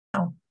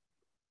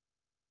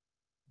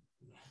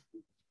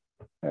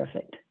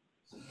Perfect.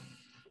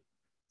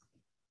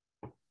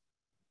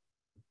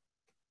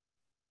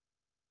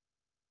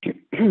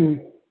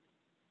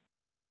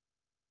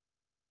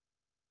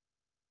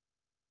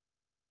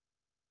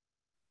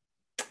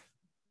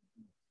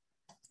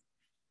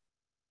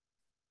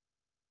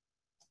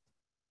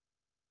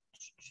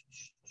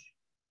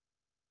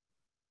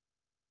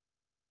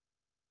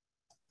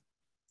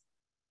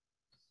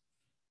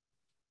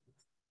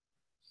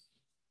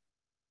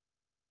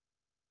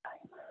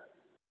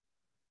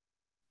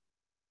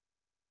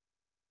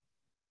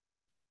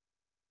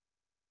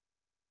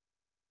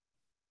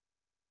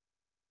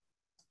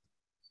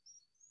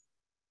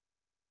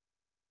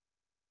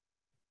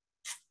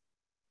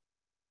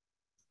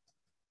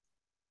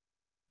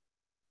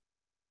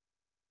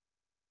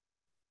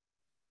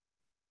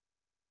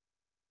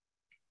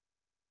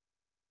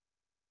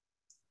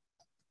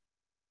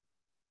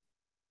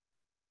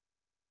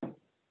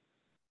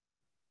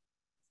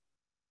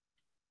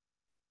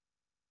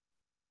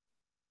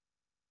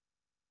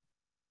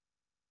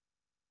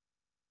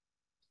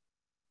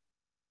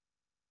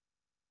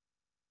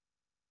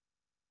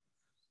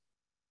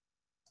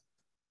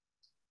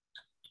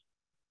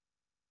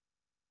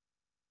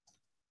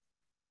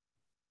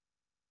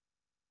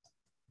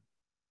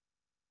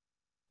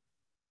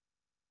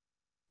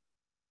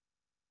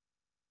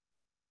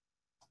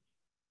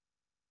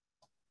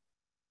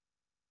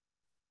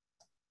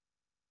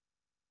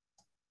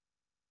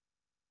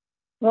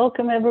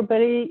 Welcome,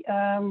 everybody.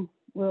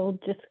 We'll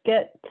just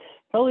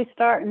probably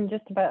start in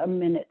just about a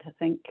minute, I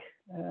think,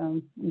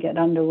 get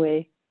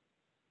underway.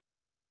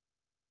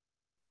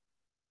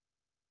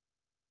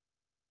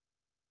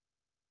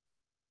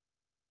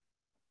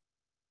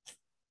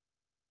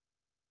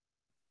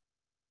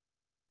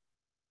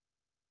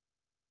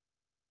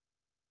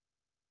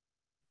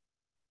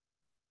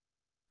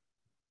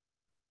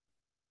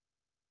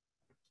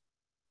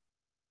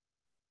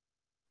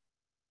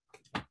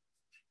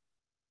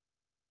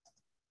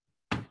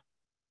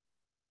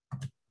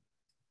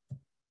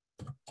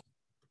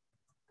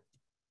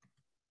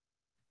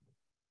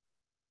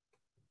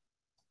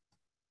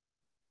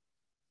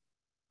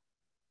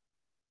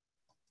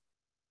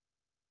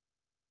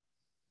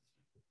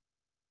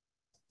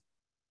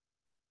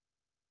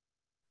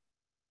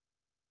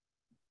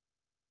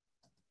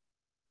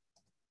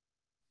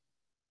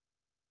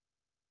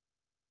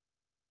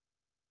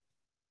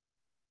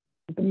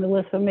 Did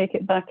Melissa make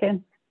it back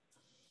in?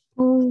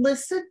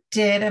 Melissa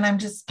did, and I'm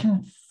just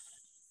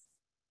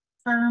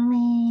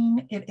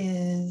confirming it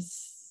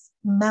is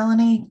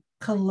Melanie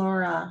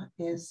Calora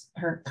is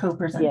her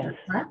co-presenter, yes.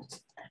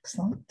 Correct?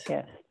 Excellent.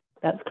 Yes,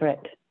 that's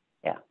correct.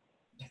 Yeah.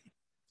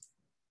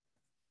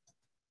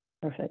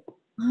 Perfect.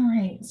 All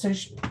right. So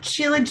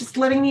Sheila, just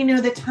letting you know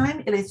the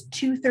time, it is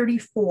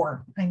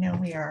 2:34. I know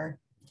we are.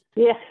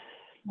 Yes,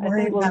 I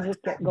think we'll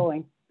just get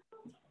going.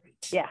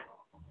 Yeah.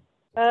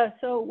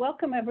 So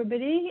welcome,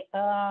 everybody.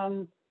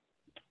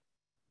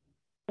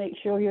 Make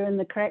sure you're in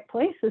the correct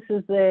place. This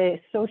is the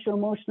Social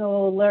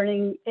Emotional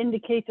Learning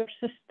Indicator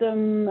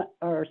System,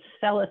 or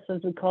SELIS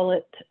as we call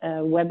it,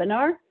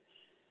 webinar.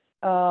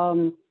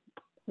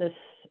 This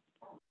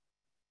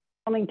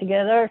coming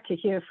together to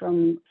hear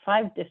from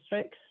 5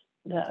 districts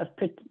that have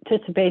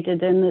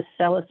participated in the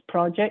SELIS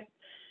project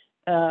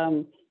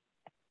for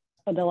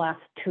the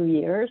last 2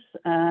 years.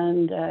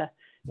 And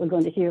we're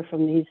going to hear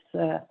from these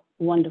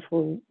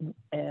wonderful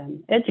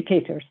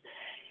educators.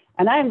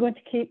 And I'm going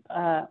to keep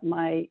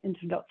my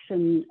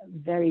introduction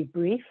very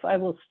brief. I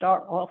will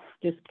start off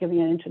just giving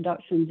an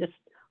introduction, just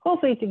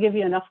hopefully to give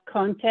you enough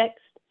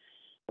context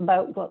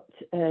about what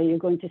you're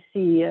going to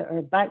see,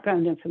 or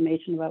background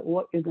information about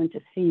what you're going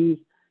to see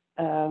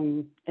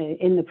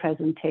in the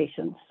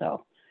presentation.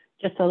 So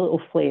just a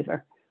little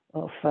flavor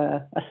of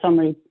a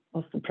summary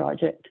of the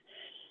project.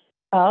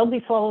 I'll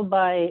be followed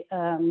by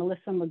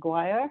Melissa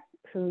McGuire,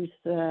 who's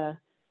the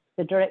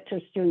Director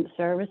of Student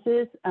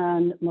Services,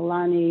 and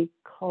Melanie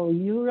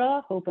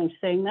Kalyura, hope I'm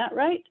saying that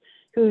right,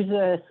 who's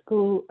a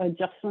school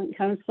adjustment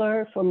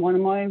counselor for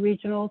Monomoy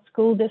Regional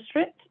School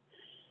District.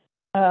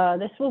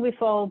 This will be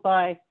followed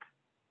by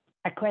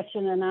a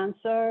question and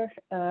answer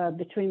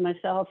between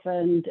myself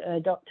and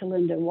Dr.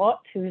 Linda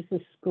Watt, who's the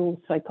school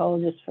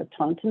psychologist for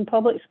Taunton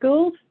Public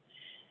Schools.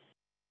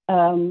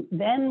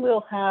 Then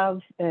we'll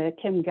have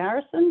Kim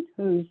Garrison,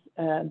 who's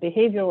a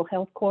behavioral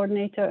health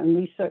coordinator and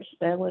research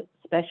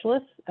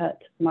specialist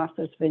at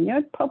Martha's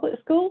Vineyard Public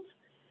Schools.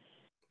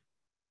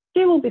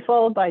 She will be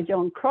followed by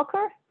John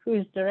Crocker,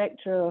 who's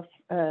Director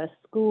of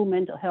School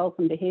Mental Health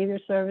and Behavior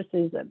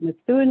Services at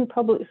Methuen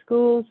Public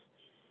Schools.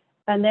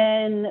 And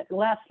then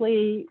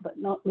lastly, but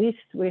not least,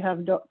 we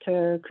have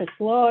Dr. Chris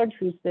Lord,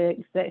 who's the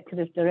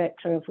Executive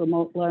Director of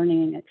Remote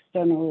Learning and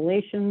External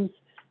Relations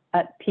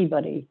at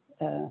Peabody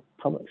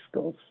Public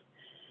Schools.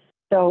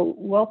 So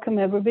welcome,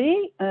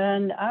 everybody,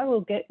 and I will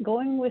get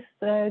going with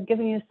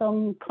giving you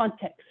some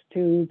context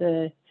to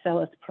the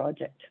SELIS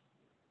project.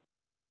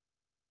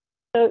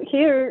 So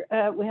here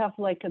we have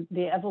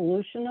the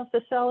evolution of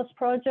the SELIS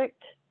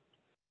project.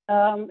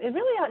 It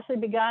really actually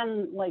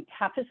began like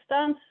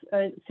happenstance.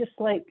 It's just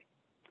like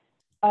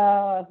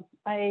I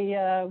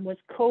was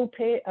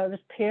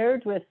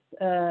paired with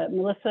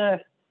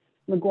Melissa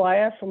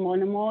McGuire from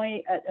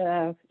Monomoy at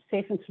a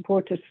Safe and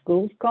Supportive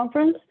Schools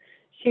conference.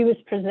 She was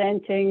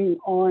presenting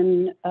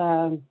on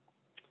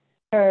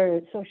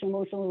her social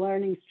emotional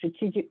learning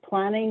strategic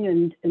planning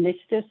and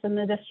initiatives in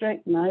the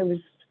district, and I was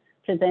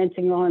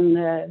presenting on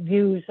the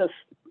views of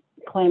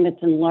climate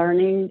and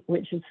learning,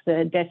 which is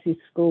the DESE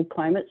School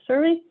Climate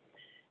Survey.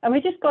 And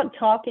we just got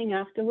talking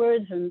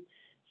afterwards, and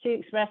she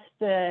expressed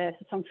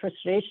some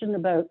frustration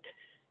about,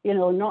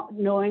 not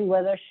knowing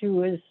whether she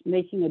was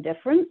making a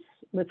difference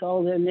with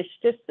all the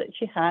initiatives that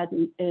she had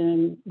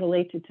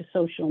related to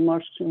social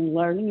emotional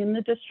learning in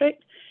the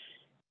district.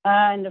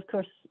 And of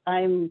course,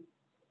 I'm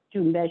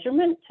doing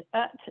measurement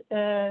at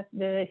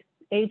the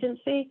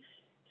agency.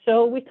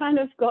 So we kind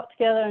of got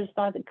together and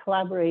started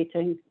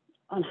collaborating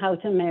on how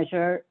to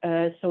measure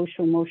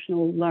social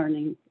emotional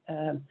learning,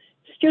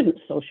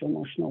 students' social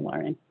emotional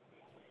learning.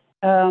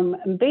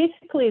 And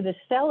basically, the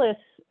SELIS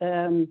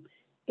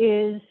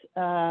is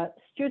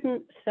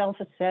student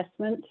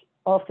self-assessment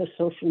of the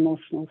social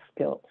emotional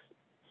skills.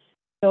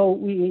 So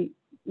we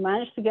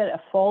managed to get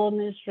a fall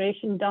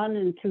administration done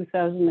in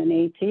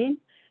 2018.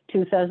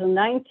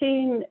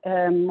 2019,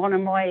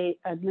 Monomoy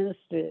administered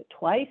it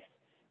twice.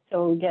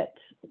 So we get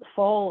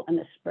fall and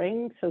the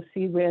spring, so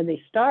see where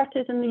they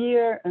started in the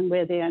year and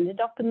where they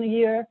ended up in the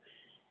year.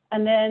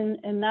 And then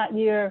in that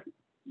year,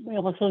 we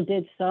also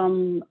did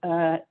some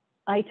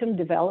item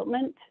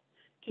development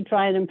to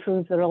try and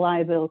improve the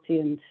reliability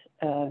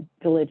and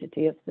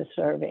validity of the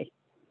survey.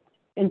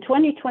 In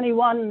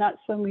 2021, that's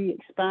when we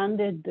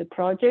expanded the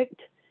project,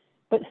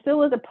 but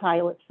still at the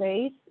pilot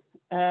phase.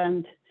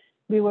 And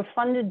we were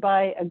funded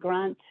by a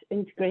grant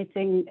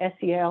integrating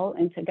SEL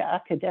into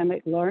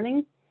academic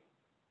learning.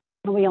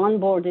 And we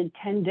onboarded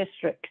 10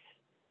 districts.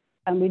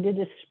 And we did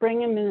a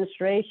spring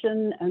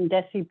administration, and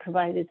DESE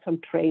provided some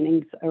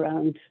trainings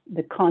around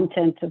the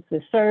content of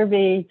the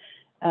survey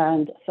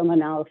and some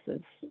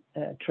analysis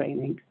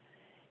training.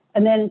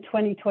 And then in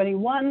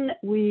 2021,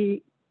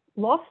 we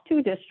lost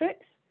 2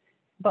 districts,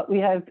 but we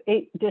have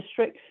 8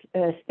 districts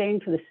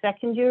staying for the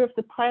second year of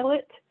the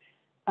pilot,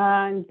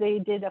 and they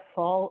did a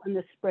fall and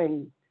a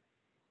spring.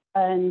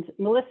 And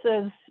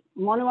Melissa's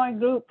Monomoy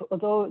group,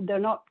 although they're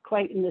not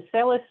quite in the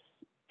SELIS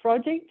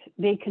project,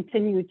 they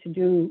continue to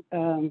do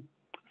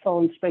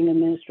fall and spring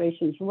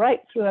administrations right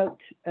throughout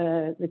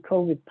the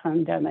COVID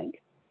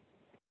pandemic.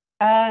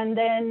 And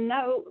then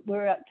now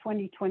we're at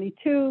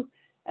 2022,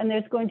 and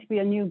there's going to be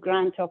a new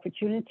grant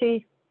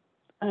opportunity,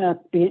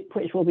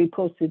 which will be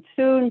posted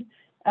soon.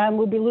 And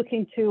we'll be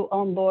looking to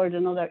onboard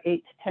another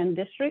 8 to 10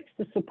 districts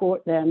to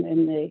support them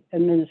in the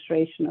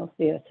administration of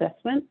the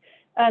assessment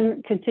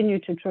and continue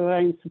to try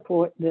and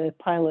support the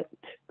pilot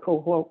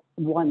cohort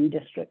 1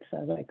 districts,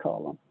 as I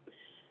call them.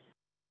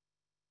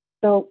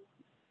 So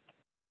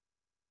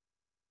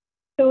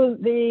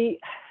the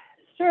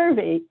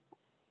survey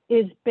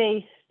is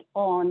based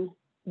on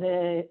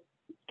the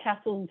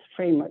CASELS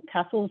framework.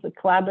 CASELS, the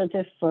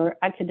Collaborative for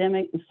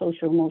Academic and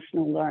Social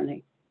Emotional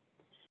Learning.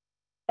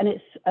 And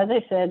it's, as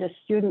I said, a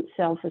student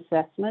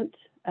self-assessment,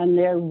 and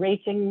they're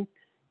rating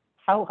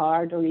how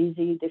hard or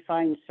easy they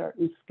find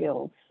certain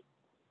skills.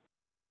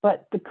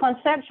 But the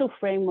conceptual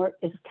framework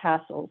is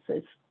CASELS.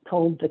 It's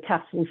called the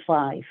CASEL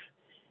 5.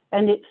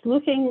 And it's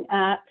looking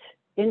at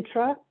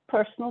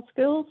intrapersonal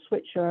skills,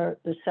 which are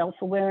the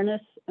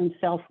self-awareness and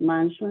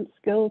self-management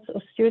skills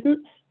of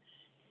students.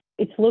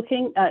 It's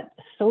looking at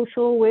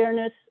social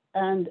awareness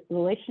and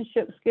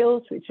relationship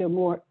skills, which are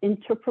more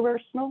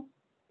interpersonal.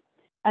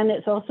 And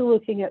it's also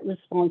looking at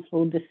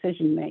responsible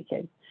decision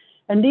making.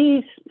 And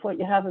these, what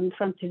you have in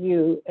front of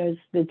you, is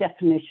the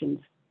definitions.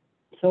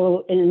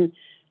 So in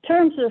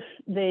terms of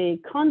the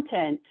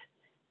content,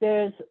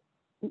 there's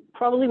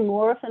probably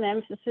more of an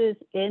emphasis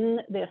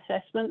in the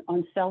assessment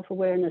on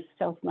self-awareness,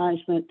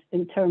 self-management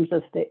in terms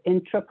of the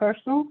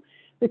intrapersonal,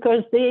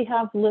 because they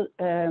have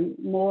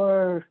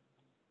more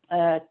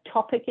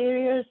topic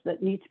areas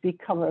that need to be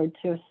covered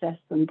to assess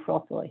them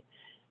properly.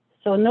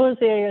 So in those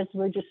areas,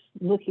 we're just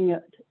looking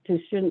at, do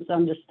students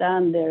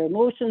understand their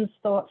emotions,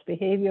 thoughts,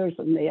 behaviors,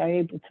 and they are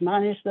able to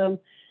manage them.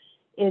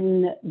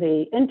 In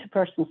the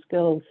interpersonal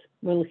skills,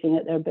 we're looking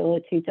at their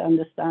ability to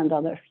understand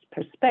other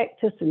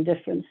perspectives in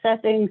different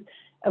settings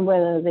and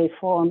whether they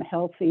form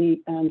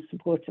healthy and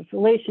supportive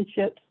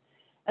relationships.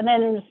 And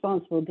then in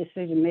responsible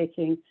decision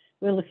making,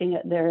 we're looking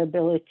at their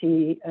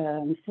ability,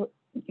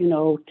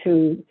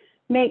 to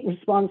make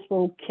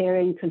responsible,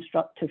 caring,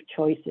 constructive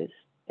choices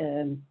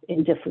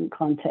in different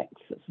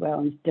contexts as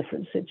well, in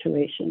different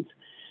situations.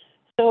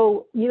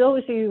 So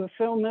those of you who are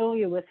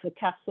familiar with the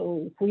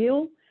CASEL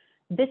wheel,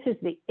 this is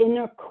the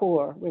inner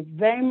core. We're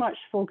very much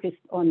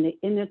focused on the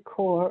inner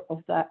core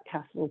of that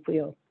CASEL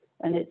wheel.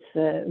 And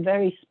it's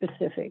very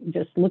specific,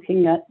 just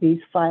looking at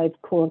these 5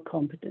 core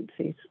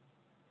competencies.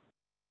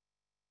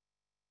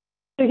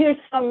 So here's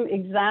some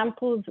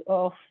examples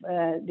of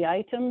the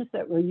items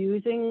that we're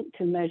using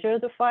to measure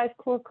the 5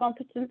 core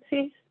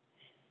competencies.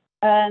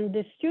 And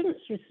the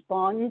students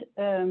respond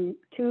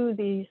to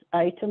these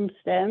item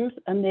stems,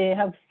 and they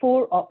have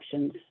 4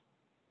 options.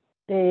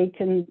 They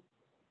can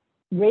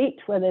rate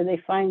whether they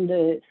find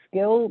the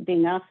skill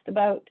being asked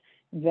about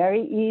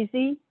very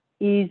easy,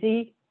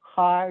 easy,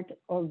 hard,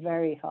 or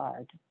very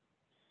hard.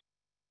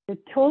 The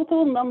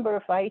total number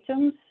of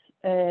items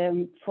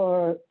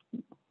for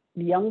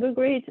the younger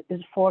grades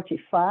is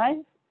 45.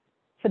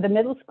 For the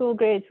middle school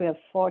grades, we have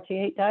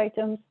 48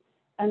 items.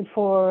 And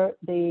for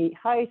the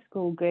high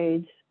school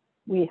grades,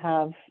 we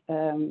have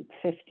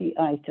 50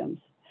 items.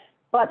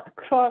 But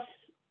across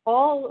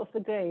all of the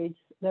grades,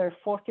 there are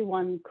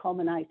 41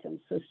 common items.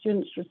 So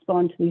students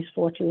respond to these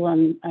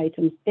 41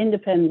 items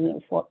independent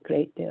of what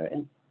grade they're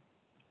in.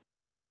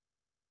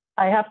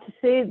 I have to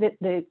say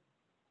that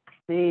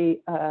the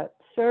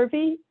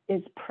survey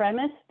is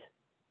premised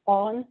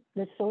on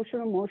the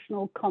social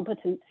emotional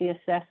competency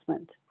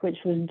assessment, which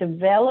was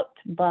developed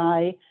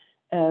by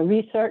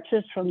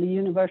researchers from the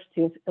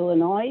University of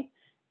Illinois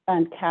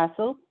and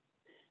Castle,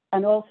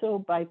 and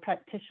also by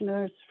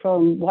practitioners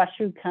from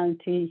Washoe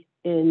County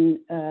in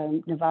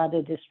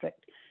Nevada District.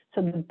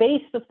 So the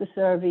base of the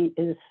survey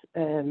is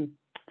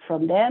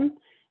from them,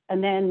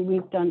 and then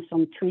we've done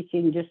some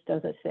tweaking, just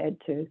as I said,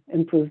 to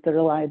improve the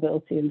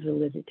reliability and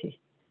validity.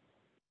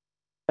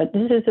 But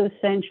this is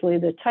essentially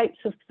the types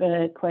of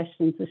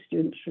questions the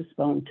students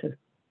respond to.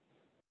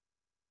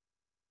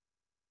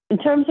 In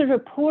terms of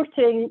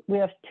reporting, we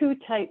have 2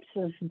 types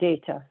of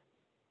data.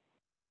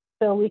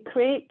 So we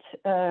create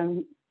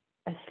a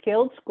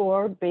scaled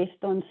score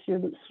based on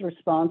students'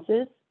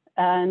 responses,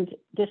 and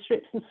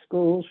districts and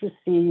schools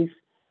receive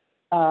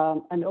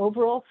an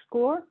overall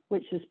score,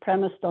 which is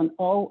premised on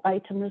all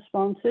item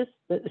responses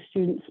that the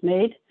students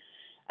made.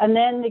 And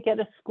then they get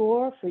a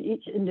score for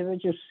each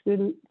individual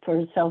student for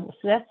a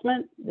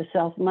self-assessment, the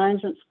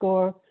self-management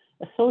score,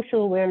 a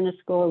social awareness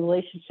score,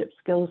 relationship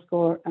skills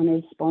score, and a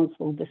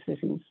responsible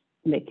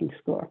decision-making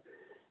score.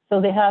 So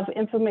they have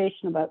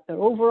information about their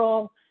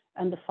overall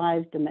and the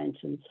 5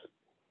 dimensions.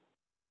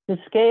 The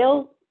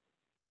scale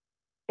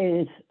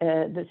is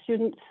the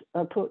students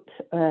are put,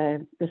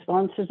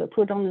 responses are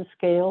put on the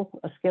scale,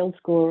 a scale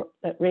score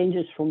that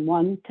ranges from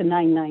 1 to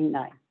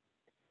 999.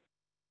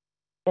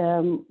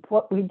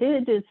 What we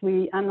did is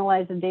we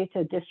analyzed the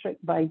data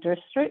district by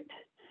district,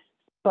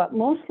 but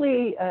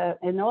mostly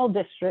in all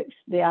districts,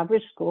 the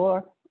average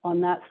score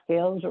on that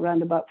scale is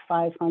around about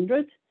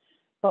 500,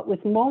 but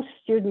with most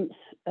students'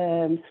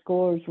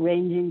 scores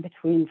ranging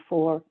between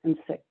 400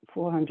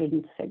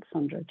 and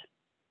 600.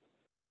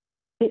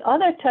 The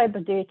other type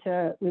of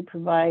data we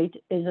provide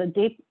is a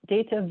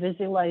data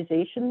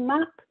visualization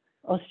map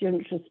of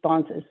students'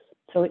 responses.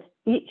 So it's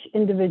each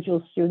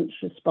individual student's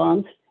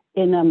response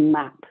in a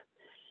map.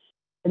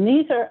 And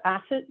these are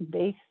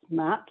asset-based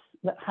maps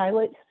that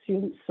highlight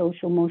students'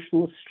 social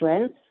emotional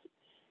strengths,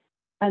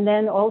 and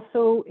then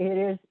also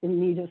areas in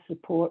need of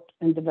support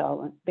and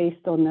development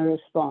based on their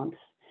response.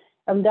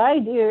 And the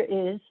idea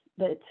is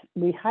that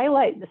we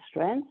highlight the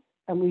strengths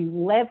and we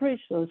leverage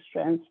those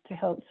strengths to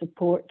help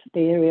support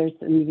the areas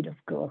in need of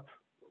growth.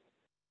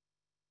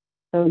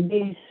 So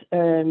these,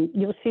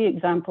 you'll see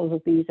examples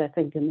of these, I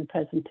think, in the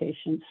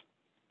presentations.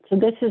 So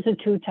this is the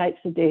 2 types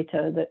of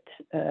data that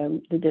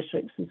the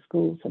districts and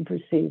schools have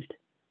received.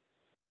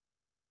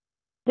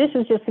 This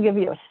is just to give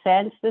you a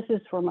sense. This is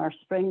from our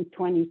spring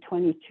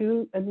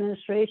 2022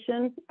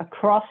 administration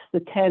across the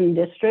 10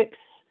 districts.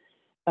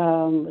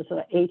 There's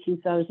about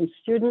 18,000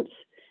 students.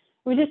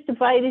 We just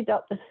divided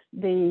up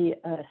the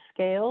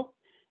scale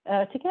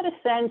to get a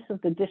sense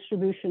of the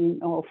distribution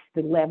of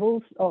the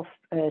levels of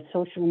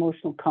social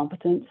emotional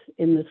competence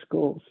in the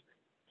schools.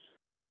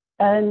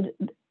 And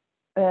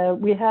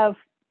we have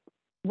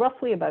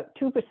roughly about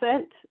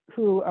 2%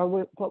 who are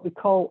what we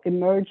call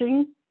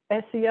emerging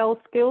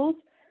SEL skills.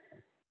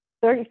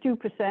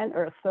 32%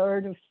 or a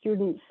third of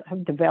students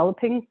have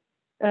developing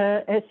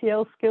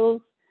SEL skills.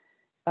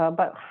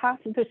 About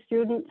half of the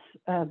students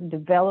have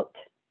developed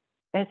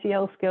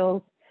SEL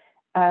skills,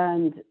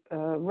 and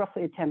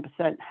roughly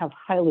 10% have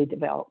highly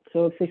developed.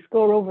 So if they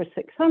score over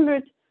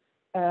 600,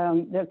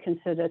 they're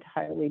considered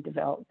highly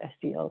developed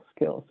SEL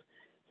skills.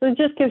 So it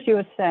just gives you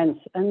a sense.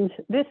 And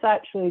this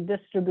actually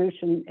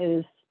distribution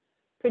is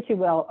pretty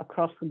well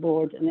across the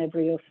board in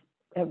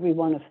every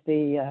one of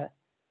the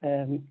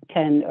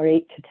 10 or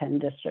 8 to 10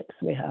 districts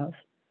we have.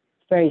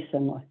 It's very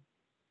similar.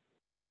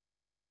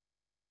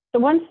 So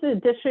once the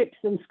districts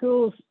and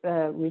schools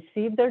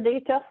receive their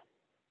data,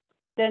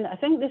 then I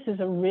think this is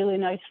a really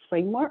nice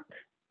framework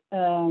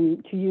to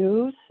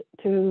use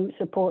to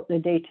support the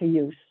data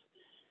use.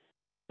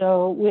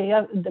 So we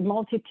have the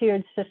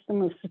multi-tiered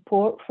system of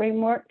support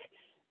framework.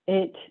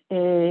 It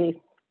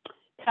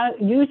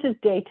uses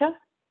data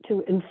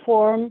to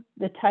inform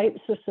the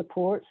types of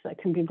supports that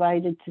can be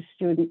provided to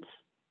students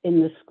in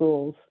the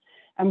schools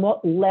and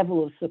what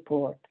level of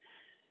support.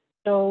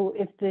 So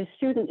if the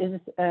student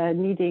is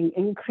needing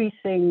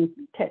increasing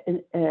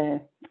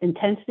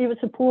intensity of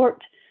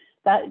support,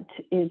 that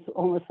is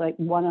almost like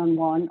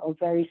one-on-one or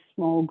very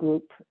small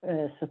group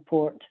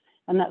support,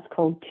 and that's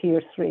called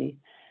Tier 3.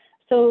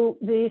 So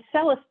the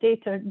SELIS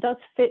data does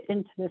fit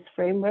into this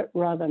framework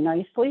rather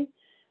nicely.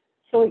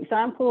 So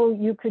example,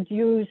 you could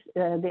use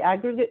the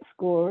aggregate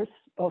scores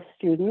of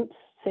students.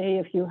 Say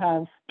if you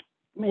have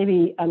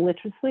maybe a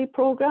literacy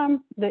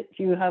program that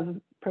you have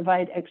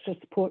provide extra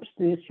supports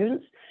to the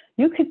students,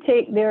 you could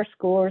take their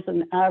scores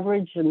and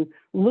average and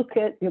look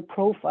at your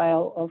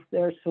profile of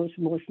their social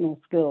emotional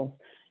skills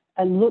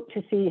and look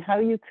to see how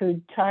you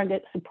could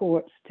target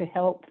supports to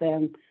help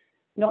them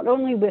not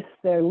only with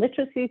their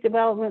literacy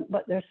development,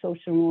 but their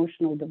social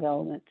emotional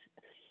development.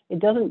 It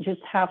doesn't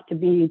just have to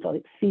be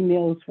like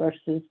females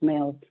versus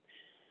males.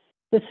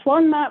 The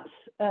SWAN maps,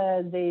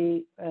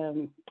 the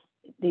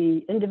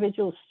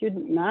individual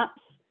student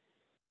maps,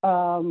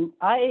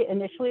 I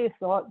initially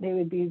thought they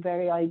would be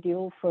very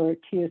ideal for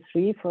Tier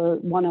 3 for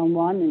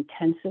one-on-one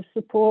intensive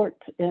support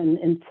and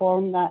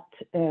inform that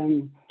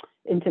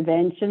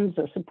interventions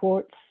or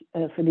supports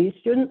for these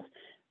students.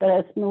 But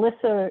as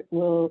Melissa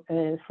will,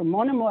 from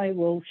Monomoy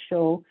will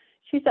show,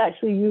 she's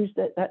actually used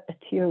it at a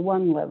Tier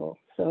 1 level.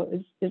 So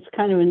it's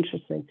kind of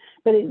interesting.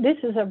 But this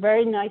is a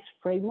very nice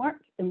framework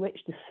in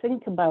which to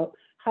think about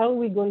how are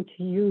we going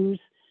to use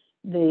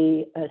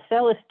the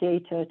SELIS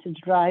data to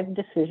drive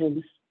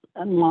decisions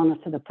and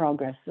monitor the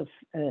progress of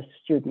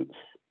students.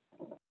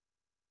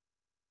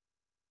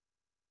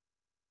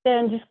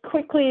 Then just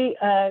quickly,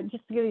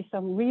 just to give you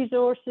some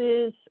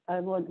resources, I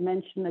want to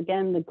mention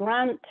again the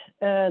grant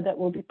that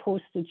will be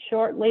posted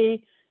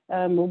shortly.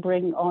 We'll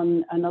bring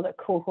on another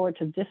cohort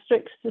of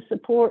districts to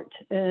support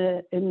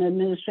in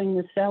administering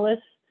the SELIS.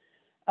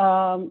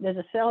 There's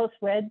a SELIS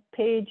web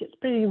page. It's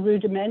pretty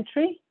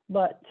rudimentary,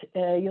 but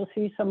you'll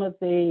see some of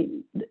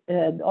the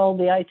all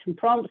the item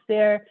prompts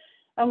there.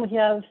 And we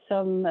have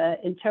some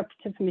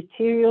interpretive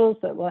materials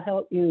that will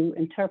help you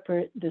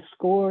interpret the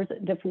scores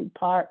at different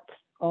parts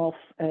of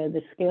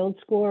the scaled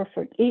score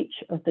for each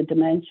of the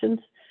dimensions.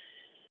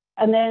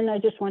 And then I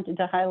just wanted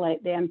to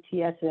highlight the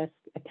MTSS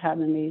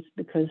academies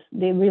because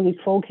they really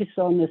focus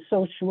on the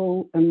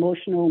social,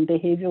 emotional, and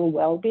behavioral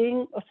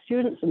well-being of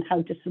students and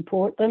how to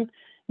support them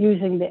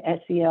using the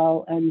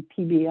SEL and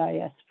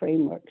PBIS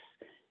frameworks.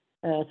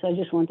 So I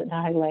just wanted to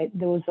highlight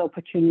those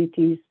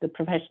opportunities, the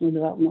professional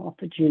development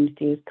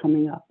opportunities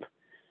coming up.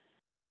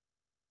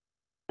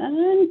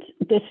 And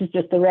this is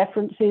just the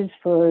references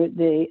for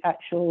the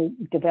actual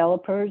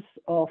developers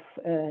of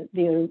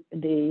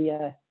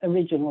the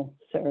original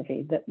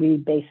survey that we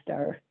based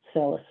our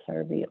SELIS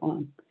survey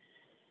on.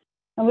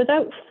 And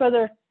without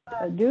further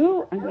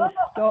ado, I'm going to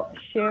stop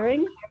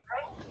sharing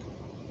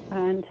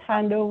and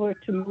hand over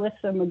to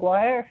Melissa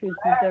McGuire, who's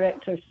the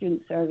Director of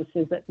Student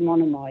Services at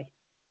Monomoy.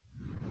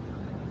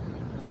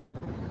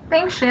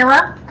 Thanks,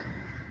 Sheila.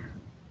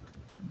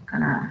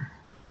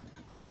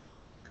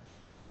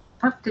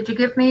 Oh, did you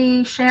give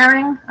me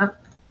sharing? Oh,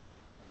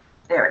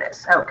 there it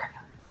is. Okay.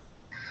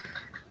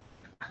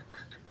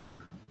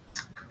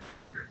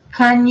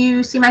 Can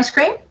you see my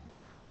screen?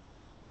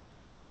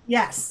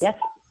 Yes. Yes.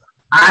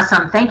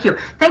 Awesome. Thank you.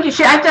 Thank you,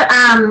 Sheila. I have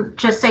to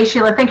just say,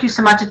 Sheila, thank you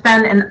so much. It's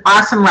been an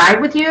awesome ride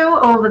with you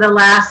over the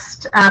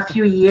last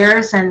few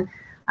years, and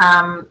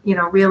you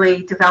know,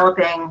 really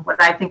developing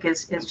what I think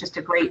is just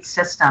a great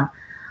system.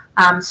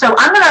 So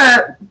I'm going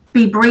to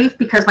be brief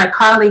because my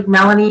colleague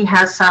Melanie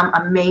has some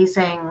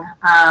amazing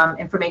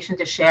information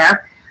to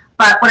share.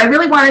 But what I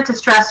really wanted to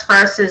stress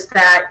first is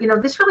that, you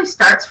know, this really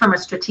starts from a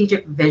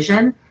strategic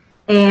vision.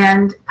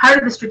 And part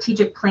of the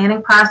strategic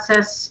planning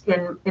process,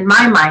 in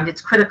my mind,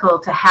 it's critical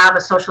to have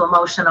a social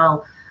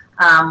emotional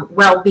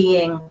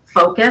well-being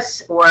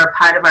focus or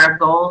part of our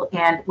goal,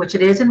 and which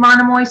it is in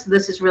Monomoy. So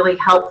this is really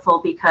helpful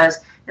because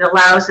it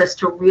allows us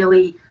to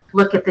really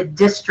look at the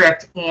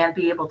district and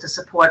be able to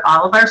support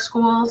all of our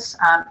schools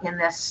in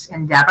this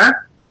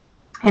endeavor.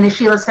 And as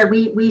Sheila said,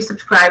 we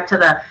subscribe to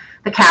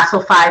the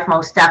Castle 5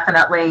 most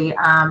definitely,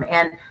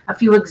 and a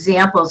few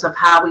examples of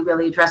how we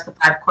really address the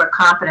 5 core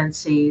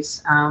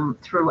competencies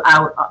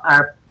throughout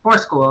our 4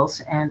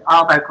 schools and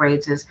all of our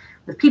grades is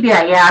with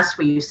PBIS,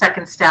 we use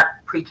second step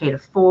pre-K to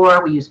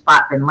 4, we use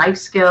BOTBIN life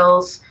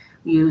skills,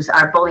 we use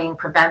our bullying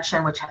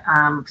prevention, which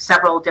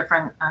several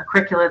different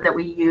curricula that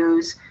we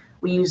use.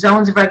 We use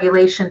zones of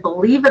regulation,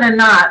 believe it or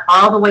not,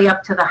 all the way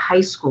up to the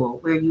high school.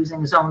 We're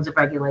using zones of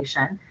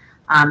regulation.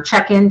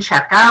 Check in,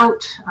 check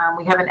out.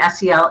 We have an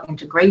SEL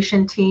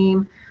integration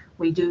team.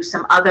 We do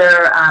some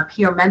other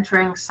peer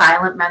mentoring,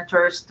 silent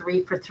mentors,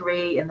 3 for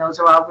 3, and those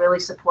are all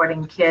really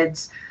supporting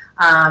kids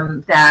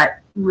that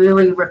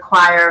really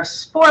require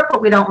support,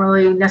 but we don't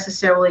really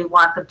necessarily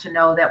want them to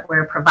know that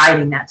we're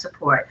providing that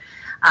support.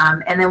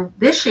 And then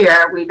this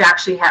year, we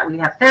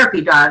have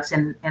therapy dogs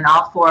in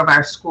all 4 of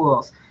our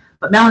schools.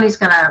 But Melanie's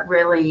going to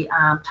really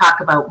talk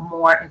about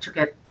more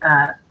intricate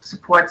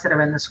supports that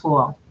are in the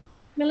school.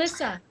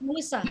 Melissa,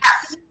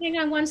 yes. Hang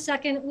on 1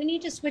 second. We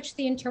need to switch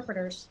the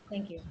interpreters.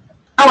 Thank you.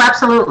 Oh,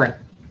 absolutely.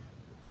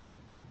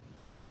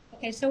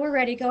 Okay, so we're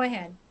ready. Go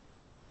ahead.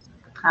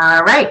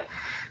 All right.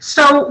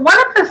 So one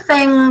of the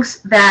things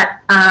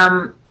that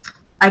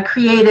I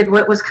created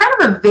was kind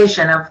of a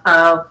vision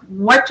of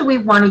what do we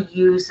want to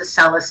use the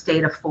SELIS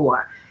data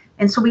for.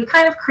 And so we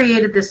kind of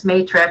created this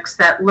matrix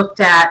that looked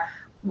at,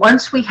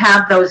 once we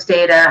have those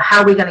data,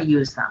 how are we going to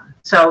use them?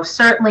 So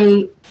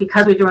certainly,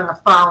 because we're doing a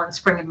fall and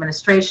spring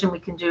administration, we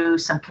can do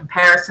some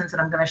comparisons,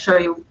 and I'm going to show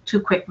you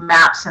 2 quick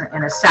maps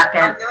in a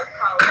second.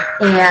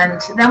 And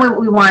then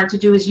what we wanted to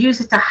do is use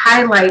it to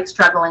highlight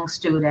struggling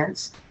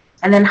students,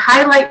 and then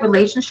highlight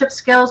relationship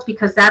skills,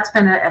 because that's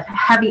been a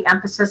heavy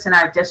emphasis in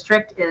our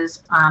district,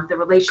 is the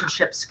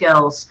relationship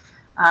skills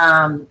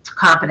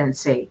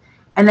competency.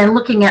 And then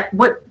looking at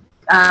what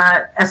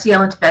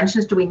SEL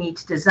interventions do we need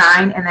to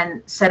design, and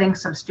then setting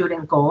some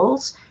student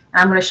goals. And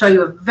I'm going to show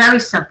you a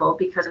very simple,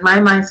 because in my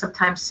mind,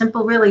 sometimes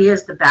simple really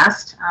is the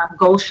best,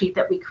 goal sheet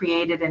that we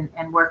created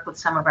and worked with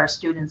some of our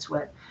students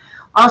with.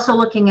 Also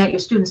looking at your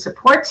student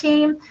support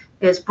team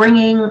is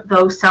bringing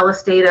those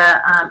SELIS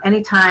data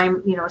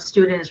anytime, you know, a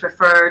student is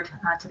referred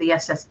to the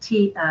SST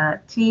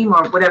team,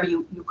 or whatever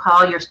you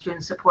call your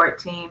student support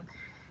team.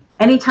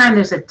 Anytime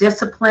there's a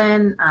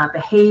discipline,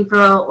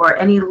 behavioral, or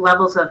any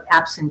levels of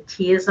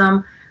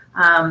absenteeism,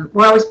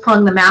 we're always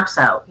pulling the maps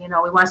out. You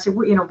know, we want to see,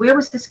 you know, where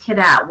was this kid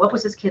at? What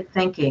was this kid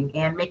thinking?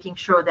 And making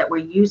sure that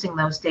we're using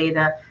those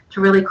data to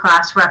really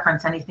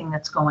cross-reference anything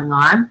that's going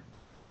on.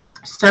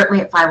 Certainly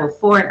at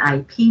 504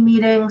 and IEP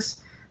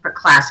meetings, for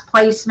class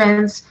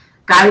placements.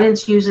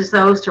 Guidance uses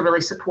those to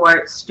really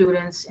support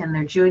students in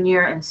their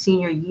junior and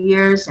senior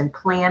years in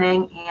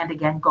planning and,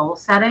 again, goal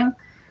setting.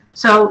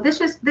 So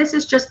this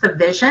is just the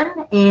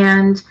vision,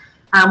 and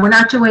we're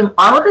not doing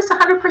all of this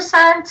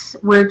 100%.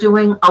 We're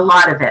doing a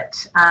lot of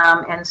it,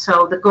 and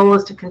so the goal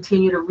is to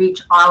continue to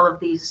reach all of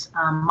these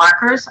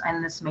markers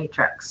in this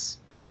matrix.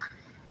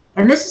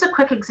 And this is a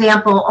quick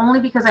example,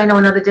 only because I know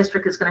another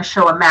district is going to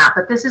show a map,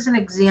 but this is an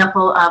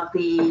example of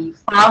the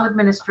fall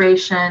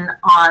administration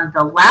on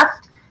the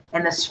left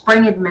and the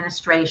spring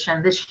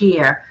administration this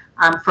year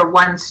for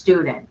one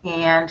student.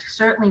 And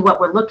certainly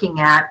what we're looking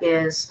at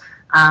is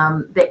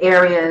the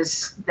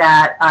areas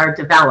that are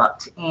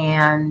developed,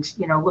 and,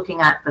 you know,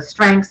 looking at the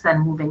strengths,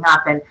 then moving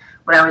up. And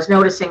what I was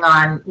noticing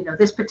on, you know,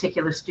 this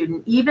particular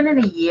student, even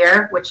in a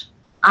year, which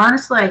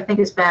honestly I think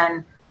has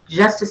been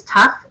just as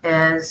tough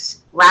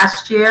as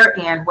last year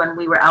and when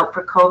we were out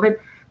for COVID,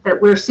 that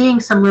we're seeing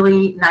some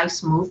really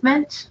nice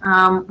movement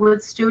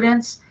with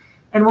students.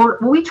 And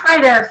what we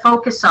try to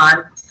focus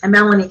on, and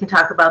Melanie can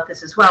talk about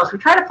this as well, is we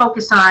try to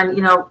focus on,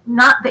 you know,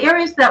 not the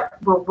areas that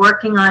we're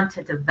working on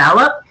to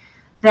develop.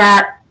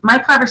 That my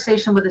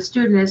conversation with a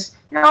student is,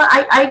 you know,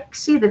 I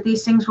see that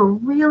these things were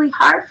really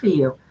hard for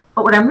you,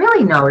 but what I'm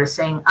really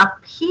noticing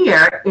up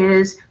here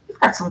is you've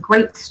got some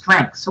great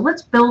strengths. So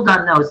let's build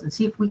on those and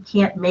see if we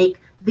can't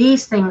make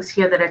these things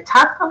here that are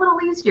tough a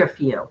little easier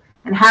for you,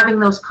 and having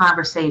those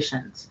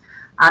conversations.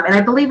 And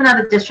I believe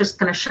another district is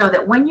going to show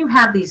that when you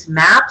have these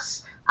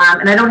maps,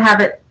 and I don't have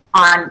it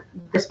on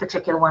this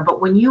particular one, but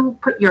when you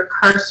put your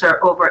cursor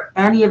over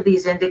any of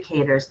these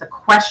indicators, the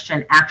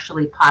question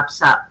actually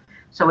pops up.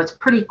 So it's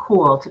pretty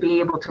cool to be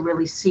able to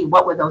really see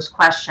what were those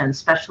questions,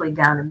 especially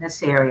down in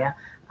this area,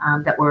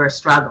 that were a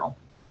struggle.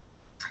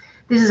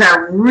 This is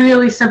our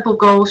really simple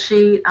goal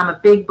sheet. I'm a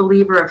big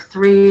believer of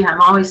 3. I'm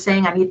always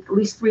saying I need at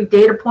least 3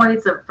 data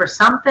points for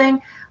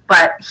something.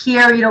 But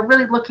here, you know,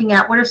 really looking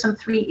at what are some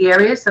 3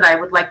 areas that I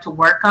would like to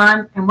work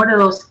on, and what are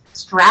those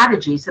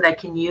strategies that I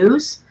can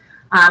use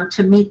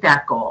to meet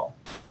that goal.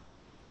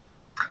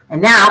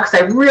 And now, because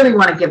I really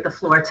want to give the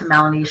floor to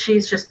Melanie,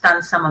 she's just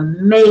done some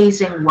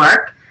amazing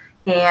work.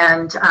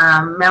 And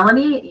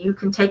Melanie, you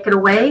can take it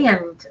away,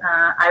 and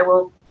I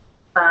will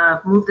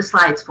move the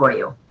slides for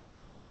you.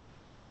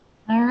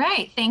 All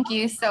right. Thank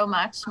you so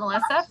much,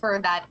 Melissa, for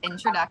that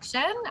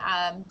introduction.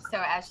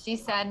 So as she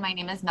said, my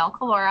name is Mel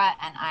Calora,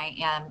 and I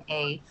am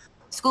a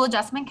school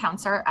adjustment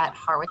counselor at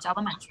Harwich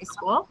Elementary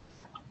School.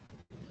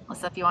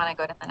 Melissa, if you want to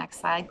go to the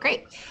next slide,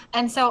 great.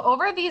 And so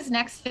over these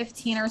next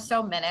 15 or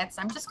so minutes,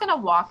 I'm just going to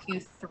walk you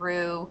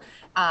through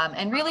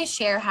and really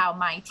share how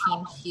my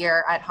team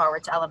here at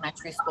Harwich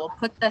Elementary School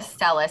put the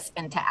SELIS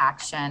into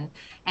action,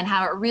 and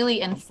how it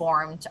really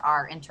informed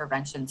our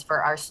interventions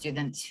for our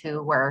students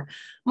who were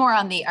more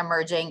on the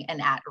emerging and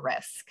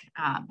at-risk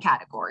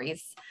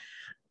categories.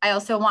 I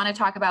also want to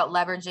talk about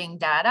leveraging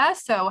data.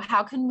 So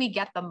how can we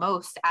get the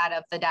most out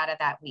of the data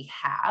that we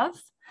have?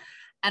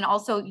 And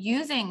also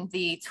using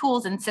the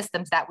tools and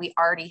systems that we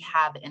already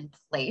have in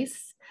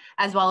place,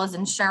 as well as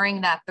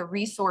ensuring that the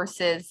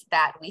resources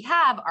that we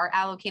have are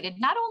allocated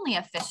not only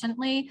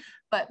efficiently,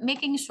 but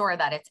making sure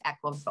that it's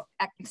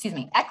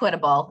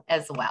equitable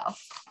as well.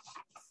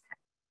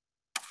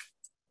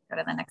 Go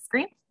to the next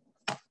screen.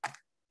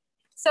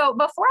 So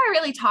before I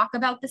really talk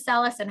about the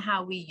SELIS and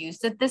how we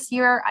used it this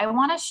year, I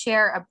want to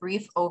share a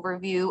brief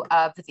overview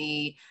of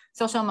the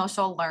social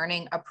emotional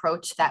learning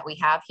approach that we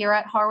have here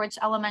at Harwich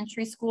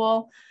Elementary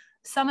School.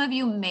 Some of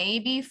you may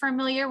be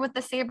familiar with the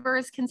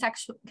SABRS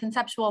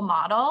conceptual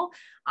model.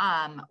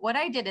 What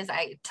I did is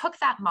I took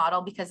that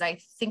model because I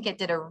think it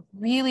did a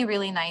really,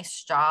 really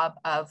nice job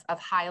of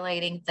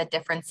highlighting the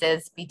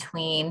differences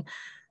between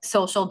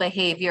social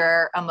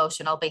behavior,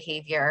 emotional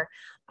behavior.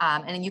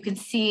 And you can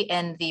see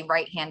in the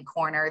right-hand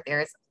corner,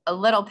 there's a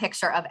little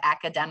picture of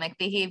academic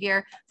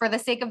behavior. For the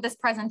sake of this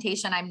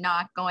presentation, I'm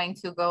not going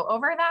to go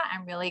over that.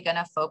 I'm really going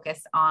to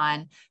focus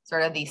on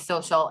sort of the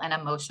social and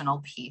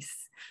emotional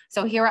piece.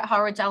 So here at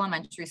Harwich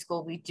Elementary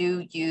School, we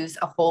do use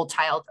a whole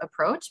child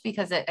approach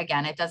because it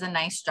does a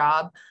nice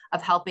job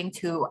of helping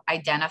to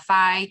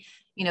identify,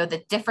 you know,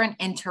 the different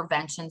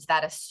interventions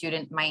that a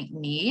student might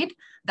need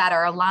that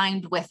are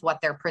aligned with what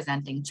their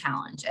presenting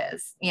challenge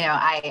is. You know,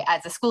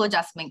 as a school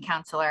adjustment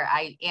counselor,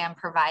 I am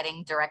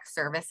providing direct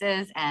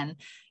services, and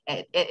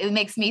it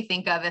makes me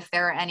think of, if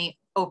there are any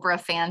Oprah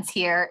fans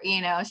here,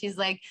 you know, she's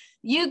like,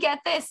 you get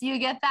this, you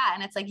get that.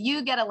 And it's like,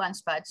 you get a lunch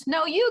bunch.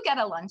 No, you get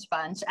a lunch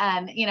bunch.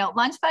 And, you know,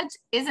 lunch bunch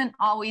isn't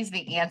always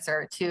the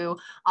answer to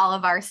all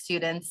of our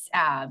students,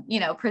 you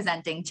know,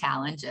 presenting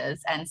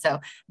challenges. And so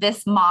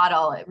this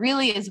model, it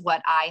really is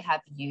what I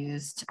have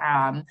used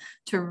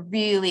to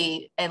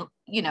really,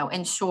 you know,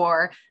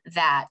 ensure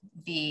that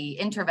the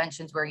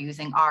interventions we're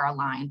using are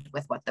aligned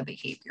with what the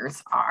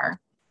behaviors are.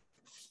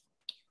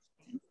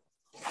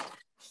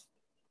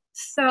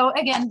 So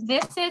again,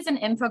 this is an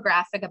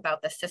infographic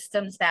about the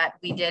systems that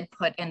we did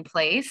put in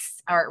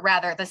place, or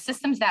rather the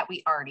systems that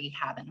we already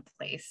have in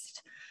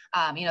place.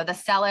 You know, the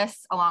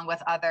SELIS, along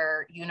with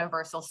other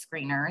universal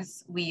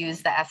screeners, we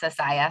use the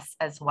SSIS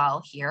as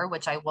well here,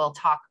 which I will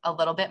talk a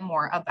little bit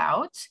more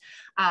about.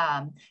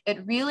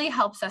 It really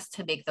helps us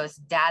to make those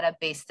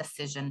data-based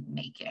decision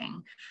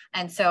making.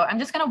 And so I'm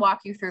just going to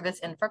walk you through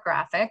this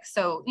infographic.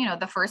 So, you know,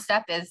 the first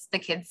step is the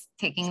kids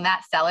taking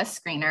that SELIS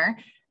screener.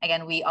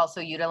 Again, we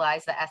also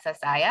utilize the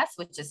SSIS,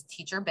 which is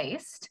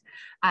teacher-based.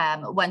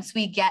 Once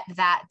we get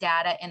that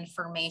data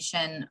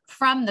information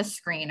from the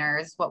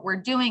screeners, what we're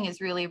doing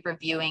is really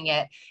reviewing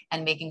it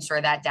and making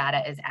sure that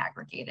data is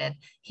aggregated.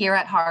 Here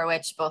at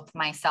Harwich, both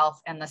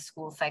myself and the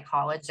school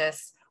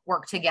psychologists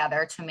work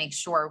together to make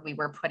sure we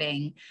were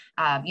putting,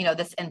 you know,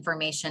 this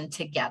information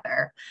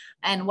together.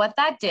 And what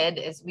that did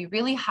is we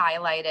really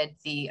highlighted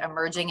the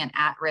emerging and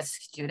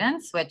at-risk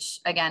students,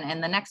 which again,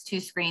 in the next two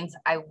screens,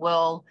 I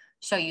will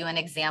show you an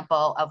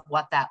example of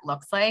what that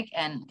looks like.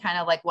 And kind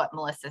of like what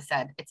Melissa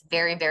said, it's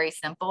very, very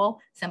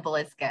simple. Simple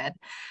is good.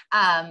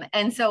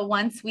 And so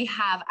once we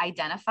have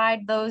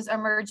identified those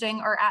emerging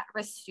or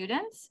at-risk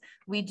students,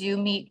 we do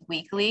meet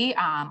weekly.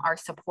 Our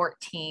support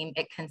team,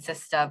 it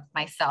consists of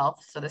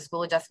myself, so the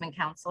school adjustment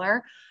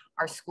counselor,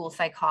 our school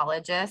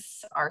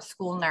psychologist, our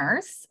school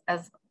nurse,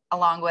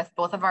 along with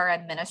both of our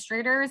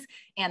administrators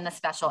and the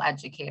special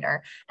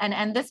educator.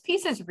 And this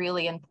piece is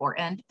really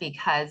important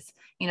because,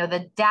 you know,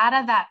 the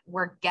data that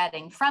we're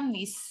getting from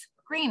these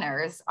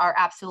screeners are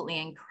absolutely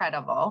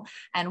incredible.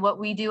 And what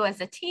we do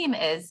as a team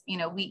is, you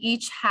know, we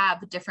each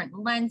have different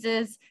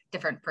lenses,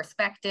 different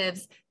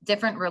perspectives,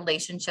 different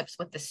relationships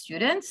with the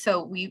students.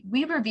 So we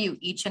review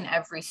each and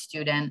every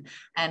student,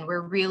 and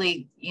we're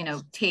really, you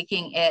know,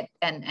 taking it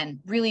and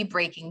really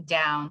breaking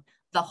down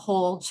the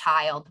whole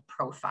child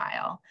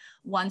profile.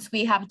 Once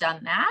we have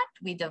done that,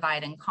 we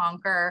divide and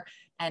conquer,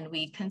 and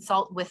we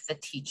consult with the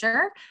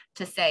teacher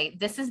to say,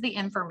 this is the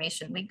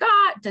information we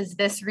got. Does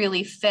this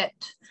really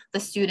fit the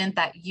student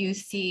that you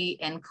see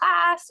in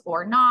class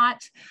or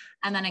not?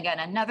 And then again,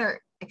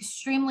 another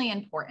extremely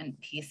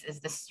important piece is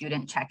the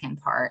student check-in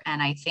part.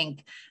 And I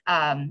think,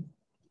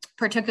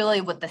 particularly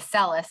with the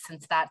SELIS,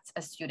 since that's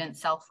a student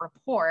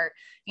self-report,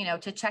 you know,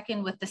 to check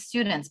in with the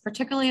students,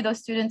 particularly those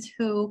students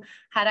who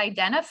had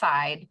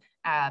identified,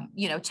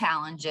 you know,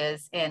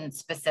 challenges in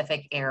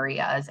specific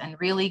areas, and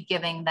really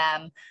giving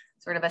them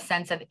sort of a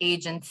sense of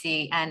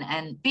agency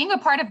and being a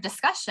part of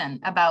discussion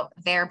about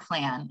their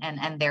plan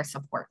and their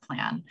support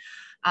plan.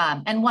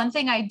 And one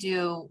thing I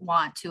do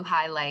want to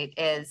highlight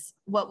is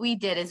what we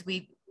did is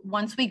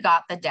once we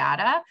got the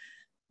data,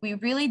 we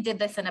really did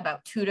this in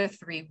about 2 to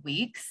 3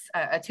 weeks,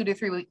 a 2 to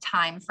 3 week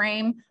time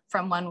frame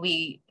from when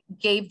we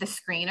gave the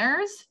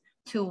screeners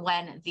to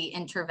when the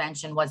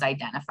intervention was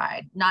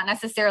identified. Not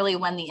necessarily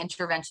when the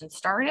intervention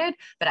started,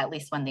 but at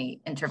least when the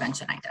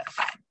intervention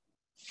identified.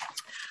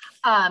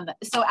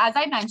 So as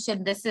I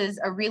mentioned, this is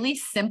a really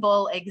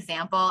simple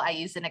example. I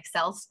use an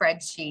Excel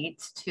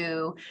spreadsheet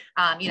to,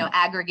 you know,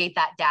 aggregate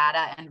that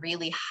data and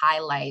really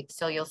highlight.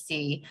 So you'll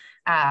see,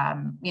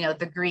 you know,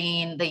 the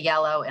green, the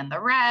yellow, and the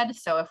red.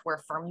 So if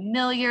we're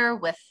familiar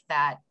with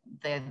that,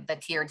 the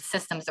tiered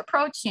systems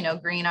approach, you know,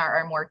 green are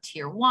our more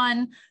tier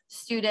 1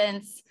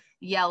 students,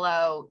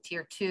 yellow,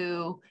 tier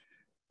 2,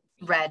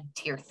 red,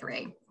 tier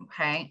 3,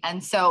 okay?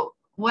 And so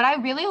what I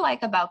really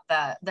like about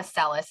the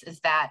SELIS is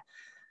that,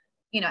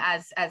 you know,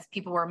 as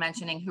people were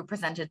mentioning who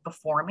presented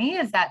before me,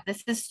 is that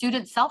this is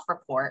student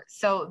self-report.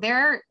 So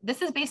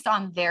this is based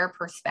on their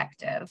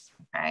perspective,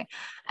 okay?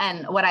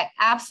 And what I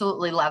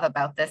absolutely love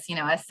about this, you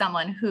know, as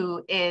someone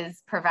who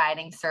is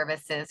providing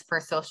services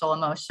for social,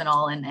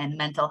 emotional, and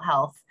mental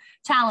health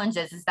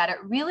challenges, is that it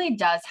really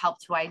does help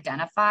to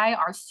identify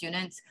our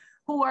students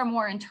who are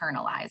more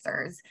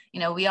internalizers.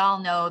 We all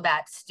know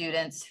that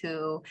students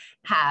who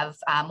have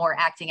more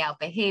acting out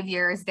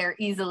behaviors, they're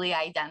easily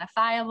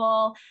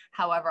identifiable.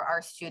 However,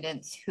 our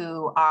students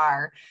who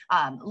are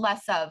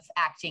less of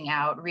acting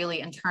out,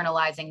 really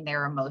internalizing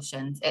their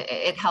emotions,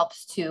 it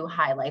helps to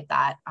highlight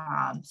that.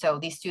 So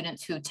these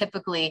students who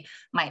typically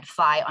might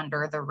fly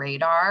under the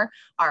radar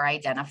are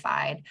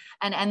identified.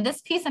 And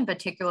this piece in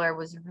particular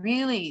was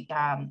really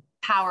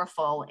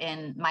powerful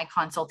in my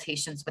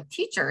consultations with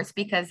teachers,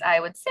 because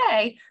I would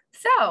say,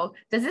 so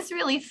does this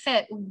really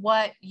fit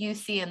what you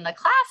see in the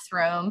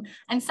classroom?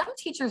 And some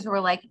teachers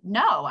were like,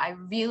 no, I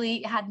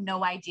really had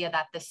no idea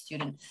that the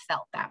student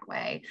felt that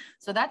way.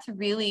 So that's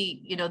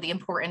really, the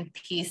important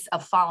piece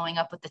of following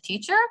up with the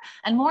teacher,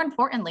 and more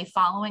importantly,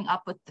 following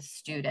up with the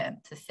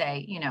student to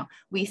say,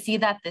 we see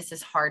that this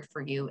is hard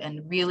for you,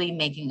 and really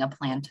making a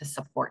plan to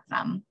support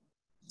them.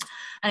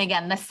 And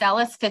again, the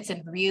SELIS fits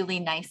in really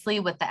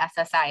nicely with the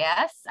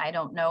SSIS. I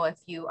don't know if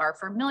you are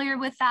familiar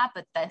with that,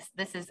 but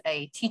this is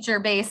a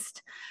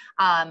teacher-based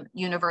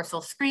universal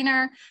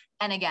screener.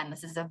 And again,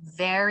 this is a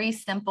very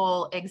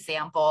simple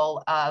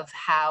example of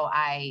how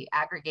I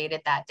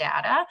aggregated that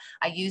data.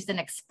 I used an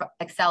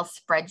Excel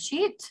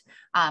spreadsheet.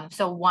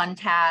 So one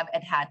tab,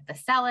 it had the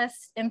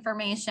SELIS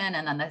information,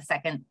 and then the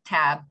second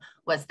tab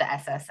was the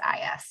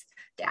SSIS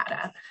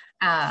data.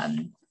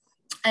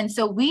 And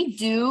so we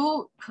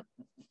do,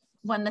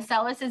 when the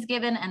SELIS is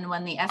given and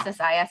when the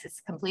SSIS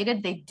is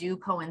completed, they do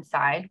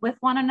coincide with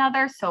one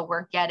another. So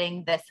we're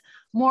getting this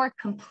more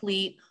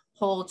complete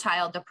whole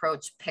child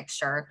approach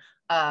picture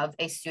of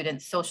a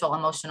student's social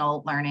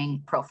emotional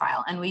learning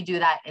profile. And we do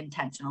that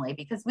intentionally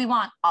because we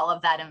want all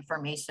of that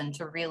information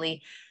to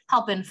really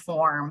help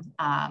inform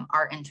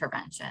our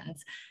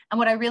interventions. And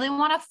what I really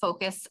want to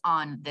focus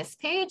on this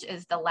page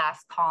is the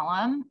last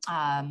column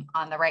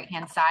on the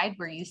right-hand side,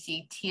 where you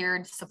see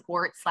tiered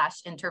support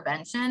 /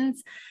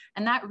 interventions.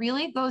 And that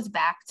really goes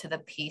back to the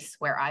piece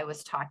where I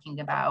was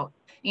talking about,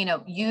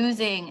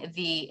 using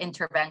the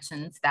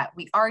interventions that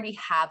we already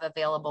have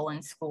available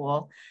in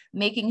school,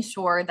 making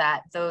sure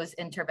that those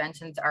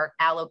interventions are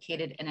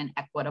allocated in an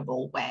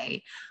equitable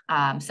way.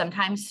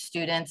 Sometimes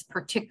students,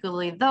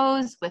 particularly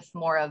those with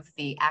more of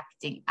the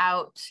acting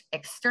out,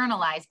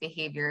 externalized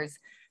behaviors,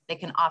 they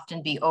can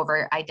often be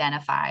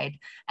over-identified.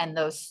 And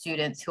those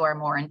students who are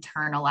more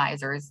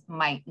internalizers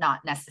might not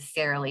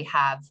necessarily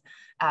have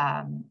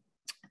an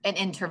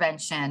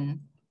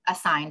intervention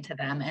assigned to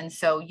them. And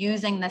so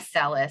using the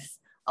SELIS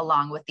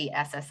along with the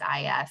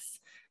SSIS,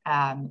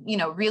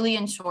 really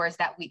ensures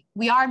that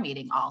we are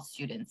meeting all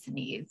students'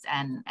 needs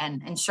and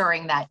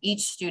ensuring that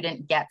each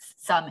student gets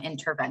some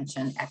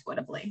intervention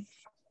equitably.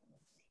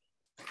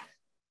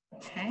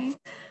 Okay.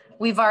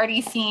 We've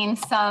already seen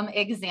some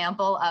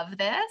example of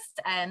this.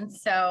 And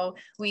so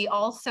we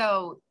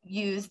also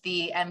use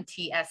the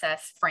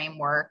MTSS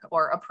framework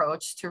or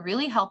approach to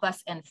really help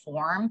us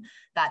inform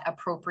that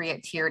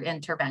appropriate tiered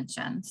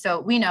intervention. So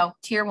we know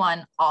tier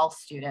 1, all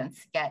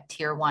students get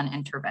tier 1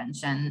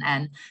 intervention.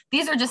 And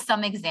these are just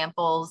some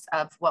examples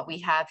of what we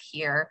have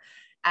here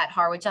at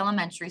Harwich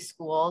Elementary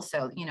School.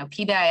 So,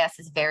 PBIS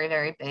is very,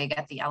 very big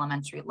at the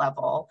elementary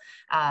level.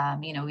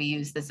 We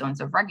use the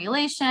zones of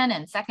regulation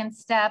and second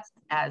step,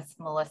 as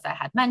Melissa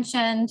had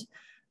mentioned,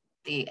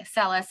 the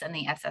SELIS and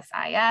the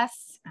SSIS,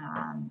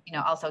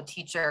 also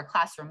teacher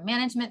classroom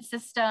management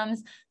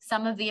systems.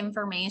 Some of the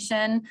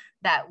information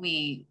that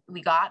we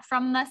got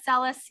from the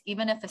SELIS,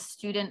 even if a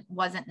student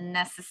wasn't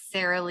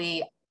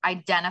necessarily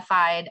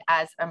identified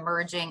as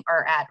emerging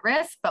or at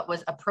risk, but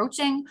was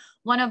approaching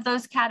one of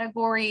those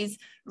categories,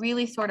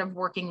 really sort of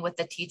working with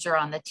the teacher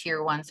on the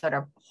tier 1 sort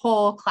of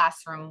whole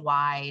classroom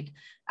wide,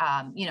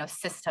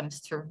 systems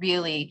to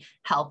really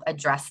help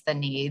address the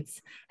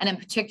needs. And in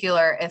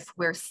particular, if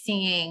we're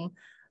seeing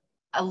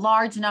a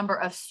large number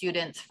of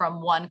students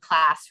from one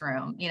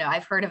classroom,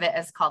 I've heard of it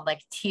as called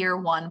like tier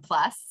 1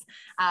 plus,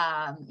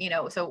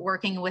 so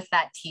working with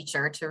that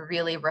teacher to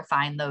really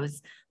refine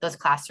those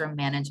classroom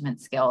management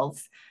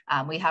skills.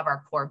 We have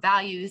our core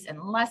values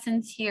and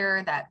lessons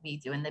here that we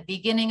do in the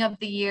beginning of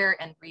the year,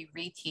 and we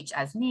reteach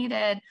as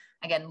needed.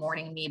 Again,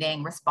 morning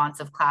meeting,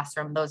 responsive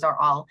classroom, those are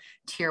all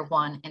tier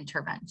 1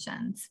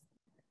 interventions.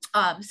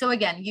 So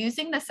again,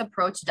 using this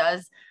approach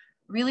does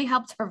really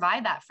help to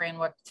provide that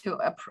framework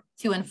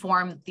to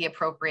inform the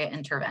appropriate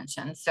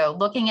intervention. So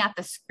looking at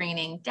the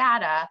screening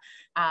data,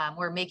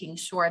 we're making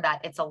sure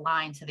that it's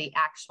aligned to the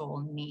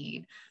actual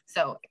need.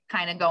 So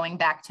kind of going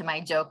back to my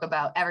joke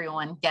about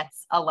everyone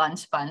gets a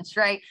lunch bunch,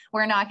 right?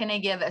 We're not going to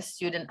give a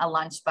student a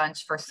lunch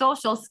bunch for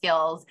social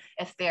skills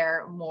if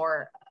they're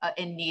more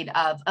in need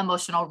of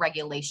emotional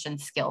regulation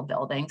skill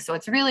building. So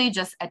it's really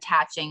just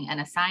attaching and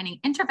assigning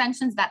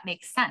interventions that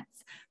make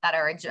sense, that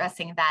are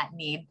addressing that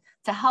need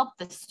to help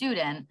the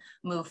student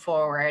move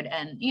forward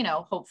and,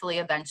 hopefully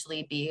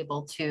eventually be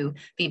able to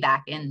be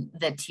back in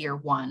the tier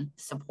 1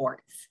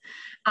 supports.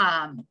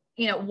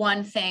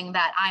 One thing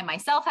that I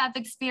myself have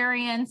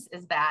experienced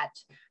is that,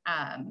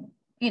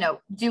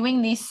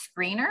 doing these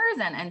screeners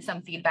and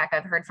some feedback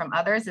I've heard from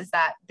others is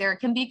that there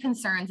can be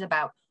concerns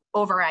about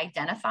over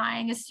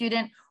identifying a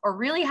student or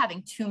really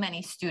having too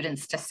many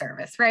students to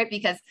service, right?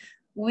 Because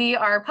we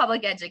are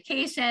public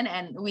education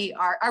and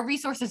our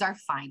resources are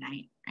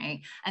finite,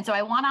 right? And so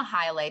I want to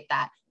highlight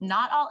that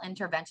not all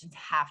interventions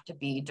have to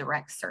be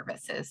direct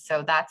services.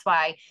 So that's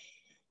why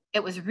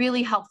it was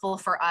really helpful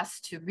for us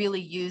to really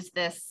use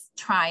this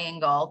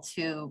triangle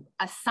to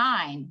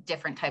assign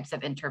different types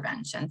of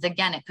interventions.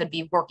 Again, it could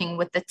be working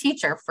with the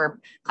teacher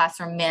for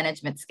classroom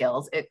management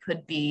skills. It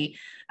could be,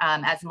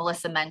 as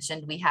Melissa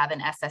mentioned, we have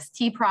an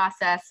SST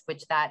process,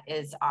 which that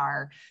is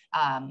our,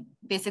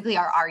 basically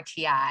our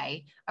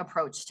RTI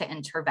approach to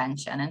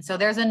intervention. And so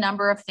there's a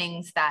number of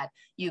things that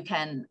you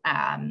can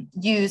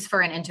use for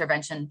an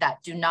intervention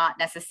that do not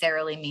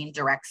necessarily mean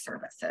direct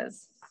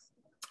services.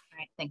 All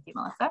right, thank you,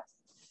 Melissa.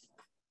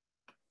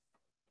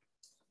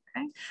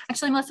 Okay.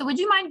 Actually, Melissa, would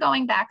you mind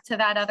going back to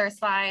that other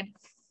slide?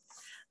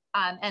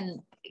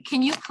 And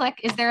can you click,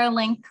 is there a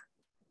link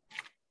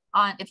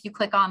on, if you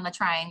click on the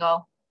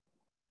triangle?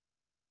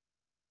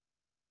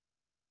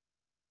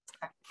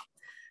 Okay.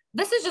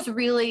 This is just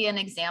really an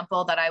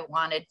example that I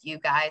wanted you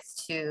guys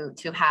to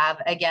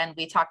have. Again,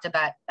 we talked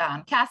about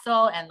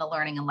CASEL and the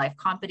learning and life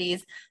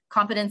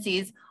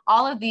competencies.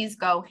 All of these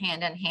go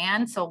hand in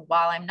hand. So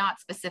while I'm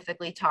not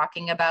specifically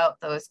talking about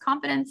those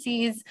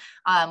competencies,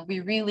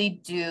 we really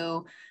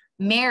do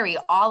marry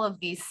all of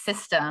these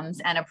systems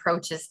and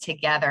approaches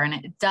together, and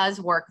it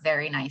does work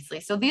very nicely.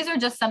 So these are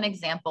just some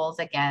examples,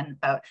 again,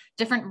 about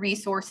different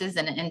resources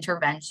and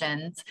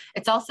interventions.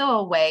 It's also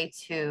a way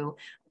to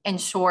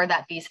ensure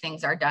that these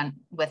things are done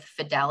with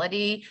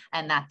fidelity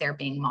and that they're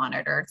being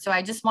monitored. So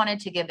I just wanted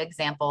to give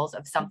examples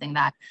of something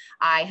that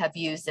I have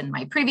used in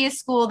my previous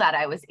school that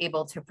I was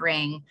able to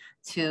bring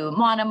to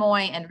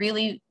Monomoy and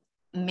really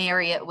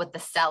marry it with the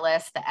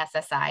SELIS, the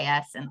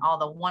SSIS, and all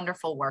the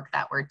wonderful work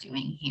that we're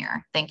doing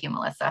here. Thank you,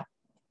 Melissa.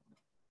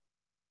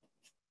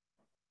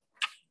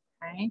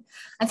 Okay.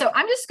 And so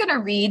I'm just going to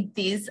read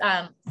these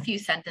few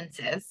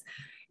sentences.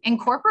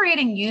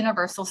 Incorporating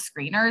universal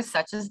screeners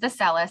such as the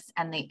SELIS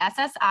and the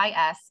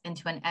SSIS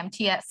into an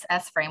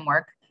MTSS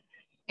framework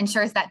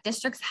ensures that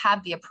districts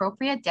have the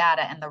appropriate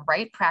data and the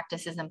right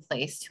practices in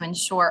place to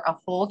ensure a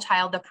whole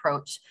child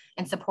approach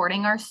in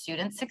supporting our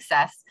students'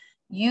 success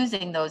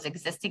using those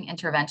existing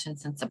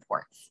interventions and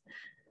supports.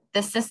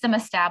 This system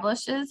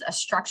establishes a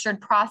structured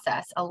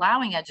process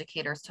allowing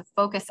educators to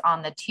focus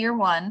on the Tier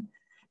 1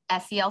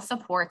 SEL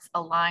supports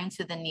aligned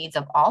to the needs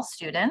of all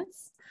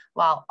students,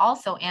 while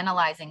also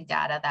analyzing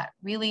data that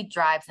really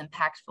drives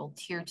impactful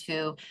Tier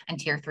 2 and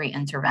Tier 3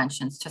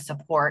 interventions to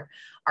support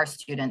our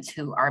students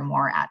who are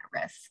more at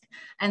risk.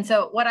 And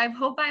so what I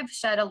hope I've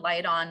shed a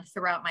light on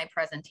throughout my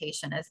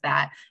presentation is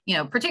that, you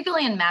know,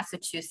 particularly in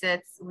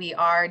Massachusetts, we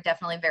are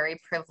definitely very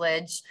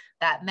privileged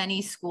that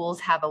many schools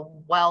have a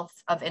wealth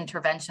of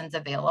interventions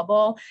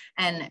available,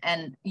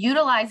 and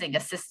utilizing a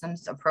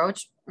systems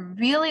approach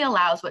really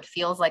allows what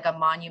feels like a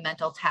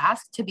monumental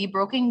task to be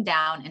broken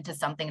down into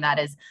something that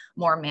is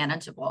more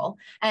manageable.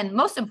 And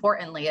most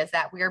importantly is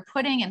that we are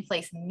putting in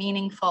place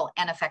meaningful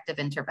and effective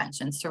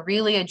interventions to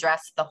really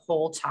address the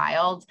whole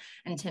child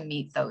and to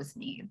meet those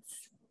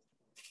needs.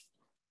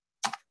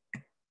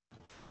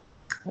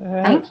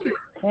 Thank you.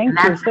 Thank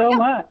you so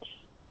much.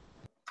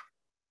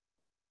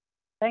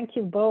 Thank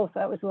you both.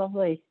 That was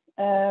lovely.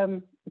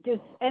 Does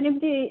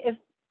anybody, if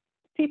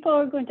people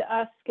are going to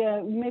ask,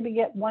 maybe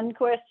get one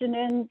question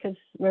in because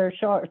we're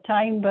short of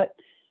time, but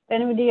if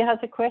anybody has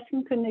a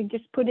question, can they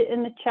just put it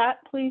in the chat,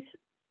 please?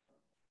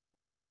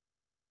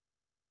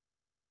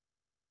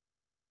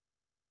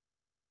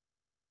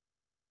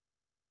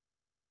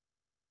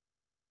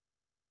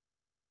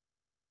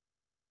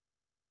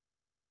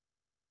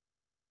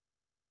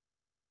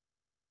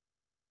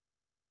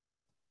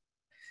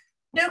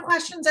 No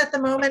questions at the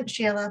moment,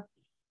 Sheila.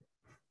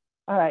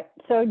 All right,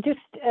 so just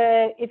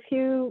if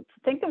you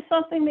think of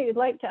something that you'd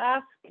like to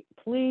ask,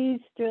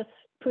 please just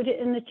put it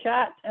in the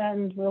chat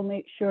and we'll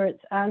make sure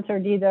it's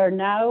answered either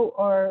now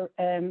or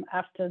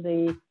after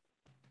the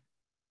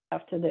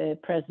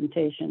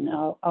presentation.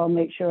 I'll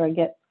make sure I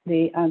get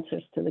the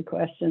answers to the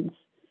questions.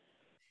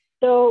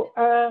 So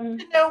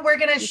no, we're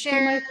going to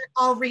share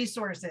all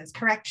resources,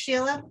 correct,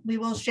 Sheila? We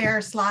will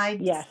share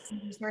slides. Yes.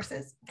 And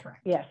resources,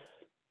 correct. Yes.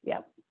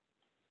 Yep.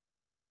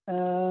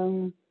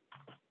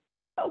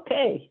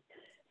 Okay,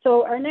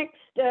 so our next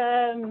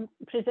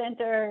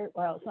presenter,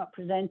 well, it's not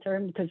presenter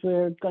because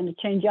we're going to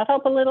change it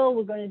up a little.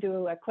 We're going to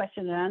do a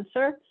question and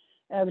answer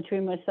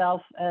between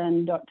myself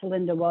and Dr.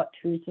 Linda Watt,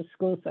 who's the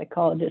school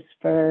psychologist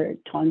for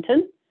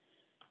Taunton.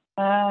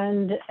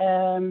 And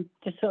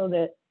just so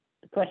that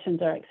the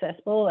questions are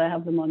accessible, I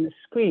have them on the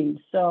screen.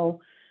 So,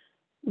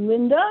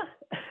 Linda,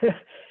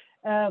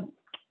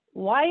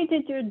 why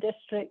did your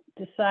district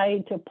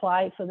decide to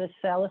apply for the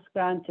SELIS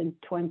grant in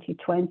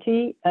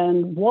 2020?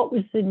 And what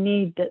was the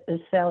need that the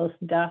SELIS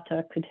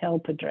data could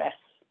help address?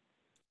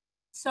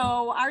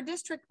 So our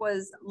district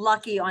was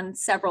lucky on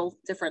several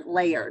different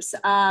layers.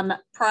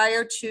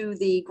 Prior to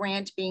the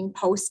grant being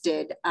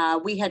posted,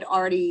 we had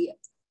already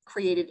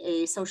created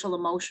a social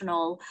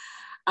emotional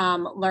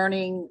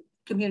learning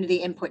community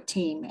input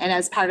team. And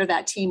as part of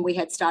that team, we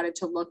had started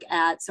to look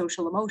at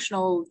social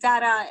emotional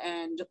data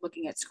and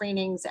looking at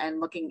screenings and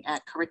looking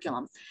at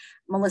curriculum.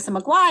 Melissa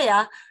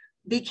McGuire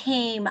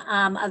became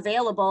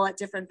available at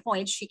different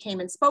points. She came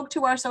and spoke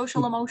to our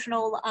social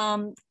emotional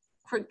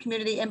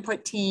community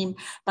input team,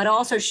 but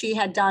also she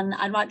had done,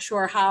 I'm not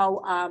sure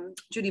how,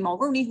 Judy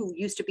Mulrooney, who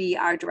used to be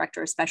our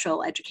director of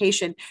special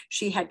education,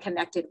 she had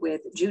connected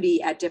with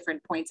Judy at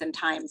different points and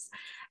times.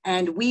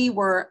 And we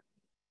were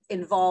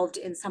involved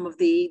in some of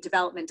the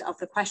development of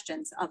the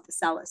questions of the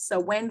SELIS. So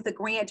when the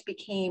grant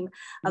became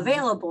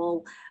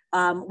available,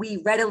 we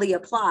readily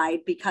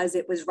applied because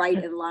it was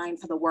right in line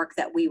for the work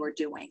that we were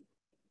doing.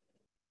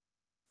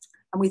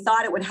 And we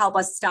thought it would help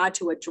us start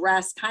to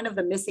address kind of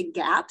the missing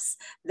gaps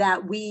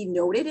that we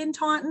noted in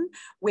Taunton,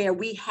 where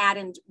we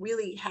hadn't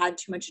really had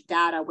too much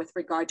data with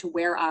regard to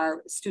where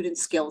our student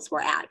skills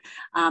were at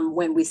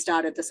when we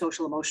started the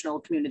social emotional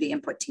community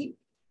input team.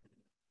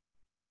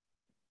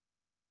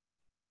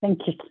 Thank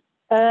you.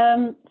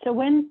 So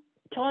when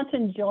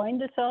Taunton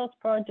joined the SELIS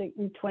project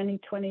in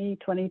 2020,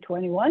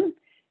 2021,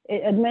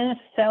 it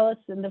administered SELIS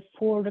in the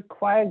 4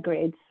 required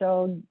grades.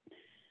 So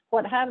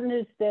what happened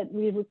is that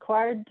we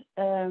required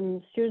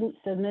students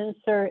to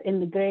administer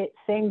in the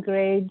same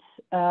grades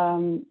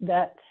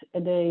that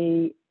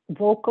the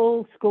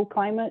vocal school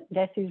climate,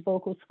 DESI's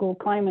vocal school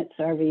climate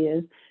survey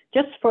is,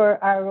 just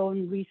for our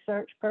own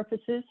research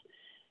purposes.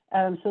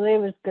 So they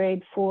was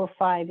grade 4,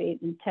 5,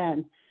 8, and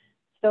 10.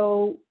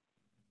 So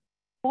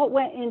what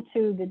went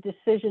into the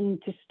decision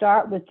to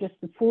start with just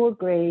the 4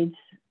 grades,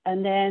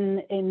 and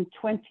then in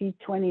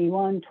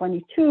 2021,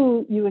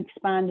 22, you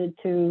expanded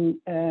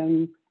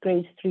to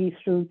grades 3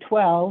 through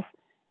 12,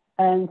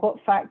 and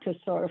what factors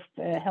sort of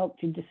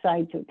helped you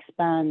decide to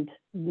expand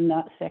in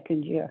that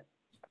second year?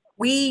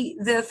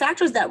 The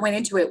factors that went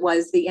into it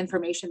was the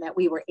information that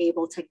we were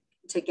able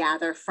to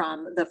gather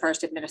from the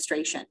first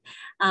administration.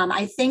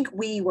 I think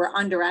we were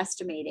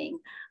underestimating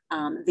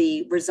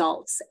the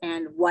results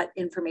and what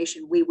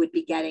information we would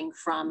be getting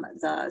from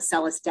the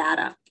SELIS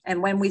data.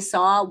 And when we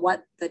saw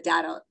what the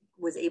data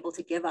was able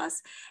to give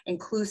us,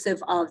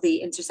 inclusive of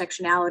the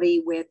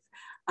intersectionality with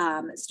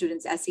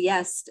students'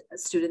 SES,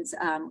 students'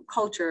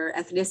 culture,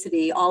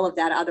 ethnicity, all of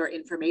that other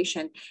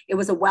information, it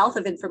was a wealth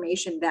of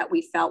information that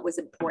we felt was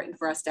important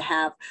for us to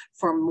have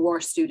for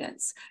more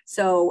students.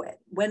 So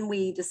when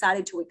we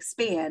decided to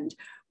expand,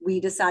 we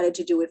decided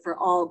to do it for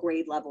all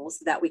grade levels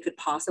that we could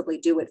possibly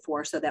do it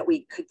for, so that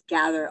we could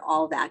gather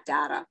all that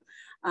data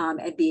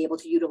and be able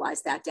to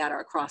utilize that data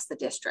across the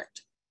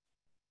district.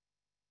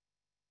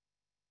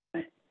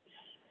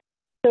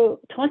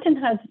 So Taunton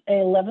has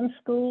 11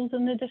 schools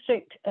in the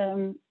district.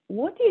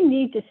 What do you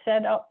need to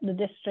set up the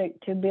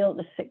district to be able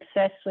to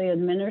successfully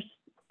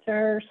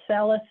administer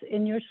SELIS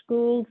in your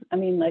schools? I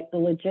mean, like the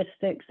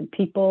logistics, the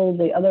people,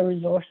 the other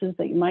resources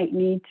that you might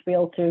need to be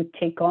able to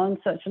take on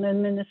such an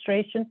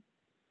administration?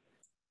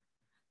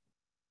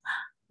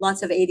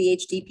 Lots of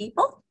ADHD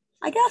people,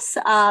 I guess.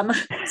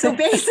 So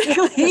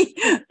basically,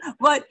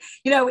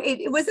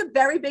 it was a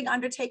very big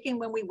undertaking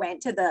when we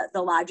went to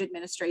the large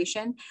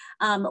administration.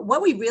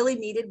 What we really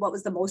needed, what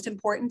was the most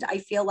important, I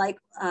feel like,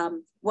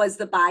 was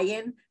the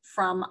buy-in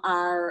from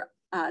our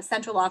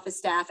central office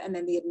staff and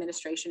then the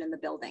administration in the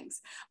buildings.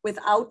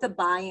 Without the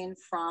buy-in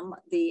from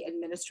the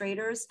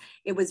administrators,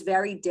 it was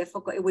very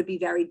difficult. It would be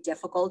very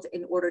difficult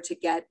in order to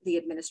get the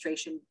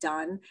administration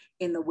done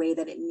in the way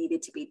that it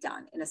needed to be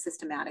done, in a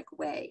systematic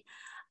way.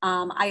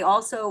 I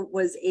also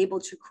was able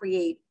to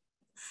create,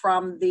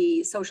 from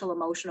the social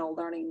emotional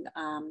learning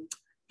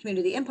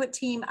community input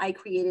team, I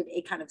created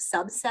a kind of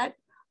subset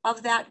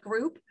of that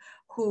group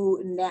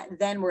who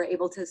then were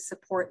able to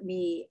support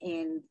me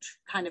in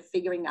kind of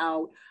figuring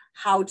out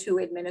how to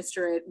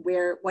administer it,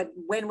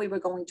 when we were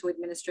going to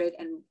administer it,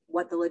 and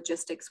what the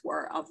logistics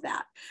were of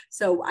that.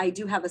 So I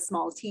do have a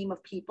small team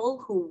of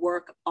people who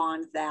work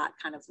on that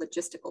kind of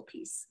logistical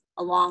piece,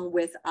 along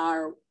with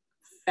our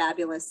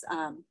fabulous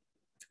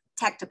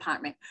tech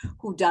department,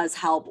 who does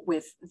help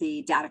with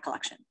the data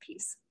collection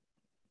piece.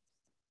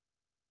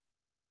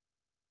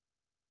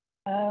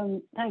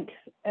 Thanks.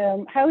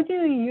 How do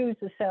you use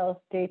the SELIS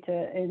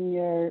data in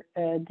your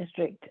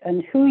district,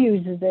 and who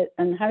uses it,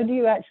 and how do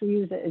you actually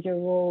use it as your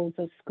role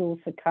as a school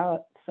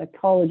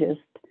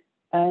psychologist,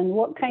 and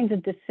what kinds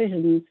of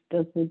decisions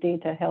does the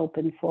data help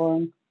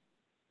inform?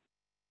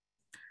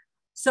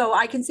 So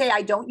I can say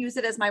I don't use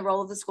it as my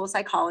role as a school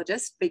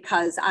psychologist,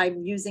 because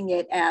I'm using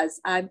it as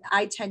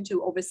I tend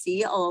to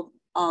oversee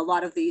a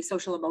lot of the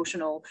social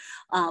emotional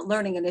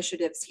learning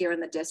initiatives here in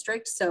the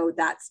district. So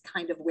that's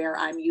kind of where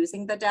I'm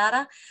using the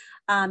data.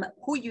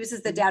 Who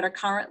uses the data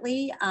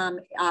currently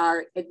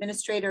are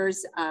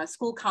administrators,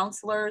 school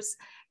counselors,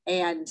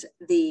 and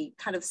the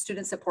kind of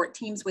student support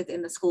teams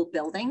within the school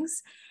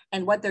buildings.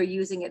 and what they're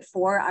using it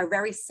for are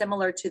very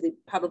similar to the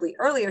probably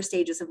earlier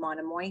stages of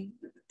Monomoy.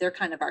 They're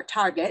kind of our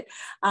target,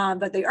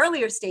 but the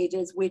earlier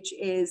stages, which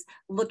is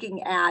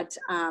looking at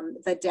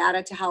the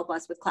data to help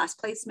us with class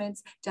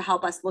placements, to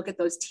help us look at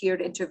those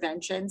tiered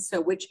interventions. So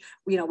which,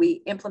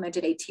 we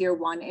implemented a tier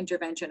 1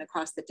 intervention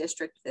across the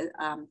district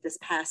this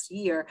past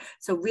year.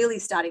 So really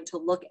starting to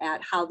look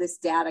at how this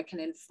data can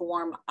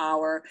inform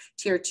our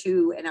tier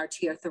 2 and our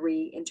tier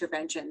 3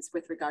 interventions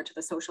with regard to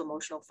the social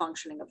emotional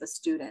functioning of the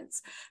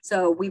students.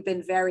 So we've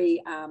been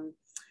very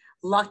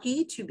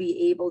lucky to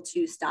be able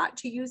to start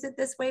to use it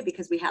this way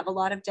because we have a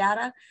lot of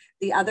data.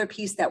 The other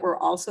piece that we're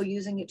also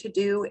using it to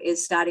do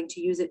is starting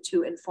to use it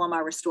to inform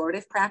our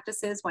restorative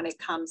practices when it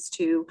comes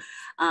to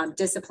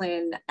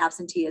discipline,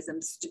 absenteeism,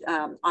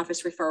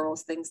 office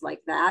referrals, things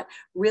like that,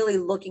 really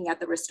looking at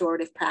the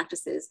restorative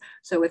practices.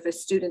 So if a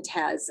student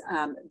has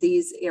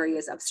these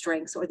areas of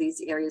strengths or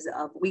these areas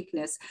of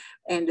weakness,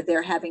 and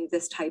they're having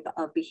this type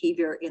of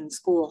behavior in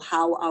school,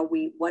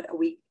 what are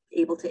we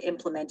able to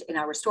implement in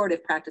our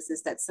restorative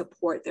practices that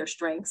support their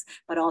strengths,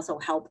 but also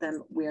help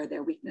them where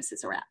their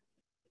weaknesses are at.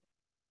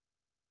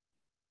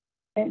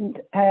 And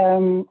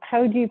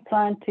how do you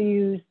plan to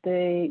use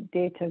the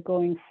data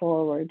going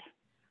forward?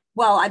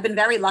 Well, I've been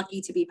very lucky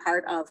to be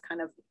part of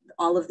kind of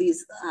all of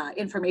these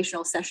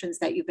informational sessions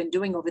that you've been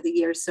doing over the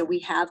years. So we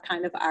have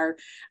kind of our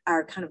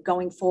kind of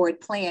going forward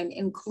plan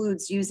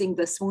includes using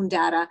the swoon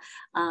data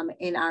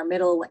in our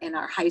middle and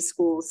our high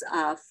schools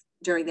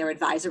during their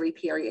advisory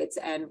periods,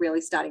 and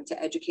really starting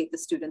to educate the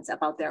students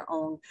about their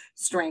own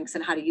strengths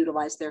and how to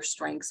utilize their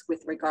strengths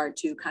with regard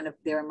to kind of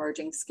their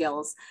emerging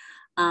skills.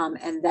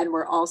 And then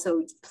we're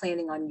also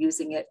planning on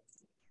using it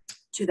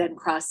to then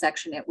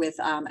cross-section it with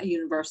a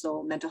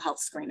universal mental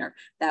health screener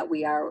that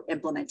we are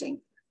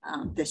implementing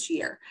this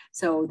year.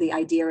 So the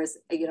idea is,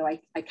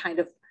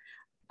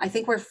 I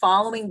think we're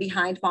following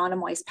behind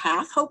Monomoy's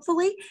path,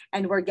 hopefully,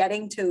 and we're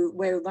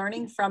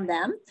learning from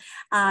them.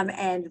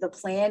 And the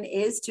plan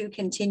is to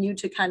continue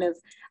to kind of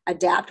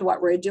adapt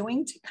what we're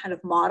doing to kind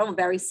of model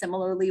very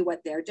similarly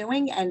what they're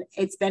doing. And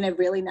it's been a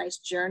really nice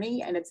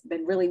journey, and it's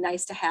been really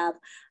nice to have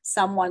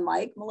someone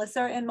like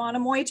Melissa and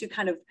Monomoy to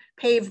kind of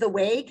pave the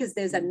way, because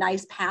there's a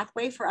nice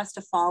pathway for us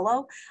to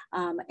follow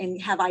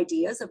and have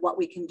ideas of what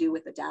we can do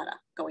with the data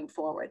going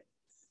forward.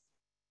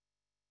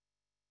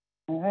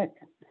 All right.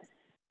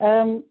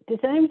 Does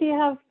anybody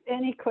have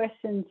any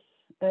questions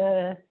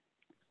for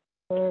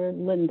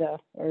Linda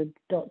or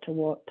Dr.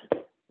 Watt?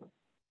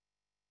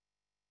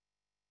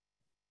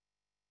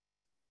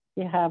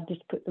 You have,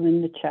 just put them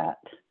in the chat.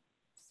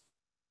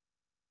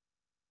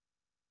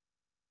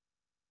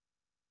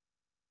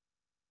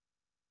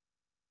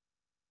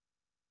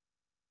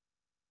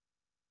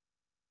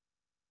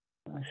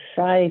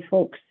 Shy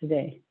folks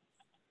today.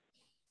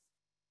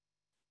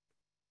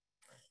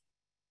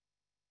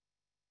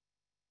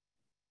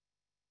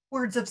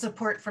 Words of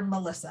support from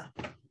Melissa.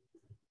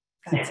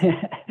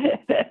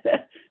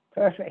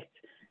 Perfect.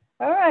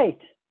 All right.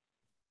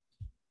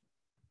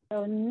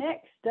 So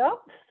next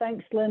up,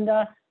 thanks,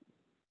 Linda.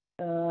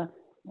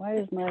 Why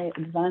is my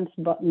advanced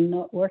button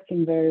not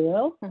working very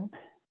well?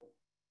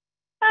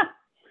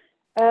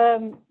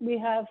 We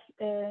have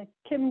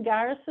Kim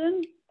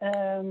Garrison,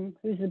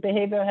 who's the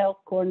Behavioral Health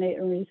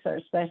Coordinator and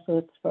Research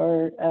Specialist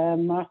for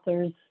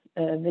Martha's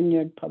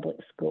Vineyard Public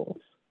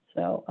Schools.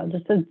 So I'll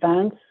just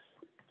advance.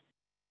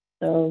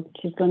 So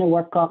she's going to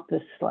work off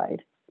this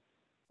slide.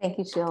 Thank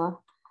you, Sheila.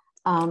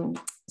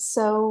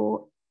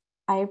 So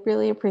I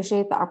really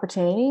appreciate the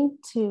opportunity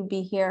to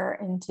be here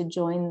and to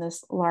join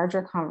this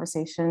larger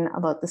conversation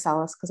about the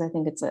SELIS, because I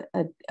think it's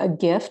a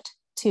gift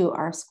to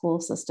our school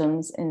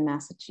systems in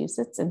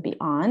Massachusetts and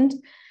beyond.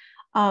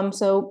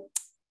 So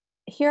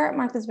here at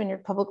Martha's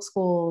Vineyard Public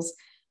Schools,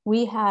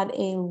 we had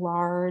a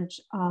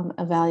large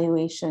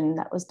evaluation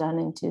that was done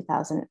in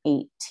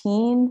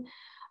 2018.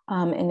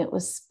 And it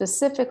was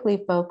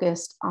specifically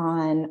focused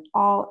on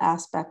all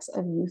aspects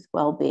of youth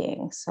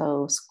well-being.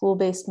 So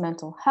school-based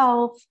mental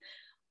health,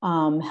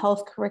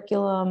 health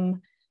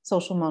curriculum,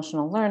 social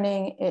emotional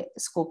learning,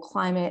 school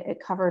climate.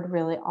 It covered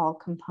really all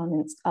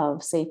components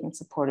of safe and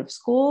supportive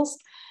schools.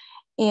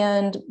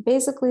 And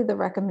basically the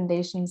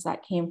recommendations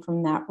that came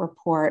from that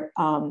report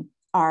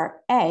are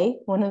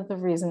one of the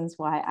reasons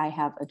why I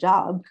have a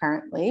job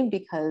currently,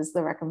 because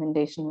the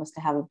recommendation was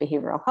to have a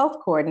behavioral health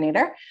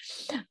coordinator.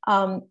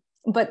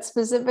 But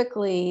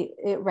specifically,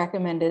 it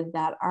recommended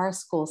that our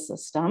school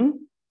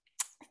system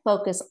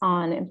focus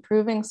on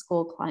improving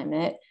school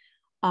climate,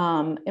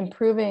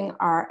 improving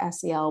our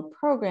SEL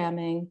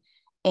programming,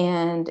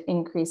 and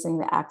increasing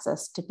the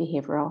access to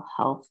behavioral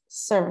health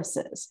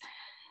services.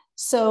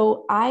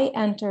 So I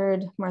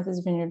entered Martha's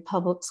Vineyard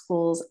Public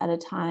Schools at a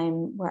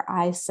time where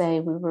I say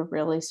we were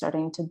really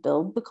starting to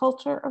build the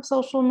culture of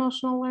social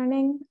emotional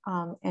learning,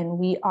 and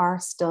we are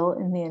still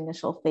in the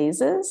initial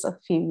phases a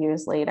few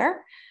years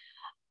later.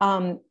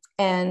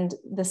 And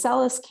the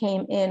SELIS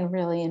came in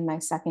really in my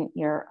second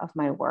year of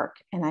my work,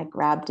 and I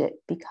grabbed it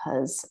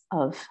because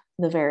of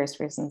the various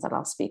reasons that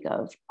I'll speak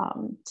of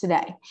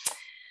today.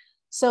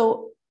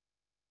 So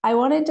I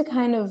wanted to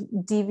kind of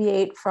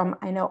deviate from,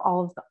 I know,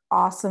 all of the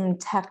awesome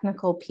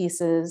technical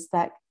pieces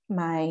that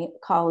my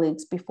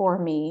colleagues before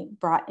me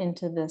brought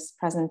into this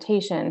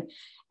presentation.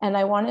 And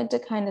I wanted to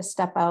kind of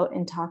step out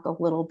and talk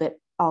a little bit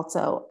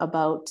also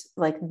about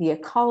like the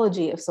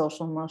ecology of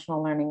social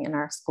emotional learning in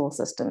our school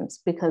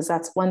systems, because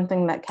that's one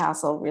thing that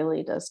CASEL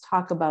really does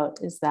talk about,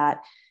 is that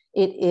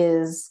it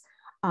is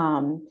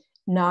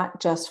not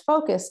just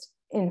focused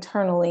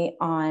internally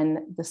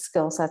on the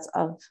skill sets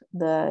of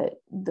the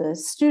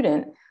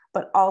student,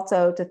 but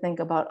also to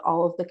think about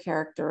all of the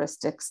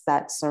characteristics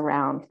that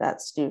surround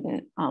that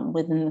student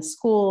within the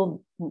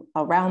school,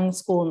 around the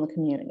school, and the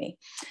community.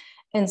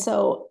 And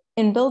so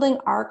in building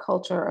our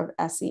culture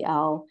of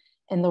SEL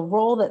and the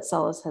role that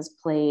SELIS has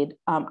played,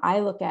 I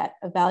look at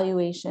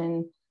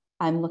evaluation,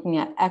 I'm looking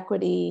at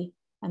equity,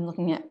 I'm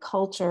looking at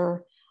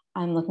culture,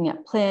 I'm looking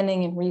at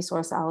planning and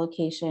resource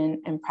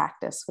allocation and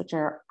practice, which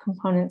are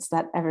components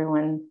that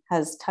everyone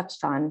has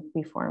touched on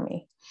before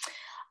me.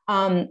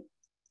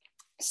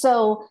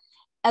 So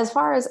as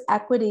far as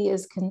equity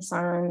is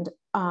concerned,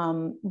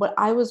 what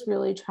I was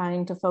really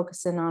trying to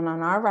focus in on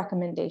our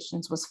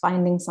recommendations was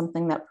finding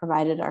something that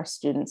provided our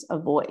students a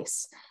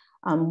voice.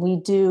 We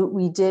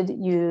did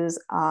use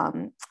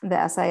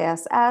the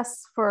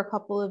SISS for a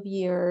couple of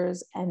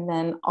years, and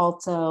then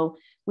also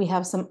we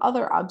have some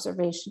other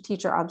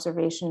teacher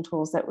observation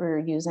tools that we're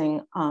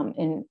using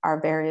in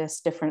our various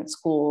different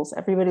schools.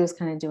 Everybody was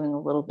kind of doing a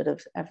little bit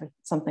of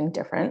something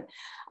different,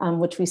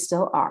 which we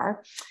still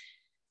are.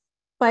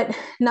 But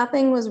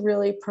nothing was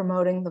really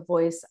promoting the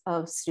voice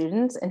of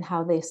students and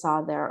how they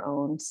saw their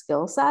own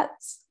skill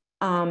sets.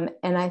 And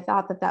I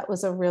thought that that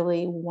was a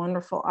really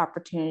wonderful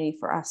opportunity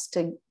for us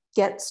to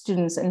get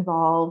students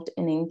involved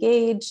and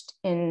engaged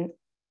in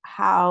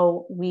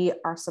how we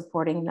are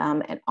supporting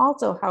them, and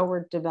also how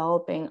we're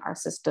developing our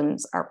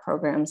systems, our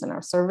programs, and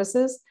our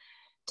services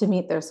to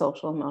meet their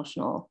social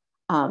emotional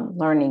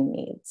learning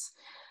needs.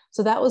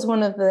 So that was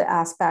one of the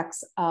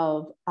aspects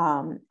of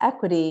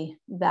equity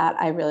that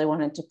I really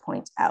wanted to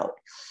point out.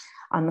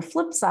 On the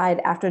flip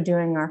side, after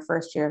doing our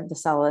first year of the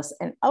SELIS,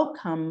 an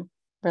outcome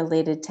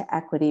related to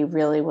equity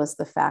really was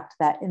the fact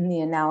that in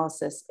the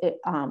analysis,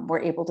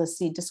 we're able to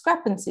see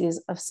discrepancies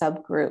of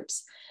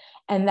subgroups.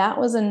 And that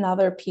was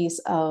another piece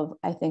of,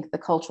 I think, the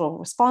cultural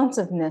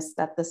responsiveness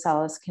that the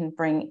SELIS can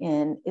bring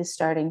in, is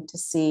starting to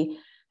see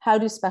how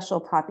do special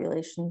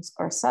populations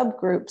or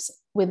subgroups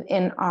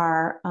within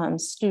our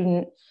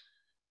student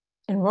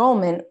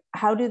enrollment,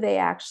 how do they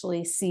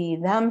actually see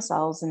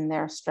themselves and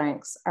their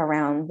strengths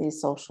around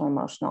these social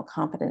emotional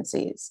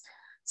competencies?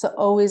 So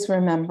always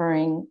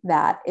remembering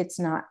that it's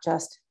not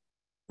just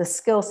the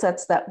skill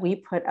sets that we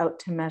put out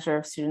to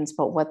measure students,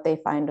 but what they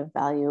find of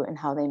value and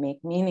how they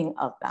make meaning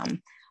of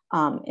them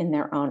in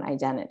their own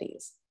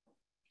identities.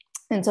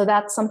 And so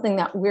that's something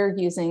that we're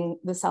using.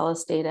 The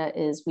SELIS data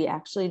is, we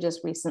actually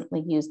just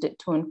recently used it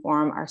to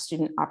inform our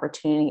Student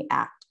Opportunity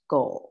Act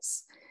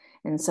goals.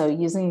 And so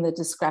using the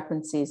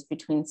discrepancies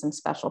between some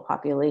special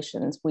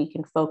populations, we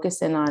can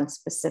focus in on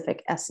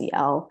specific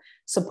SEL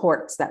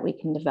supports that we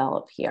can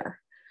develop here.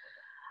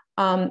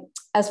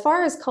 As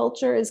far as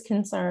culture is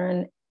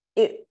concerned,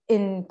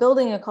 in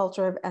building a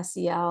culture of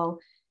SEL,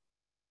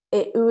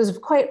 it was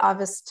quite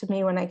obvious to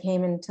me when I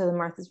came into the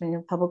Martha's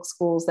Vineyard Public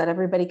Schools that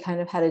everybody kind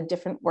of had a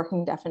different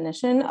working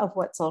definition of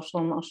what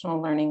social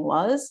emotional learning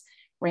was,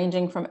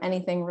 ranging from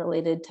anything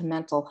related to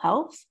mental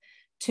health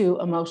to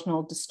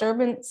emotional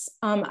disturbance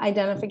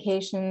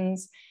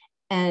identifications,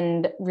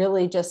 and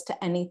really just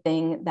to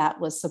anything that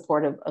was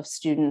supportive of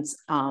students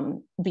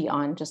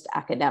beyond just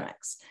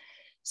academics.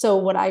 So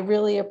what I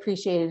really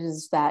appreciated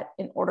is that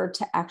in order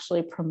to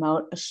actually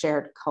promote a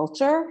shared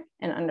culture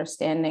and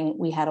understanding,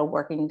 we had a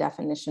working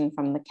definition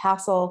from the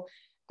CASEL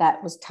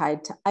that was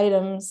tied to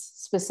items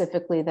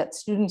specifically that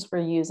students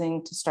were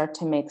using to start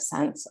to make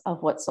sense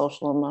of what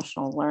social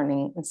emotional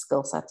learning and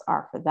skill sets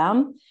are for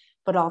them,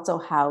 but also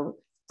how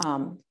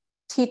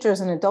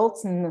teachers and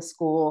adults in the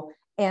school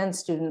and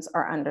students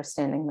are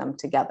understanding them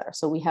together.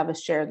 So we have a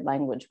shared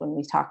language when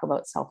we talk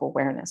about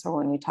self-awareness or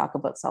when we talk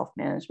about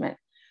self-management.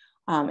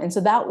 And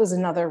so that was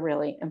another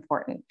really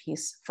important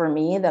piece for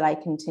me that I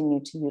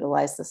continue to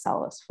utilize the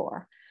SELIS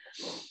for.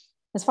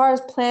 As far as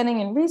planning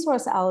and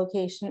resource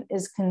allocation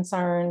is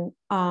concerned,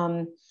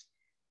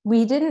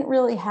 we didn't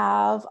really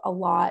have a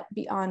lot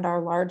beyond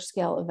our large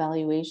scale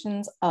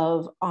evaluations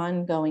of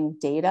ongoing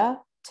data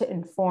to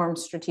inform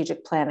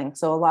strategic planning.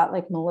 So a lot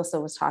like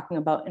Melissa was talking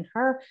about in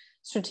her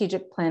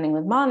strategic planning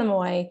with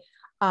Monomoy,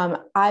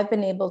 I've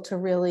been able to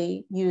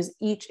really use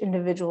each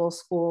individual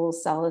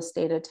school's SELIS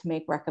data to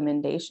make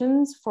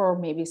recommendations for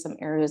maybe some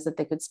areas that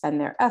they could spend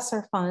their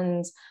ESSER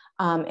funds,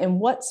 and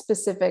what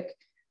specific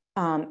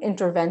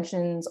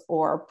interventions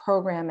or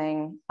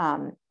programming,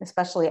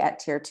 especially at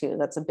tier 2,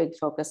 that's a big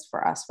focus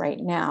for us right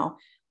now,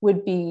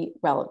 would be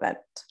relevant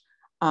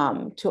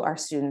to our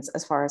students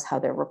as far as how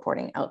they're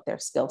reporting out their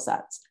skill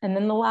sets. And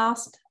then the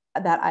last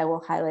that I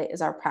will highlight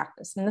is our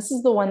practice. And this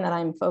is the one that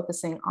I'm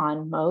focusing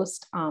on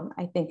most.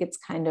 I think it's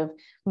kind of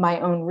my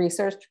own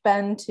research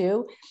bend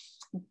too.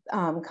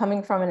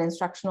 coming from an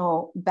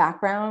instructional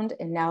background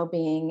and now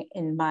being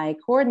in my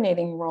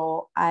coordinating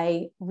role,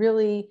 I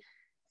really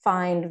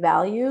find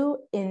value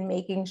in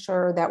making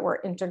sure that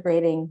we're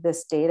integrating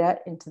this data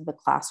into the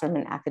classroom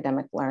and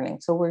academic learning.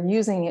 So we're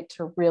using it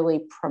to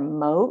really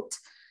promote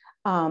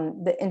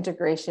the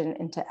integration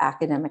into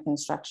academic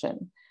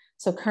instruction.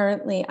 So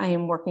currently I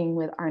am working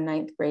with our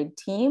 9th grade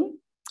team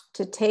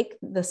to take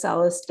the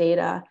SELIS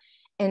data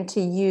and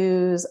to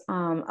use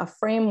a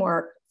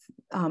framework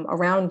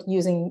around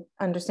using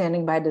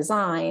understanding by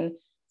design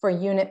for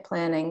unit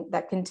planning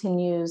that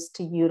continues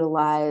to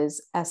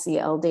utilize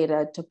SEL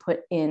data to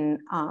put in,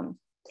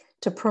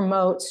 to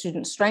promote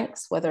student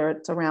strengths, whether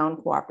it's around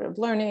cooperative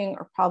learning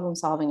or problem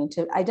solving, and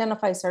to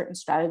identify certain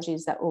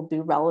strategies that will be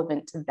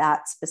relevant to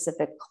that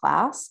specific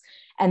class,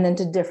 and then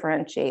to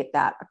differentiate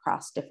that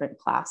across different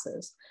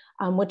classes,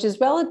 which is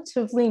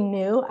relatively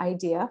new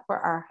idea for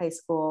our high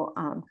school,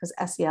 because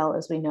SEL,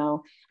 as we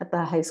know, at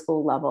the high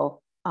school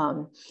level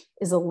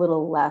is a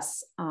little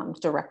less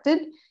directed,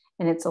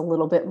 and it's a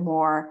little bit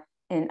more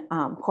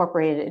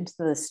incorporated into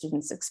the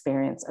student's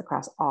experience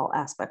across all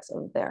aspects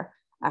of their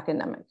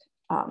academic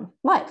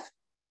life.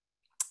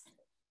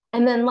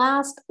 And then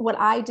last, what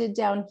I did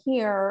down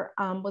here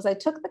was I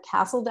took the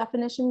CASEL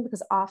definition,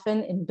 because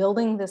often in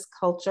building this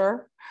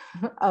culture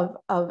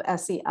of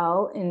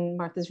SEL in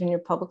Martha's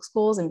Vineyard Public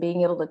Schools and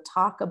being able to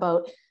talk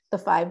about the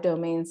 5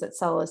 domains that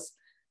SELIS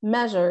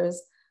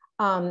measures,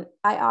 I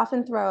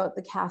often throw out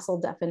the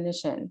CASEL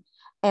definition.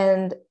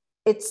 And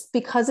it's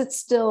because it's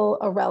still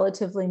a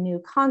relatively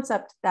new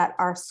concept that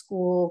our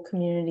school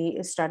community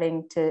is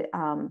starting to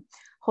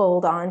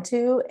hold on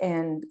to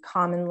and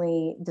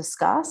commonly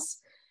discuss.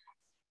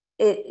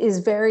 It is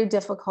very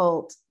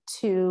difficult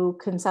to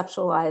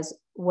conceptualize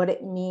what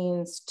it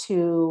means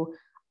to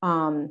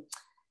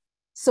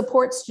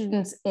support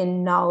students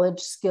in knowledge,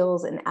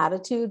 skills, and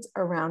attitudes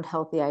around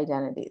healthy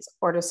identities,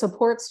 or to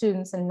support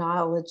students in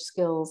knowledge,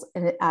 skills,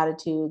 and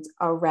attitudes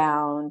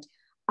around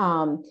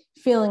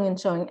feeling and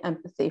showing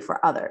empathy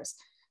for others.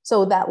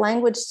 So that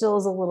language still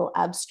is a little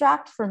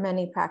abstract for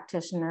many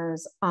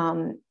practitioners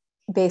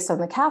based on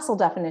the CASEL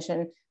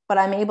definition, but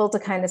I'm able to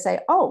kind of say,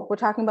 oh, we're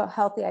talking about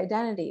healthy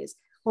identities.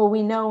 Well,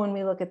 we know when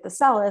we look at the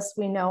SELIS,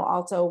 we know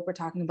also we're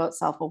talking about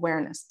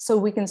self-awareness. So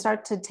we can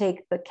start to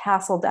take the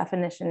CASEL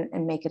definition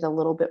and make it a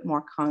little bit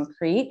more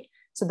concrete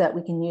so that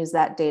we can use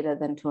that data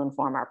then to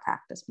inform our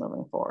practice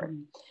moving forward.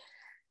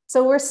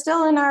 So we're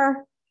still in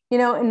our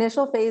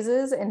initial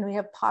phases, and we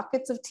have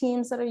pockets of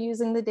teams that are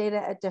using the data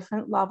at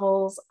different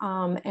levels.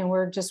 And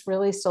we're just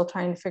really still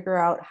trying to figure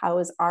out how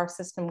is our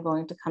system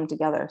going to come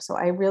together. So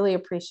I really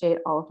appreciate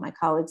all of my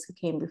colleagues who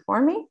came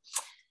before me.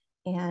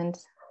 And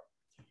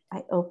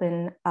I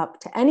open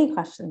up to any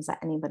questions that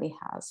anybody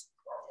has.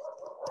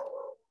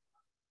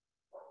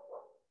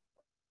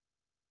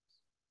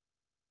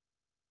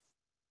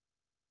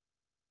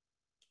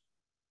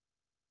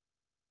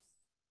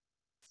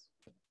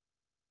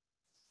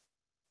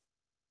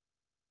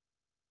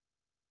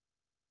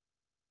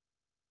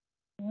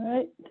 All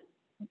right.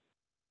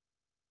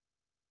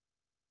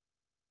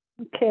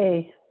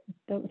 Okay,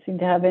 don't seem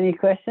to have any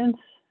questions.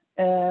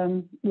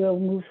 We'll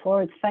move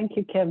forward. Thank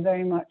you, Kev,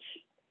 very much.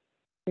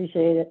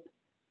 Appreciate it.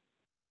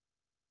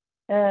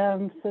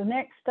 So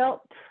next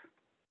up,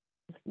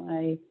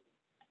 we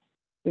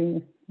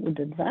would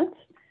advance.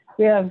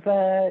 We have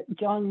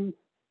John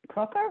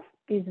Crocker.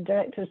 He's the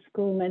Director of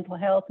School Mental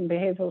Health and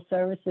Behavioral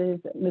Services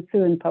at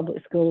Methuen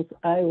Public Schools.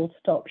 I will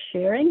stop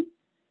sharing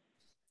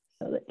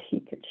so that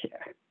he could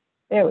share.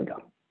 There we go.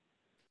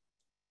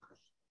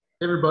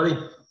 Hey everybody,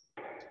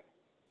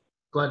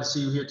 glad to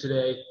see you here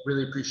today.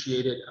 Really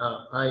appreciate it.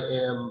 I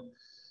am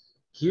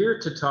here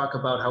to talk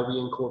about how we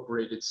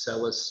incorporated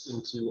SELIS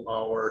into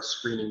our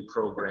screening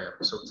program.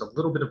 So it's a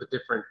little bit of a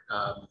different,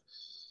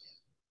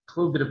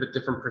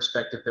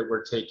 perspective that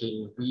we're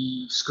taking.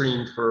 We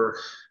screened for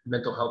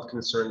mental health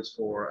concerns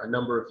for a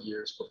number of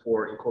years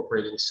before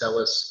incorporating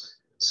SELIS.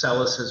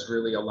 SELIS has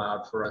really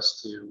allowed for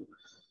us to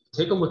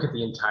take a look at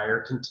the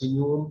entire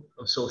continuum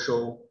of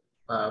social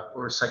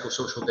or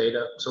psychosocial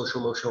data,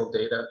 social emotional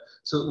data,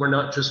 so that we're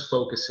not just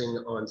focusing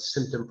on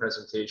symptom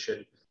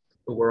presentation,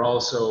 but we're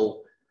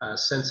also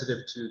sensitive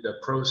to the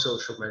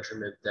pro-social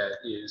measurement that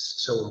is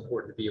so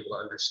important to be able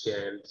to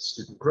understand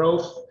student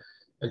growth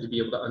and to be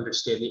able to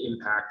understand the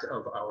impact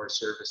of our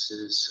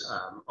services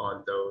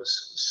on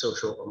those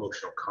social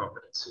emotional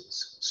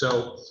competencies.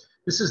 So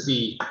this is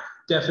the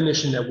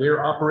definition that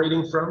we're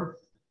operating from.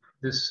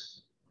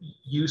 This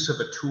use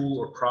of a tool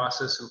or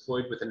process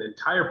employed with an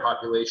entire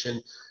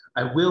population.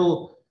 I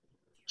will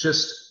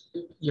just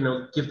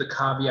give the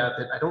caveat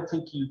that I don't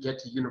think you get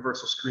to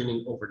universal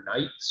screening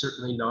overnight,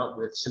 certainly not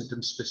with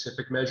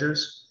symptom-specific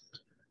measures.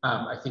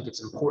 I think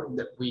it's important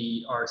that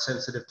we are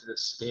sensitive to the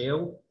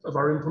scale of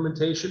our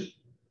implementation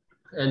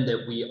and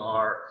that we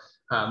are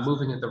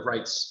moving at the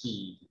right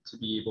speed to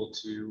be able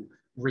to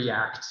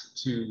react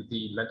to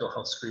the mental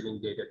health screening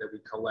data that we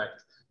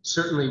collect.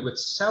 Certainly with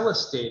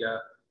SELIS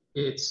data,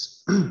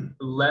 it's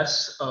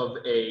less of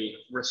a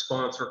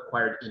response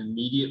required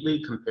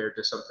immediately compared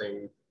to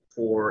something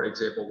for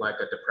example, like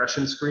a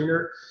depression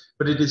screener,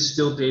 but it is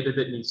still data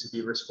that needs to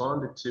be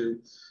responded to.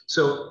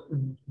 So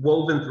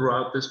woven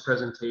throughout this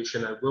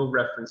presentation, I will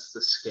reference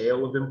the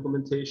scale of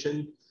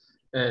implementation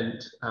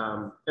and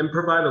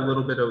provide a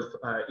little bit of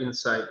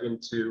insight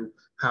into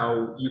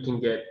how you can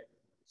get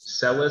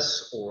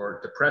SELIS or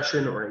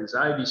depression or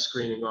anxiety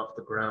screening off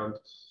the ground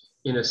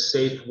in a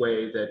safe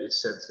way that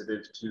is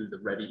sensitive to the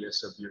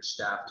readiness of your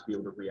staff to be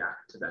able to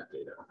react to that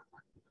data.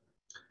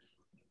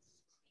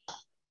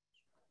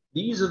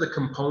 These are the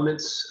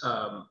components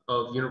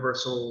of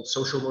universal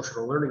social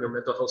emotional learning or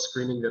mental health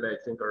screening that I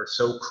think are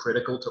so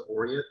critical to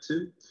orient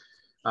to.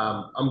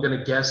 I'm going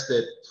to guess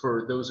that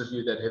for those of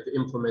you that have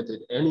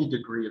implemented any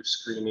degree of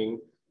screening,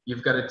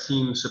 you've got a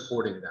team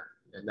supporting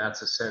that, and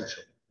that's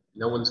essential.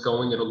 No one's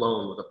going it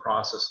alone with a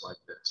process like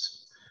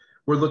this.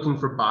 We're looking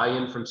for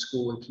buy-in from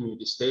school and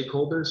community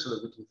stakeholders so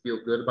that we can feel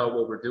good about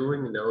what we're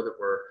doing and know that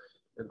we're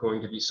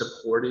going to be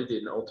supported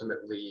in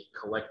ultimately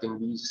collecting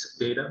these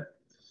data.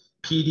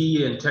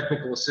 PD and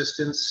technical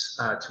assistance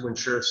to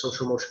ensure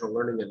social emotional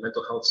learning and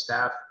mental health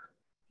staff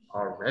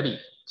are ready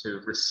to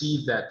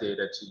receive that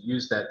data, to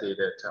use that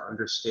data, to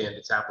understand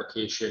its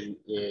application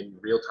in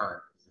real time.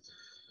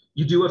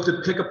 You do have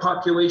to pick a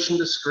population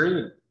to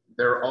screen.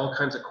 There are all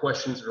kinds of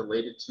questions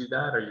related to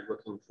that. Are you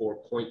looking for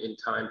point in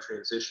time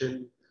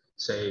transition,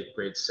 say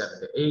grades 7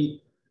 to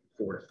 8,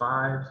 4 to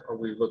 5? Are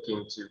we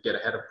looking to get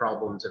ahead of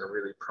problems in a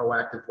really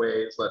proactive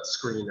way? Let's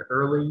screen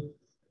early.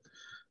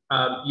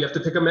 You have to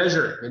pick a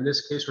measure. In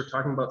this case, we're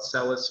talking about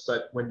SELIS,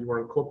 but when you are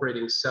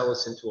incorporating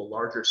SELIS into a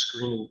larger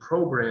screening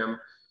program,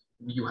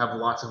 you have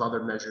lots of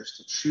other measures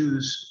to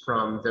choose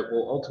from that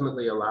will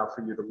ultimately allow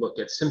for you to look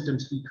at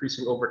symptoms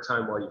decreasing over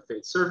time while you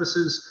fade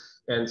services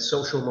and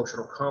social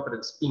emotional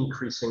competence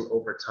increasing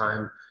over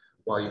time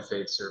while you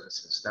fade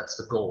services. That's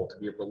the goal, to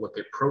be able to look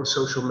at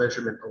pro-social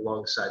measurement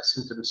alongside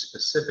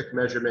symptom-specific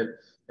measurement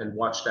and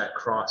watch that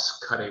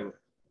cross-cutting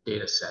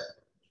data set.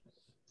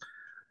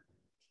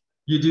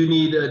 You do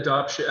need to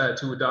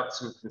adopt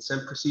some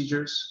consent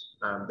procedures.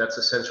 That's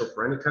essential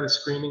for any kind of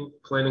screening.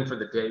 Planning for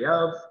the day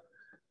of,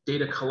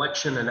 data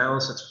collection,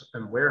 analysis,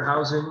 and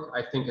warehousing.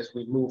 I think as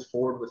we move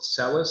forward with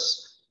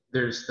SELIS,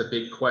 there's the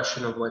big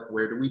question of like,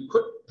 where do we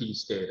put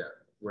these data?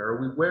 Where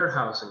are we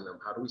warehousing them?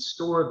 How do we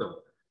store them?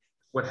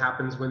 What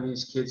happens when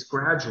these kids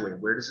graduate?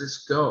 Where does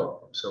this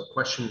go? So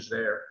questions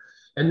there.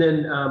 And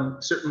then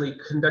certainly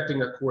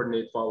conducting a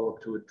coordinated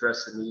follow-up to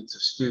address the needs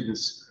of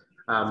students.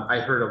 I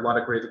heard a lot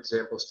of great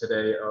examples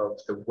today of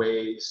the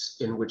ways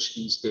in which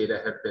these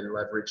data have been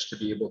leveraged to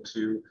be able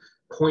to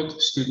point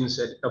students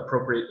at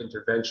appropriate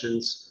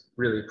interventions.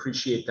 Really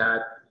appreciate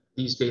that.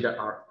 These data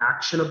are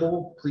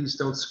actionable. Please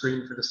don't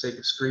screen for the sake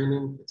of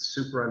screening. It's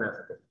super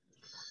unethical.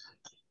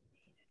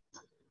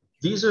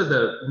 These are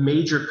the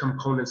major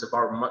components of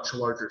our much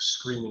larger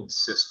screening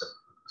system.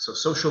 So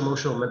social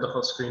emotional mental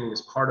health screening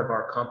is part of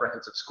our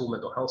comprehensive school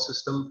mental health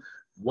system.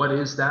 What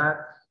is that?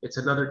 It's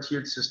another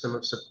tiered system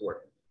of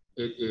support.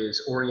 It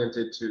is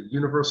oriented to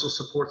universal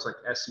supports like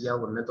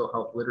SEL and mental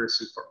health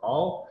literacy for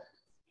all,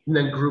 and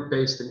then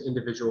group-based and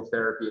individual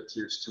therapy at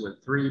tiers 2 and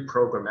 3,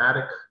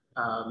 programmatic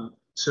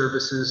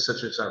services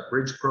such as our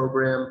Bridge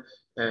program,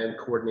 and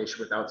coordination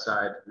with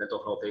outside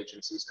mental health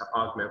agencies to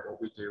augment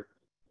what we do.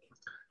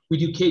 We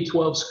do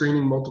K-12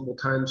 screening multiple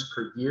times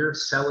per year.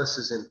 SELIS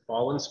is in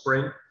fall and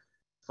spring,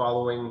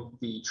 following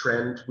the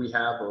trend we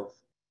have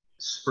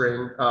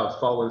of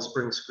fall and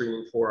spring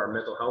screening for our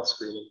mental health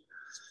screening.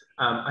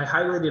 I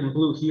highlighted in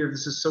blue here,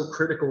 this is so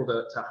critical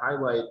to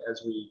highlight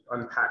as we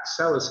unpack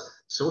SELIS.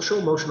 Social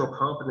emotional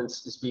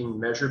competence is being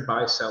measured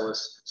by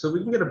SELIS so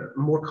we can get a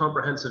more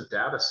comprehensive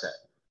data set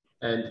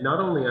and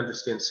not only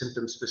understand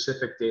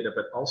symptom-specific data,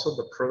 but also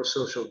the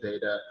pro-social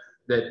data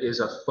that is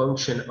a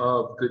function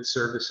of good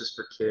services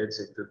for kids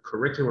and good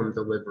curriculum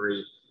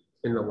delivery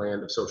in the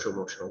land of social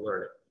emotional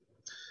learning.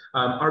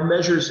 Our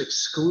measures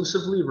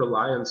exclusively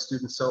rely on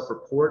student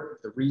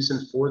self-report. The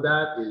reason for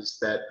that is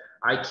that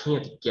I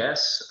can't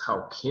guess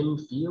how Kim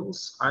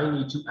feels. I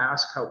need to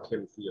ask how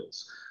Kim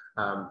feels.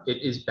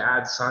 It is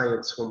bad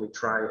science when we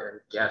try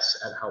and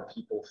guess at how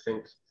people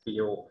think,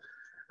 feel.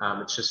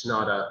 It's just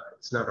not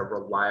a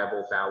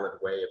reliable, valid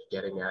way of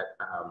getting at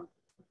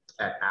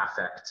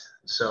affect.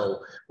 So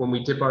when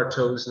we dip our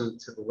toes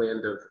into the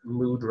land of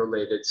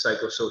mood-related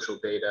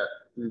psychosocial data,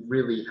 we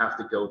really have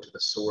to go to the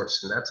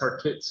source, and that's our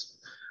kids.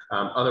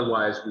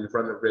 Otherwise, we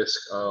run the risk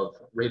of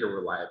rate of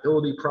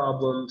reliability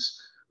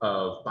problems,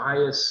 of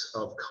bias,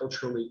 of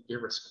culturally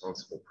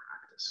irresponsible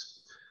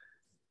practice.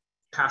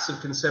 Passive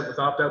consent with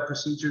opt-out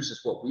procedures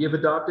is what we have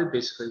adopted.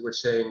 Basically, we're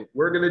saying,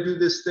 we're gonna do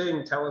this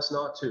thing, tell us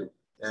not to.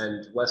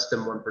 And less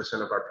than 1%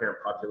 of our parent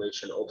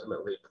population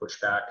ultimately push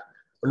back,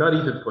 or not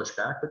even push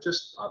back, but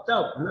just opt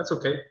out, and that's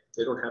okay.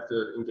 They don't have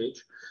to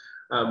engage.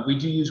 We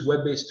do use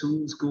web-based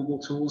tools, Google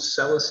tools.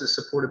 SELIS is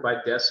supported by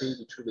DESE.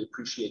 We truly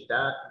appreciate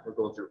that. We're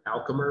going through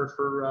Alchemer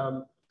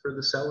for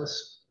the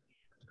SELIS.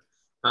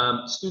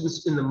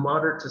 Students in the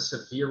moderate to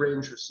severe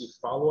range receive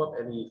follow-up.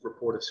 Any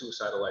report of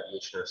suicidal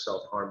ideation or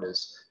self-harm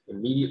is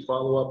immediate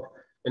follow-up.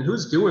 And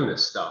who's doing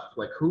this stuff?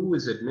 Like, who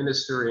is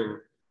administering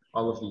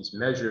all of these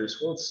measures?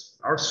 Well, it's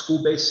our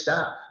school-based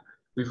staff.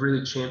 We've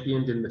really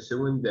championed in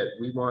Methuen that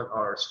we want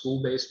our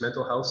school-based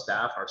mental health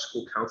staff, our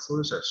school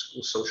counselors, our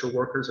school social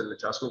workers and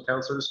adjustment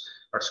counselors,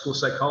 our school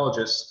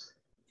psychologists,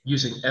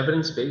 using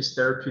evidence-based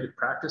therapeutic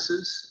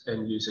practices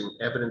and using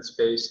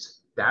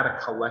evidence-based data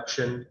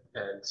collection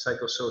and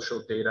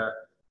psychosocial data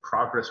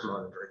progress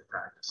monitoring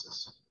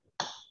practices.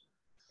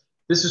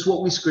 This is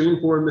what we screen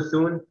for in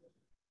Methuen.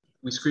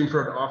 We screen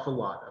for an awful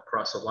lot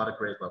across a lot of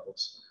grade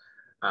levels.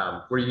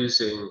 We're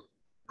using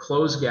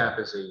close gap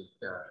as a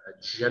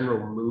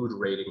general mood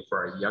rating for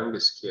our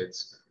youngest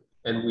kids.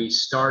 And we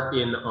start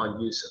in on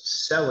use of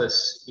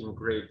SELIS in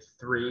grade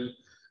 3.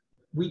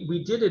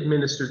 We did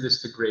administer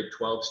this to grade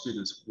 12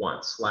 students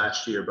once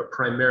last year, but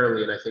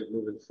primarily, and I think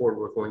moving forward,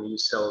 we're going to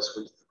use SELIS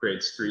with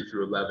grades 3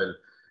 through 11.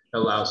 It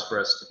allows for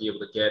us to be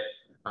able to get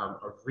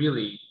a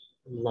really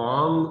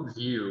long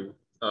view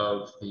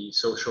of the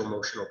social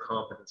emotional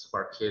competence of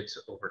our kids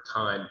over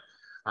time,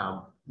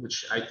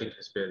 which I think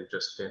has been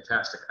just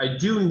fantastic. I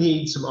do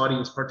need some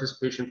audience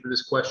participation for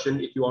this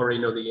question. If you already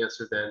know the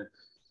answer, then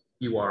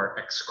you are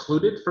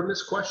excluded from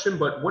this question,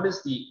 but what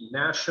is the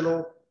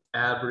national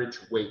average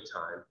wait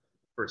time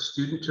for a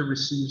student to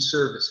receive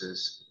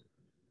services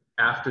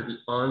after the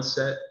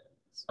onset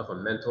of a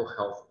mental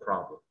health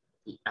problem?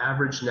 The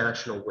average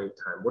national wait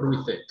time. What do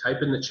we think?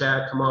 Type in the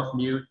chat, come off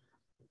mute.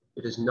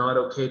 It is not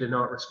okay to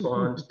not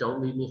respond.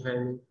 Don't leave me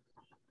hanging.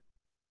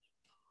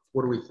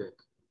 What do we think?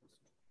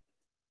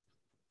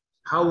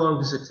 How long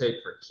does it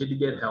take for a kid to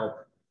get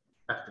help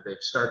after they've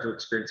started to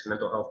experience a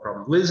mental health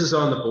problem? Liz is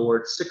on the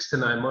board, 6 to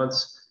 9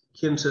 months.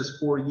 Kim says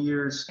 4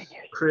 years.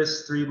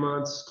 Chris, 3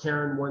 months.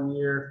 Karen, 1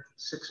 year,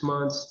 6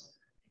 months.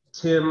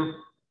 Tim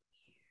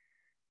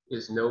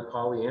is no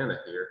Pollyanna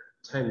here,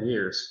 10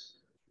 years.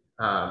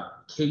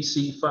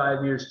 Casey,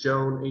 5 years.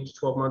 Joan, 8 to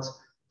 12 months.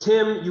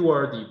 Tim, you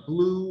are the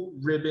blue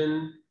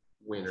ribbon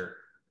winner.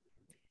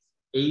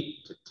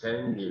 8 to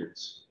 10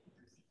 years.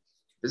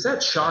 Does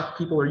that shock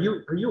people? Are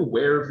you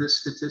aware of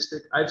this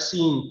statistic? I've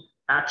seen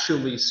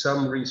actually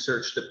some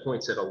research that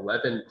points at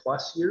 11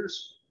 plus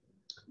years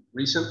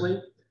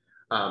recently.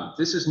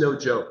 This is no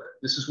joke.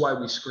 This is why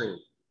we screen.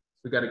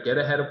 We got to get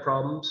ahead of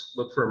problems,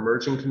 look for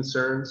emerging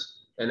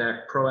concerns, and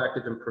act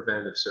proactive and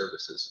preventative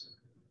services.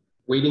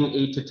 Waiting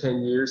 8 to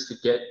 10 years to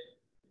get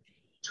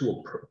to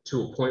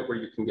a point where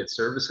you can get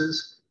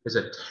services is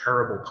a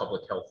terrible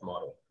public health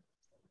model.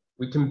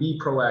 We can be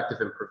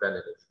proactive and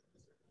preventative.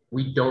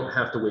 We don't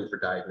have to wait for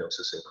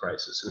diagnosis and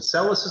crisis. And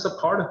SELIS is a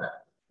part of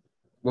that.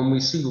 When we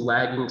see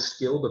lagging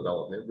skill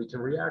development, we can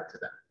react to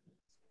that.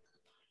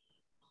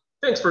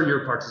 Thanks for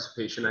your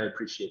participation. I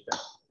appreciate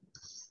that.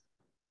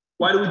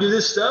 Why do we do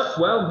this stuff?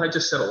 Well, I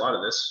just said a lot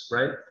of this,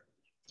 right?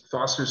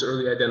 Fosters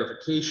early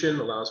identification,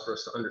 allows for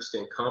us to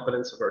understand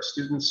competence of our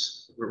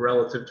students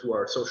relative to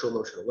our social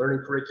emotional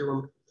learning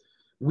curriculum.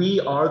 We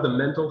are the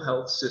mental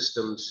health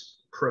system's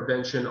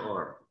prevention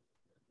arm,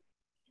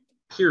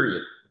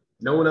 period.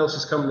 No one else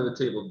is coming to the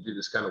table to do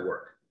this kind of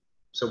work.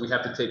 So we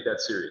have to take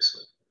that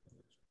seriously.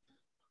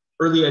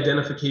 Early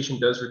identification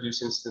does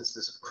reduce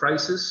instances of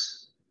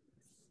crisis.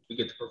 We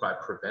get to provide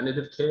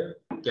preventative care,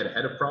 get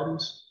ahead of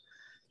problems.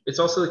 It's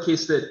also the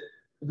case that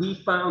we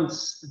found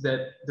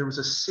that there was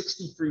a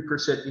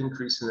 63%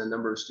 increase in the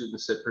number of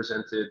students that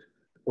presented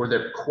or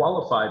that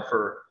qualified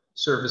for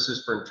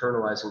services for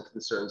internalizing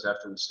concerns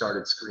after we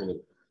started screening.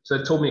 So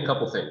that told me a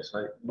couple things,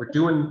 right? We're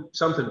doing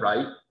something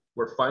right.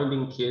 We're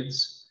finding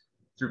kids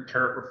through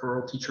parent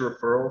referral, teacher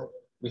referral.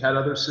 We had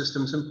other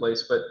systems in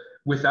place, but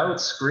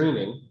without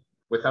screening,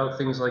 without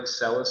things like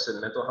SELIS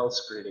and mental health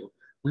screening,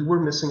 we were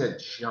missing a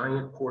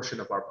giant portion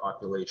of our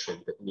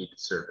population that needed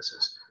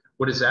services.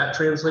 What does that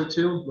translate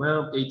to?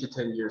 Well, 8 to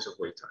 10 years of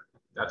wait time.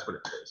 That's what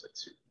it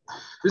translates to.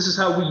 This is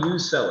how we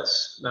use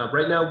SELIS.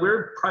 Right now,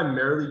 we're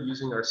primarily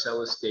using our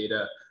SELIS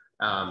data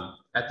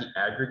at the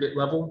aggregate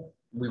level.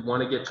 We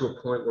want to get to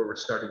a point where we're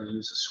starting to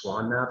use the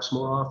SWAN maps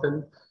more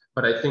often.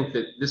 But I think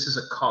that this is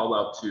a call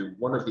out to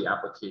one of the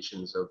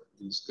applications of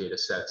these data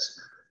sets,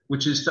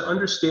 which is to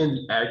understand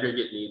the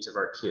aggregate needs of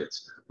our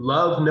kids.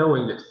 Love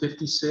knowing that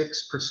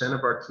 56%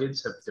 of our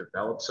kids have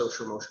developed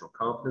social emotional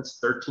competence,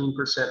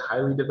 13%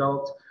 highly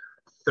developed,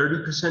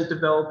 30%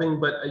 developing,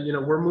 but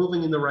we're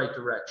moving in the right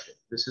direction.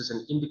 This is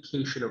an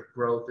indication of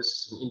growth. This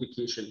is an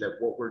indication that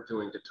what we're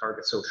doing to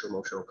target social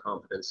emotional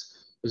competence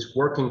is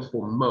working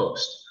for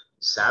most.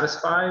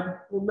 Satisfied?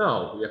 Well,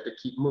 no, we have to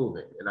keep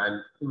moving. And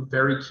I'm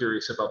very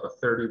curious about the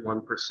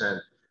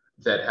 31%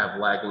 that have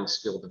lagging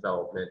skill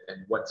development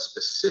and what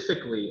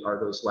specifically are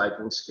those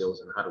lagging skills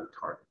and how do we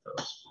target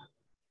those.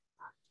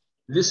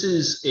 This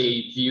is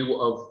a view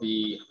of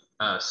the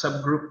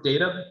subgroup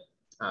data.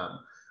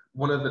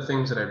 One of the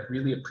things that I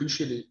really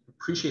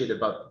appreciate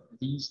about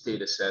these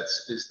data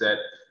sets is that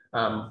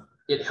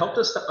it helped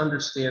us to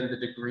understand the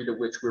degree to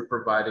which we're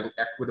providing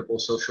equitable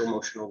social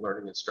emotional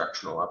learning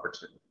instructional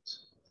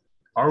opportunities.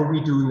 Are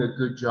we doing a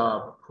good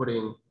job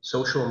putting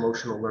social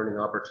emotional learning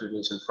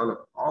opportunities in front of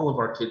all of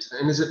our kids?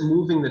 And is it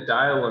moving the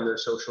dial on their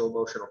social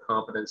emotional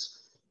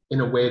competence in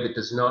a way that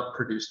does not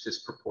produce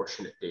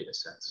disproportionate data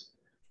sets?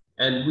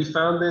 And we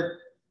found that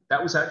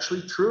that was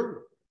actually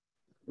true.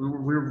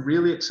 We're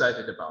really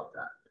excited about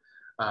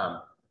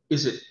that.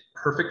 Is it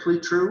perfectly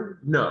true?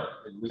 No.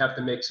 We have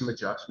to make some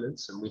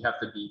adjustments, and we have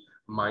to be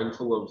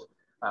mindful of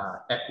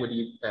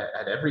equity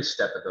at every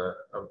step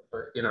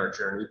in our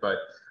journey, but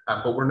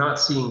we're not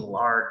seeing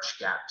large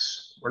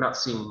gaps. We're not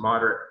seeing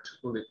moderate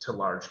to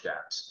large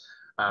gaps.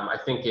 I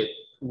think it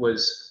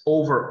was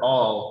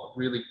overall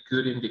really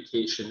good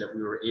indication that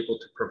we were able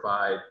to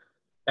provide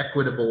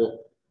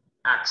equitable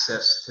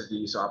access to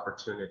these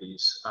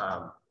opportunities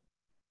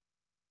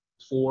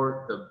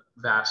for the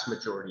vast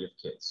majority of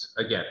kids.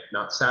 Again,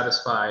 not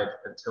satisfied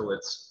until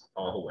it's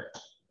all the way.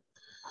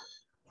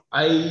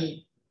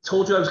 I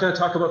told you I was going to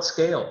talk about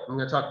scale. I'm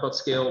going to talk about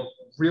scale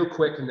real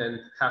quick and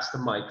then pass the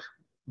mic.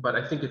 But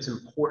I think it's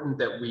important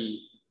that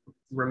we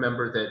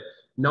remember that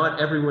not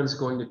everyone's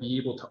going to be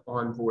able to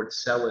onboard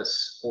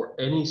SELIS or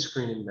any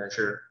screening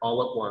measure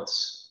all at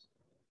once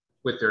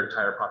with their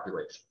entire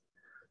population.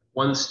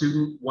 One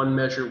student, one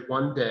measure,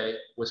 one day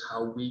was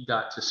how we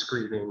got to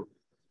screening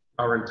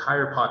our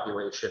entire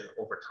population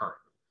over time.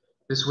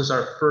 This was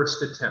our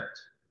first attempt.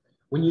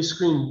 When you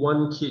screen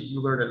one kid, you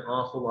learn an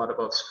awful lot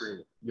about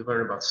screening. You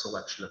learn about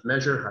selection of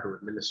measure, how to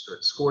administer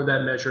and score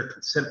that measure,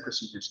 consent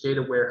procedures,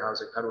 data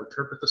warehousing, how to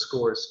interpret the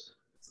scores.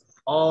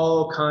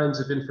 All kinds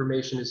of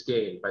information is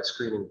gained by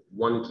screening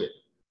one kid.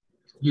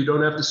 You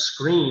don't have to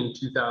screen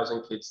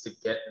 2,000 kids to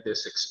get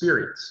this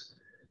experience.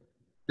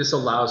 This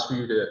allows for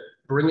you to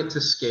bring it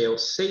to scale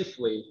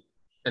safely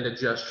and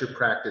adjust your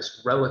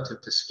practice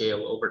relative to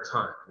scale over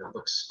time. And it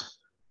looks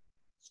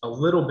a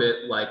little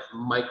bit like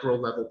micro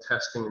level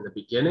testing in the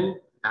beginning,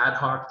 ad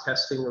hoc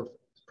testing of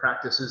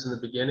practices in the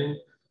beginning,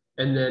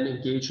 and then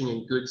engaging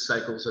in good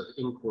cycles of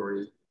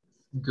inquiry,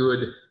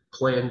 good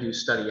plan, do,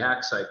 study,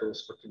 act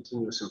cycles for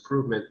continuous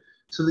improvement,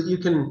 so that you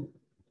can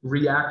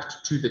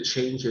react to the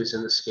changes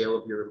in the scale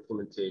of your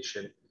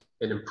implementation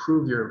and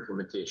improve your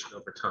implementation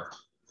over time.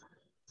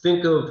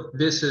 Think of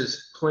this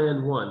as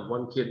plan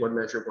one kid, one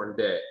measure, one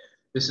day.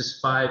 This is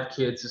 5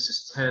 kids, this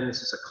is 10,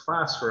 this is a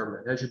classroom.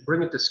 And as you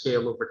bring it to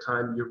scale over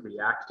time, you're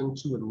reacting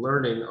to and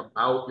learning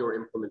about your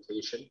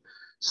implementation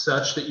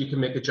such that you can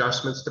make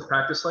adjustments to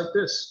practice like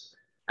this.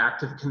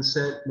 Active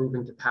consent,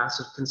 moving to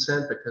passive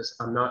consent, because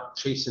I'm not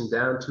chasing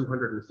down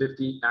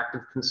 250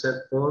 active consent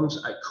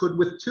forms. I could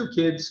with 2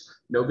 kids,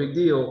 no big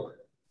deal.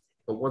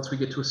 But once we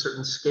get to a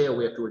certain scale,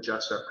 we have to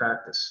adjust our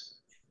practice.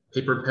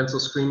 Paper and pencil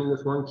screening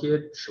with 1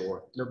 kid,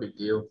 sure, no big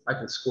deal. I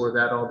can score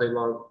that all day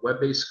long.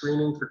 Web-based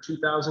screening for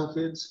 2,000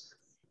 kids,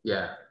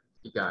 yeah,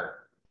 you got it.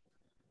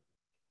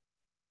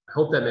 I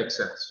hope that makes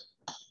sense.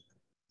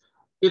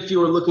 If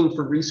you are looking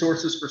for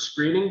resources for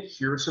screening,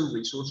 here are some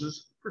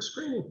resources for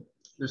screening.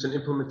 There's an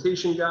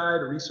implementation guide,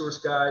 a resource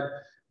guide.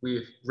 We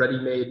have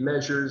ready-made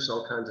measures,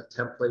 all kinds of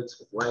templates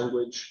with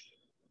language,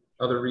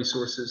 other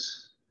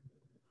resources.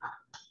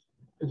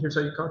 And here's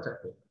how you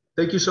contact me.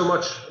 Thank you so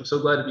much. I'm so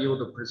glad to be able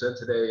to present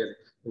today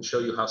and show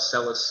you how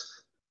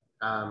SELIS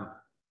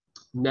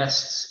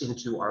nests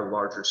into our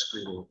larger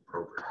screening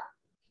program.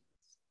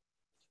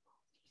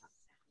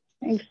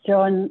 Thanks,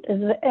 John. Is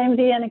there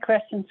anybody any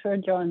questions for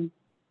John?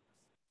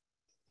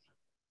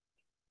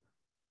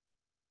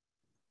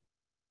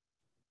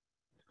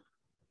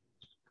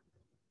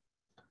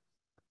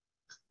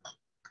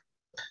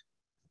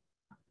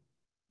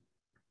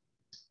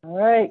 All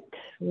right,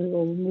 we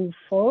will move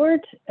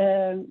forward.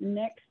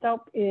 Next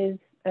up is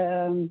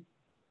Dr.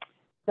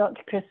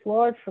 Chris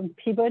Ward from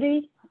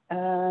Peabody,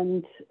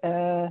 and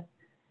I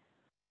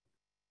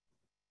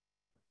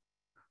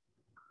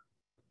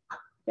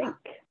think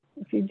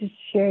if you just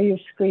share your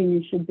screen,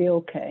 you should be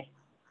okay.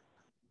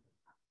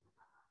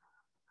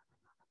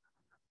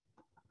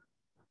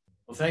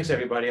 Well, thanks,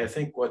 everybody. I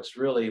think what's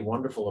really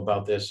wonderful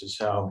about this is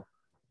how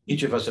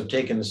each of us have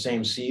taken the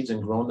same seeds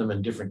and grown them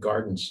in different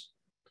gardens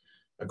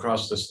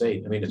across the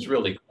state. I mean, it's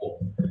really cool.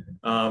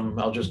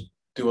 I'll just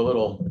do a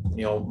little,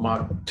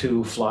 Mach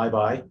 2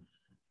 flyby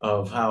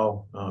of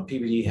how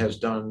Peabody has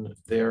done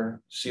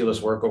their SELIS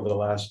work over the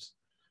last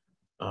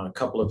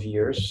couple of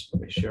years.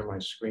 Let me share my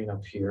screen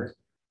up here.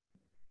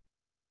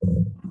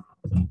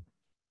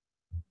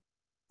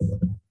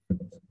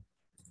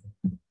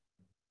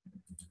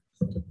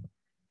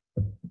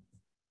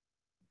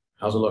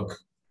 How's it look?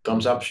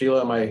 Thumbs up, Sheila.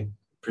 Am I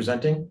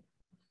presenting?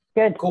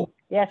 Good. Cool.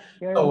 Yes,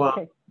 you're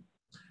okay.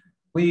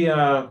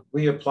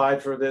 We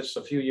applied for this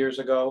a few years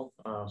ago,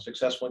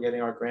 successful in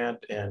getting our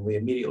grant, and we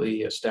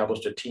immediately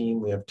established a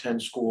team. We have 10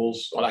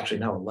 schools, well, actually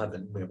now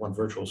 11. We have 1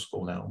 virtual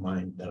school now,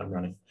 mine, that I'm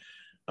running.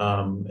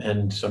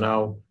 And so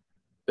now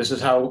this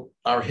is how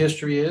our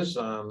history is,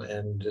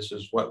 and this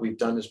is what we've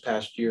done this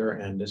past year,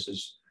 and this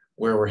is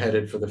where we're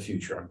headed for the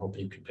future. I'm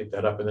hoping you can pick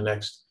that up in the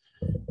next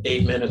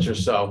 8 minutes or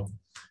so.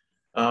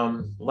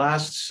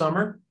 Last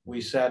summer, we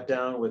sat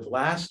down with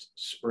last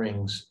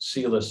spring's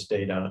SELIS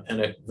data, and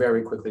it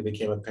very quickly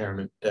became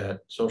apparent that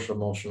social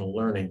emotional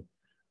learning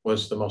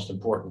was the most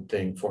important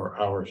thing for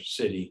our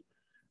city.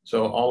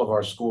 So all of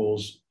our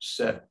schools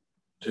set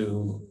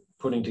to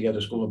putting together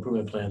school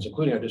improvement plans,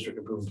 including our district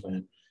improvement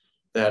plan,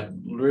 that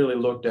really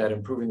looked at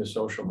improving the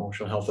social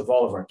emotional health of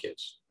all of our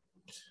kids.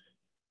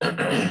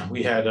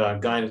 We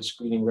had guided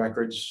screening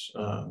records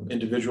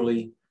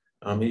individually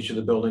in each of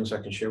the buildings.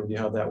 I can share with you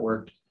how that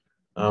worked.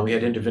 We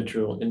had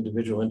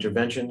individual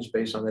interventions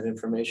based on that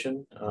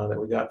information that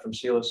we got from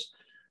SELIS.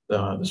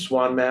 The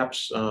SWAN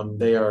maps,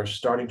 they are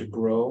starting to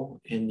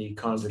grow in the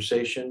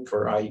conversation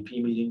for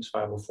IEP meetings,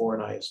 504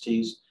 and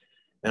ISTs.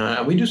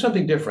 And we do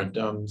something different.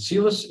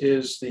 SELIS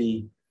is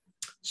the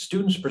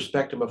student's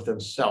perspective of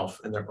themselves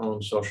and their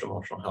own social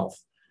emotional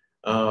health.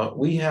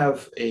 We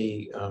have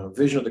a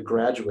vision of the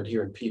graduate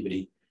here in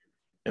Peabody.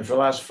 And for the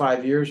last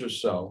 5 years or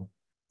so,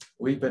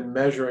 we've been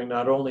measuring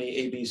not only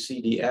A, B,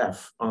 C, D,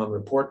 F on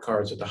report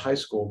cards at the high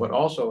school, but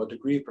also a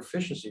degree of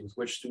proficiency with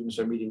which students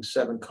are meeting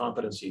 7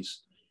 competencies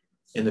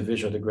in the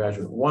vision of the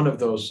graduate. One of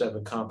those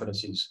 7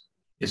 competencies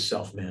is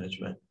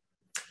self-management.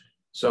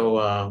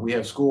 So we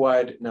have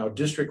school-wide, now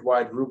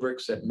district-wide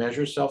rubrics that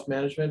measure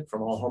self-management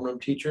from all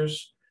homeroom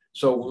teachers.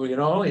 So we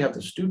not only have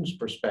the student's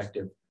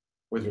perspective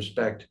with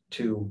respect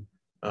to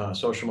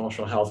social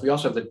emotional health, we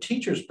also have the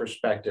teacher's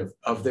perspective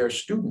of their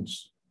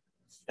students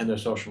and their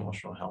social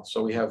emotional health.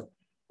 So we have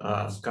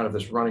kind of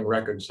this running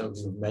record. Some of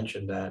you have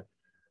mentioned that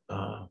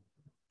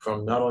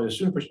from not only the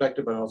student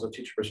perspective, but also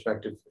teacher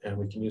perspective, and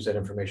we can use that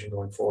information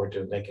going forward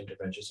to make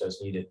interventions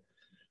as needed.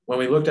 When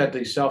we looked at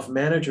the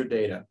self-manager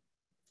data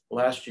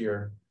last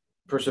year,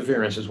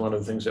 perseverance is one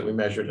of the things that we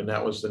measured, and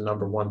that was the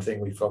 #1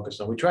 thing we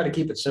focused on. We try to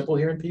keep it simple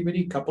here in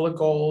Peabody, couple of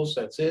goals,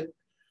 that's it,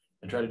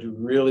 and try to do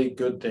really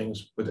good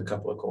things with a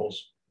couple of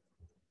goals.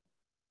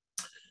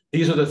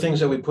 These are the things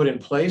that we put in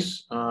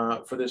place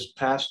for this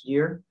past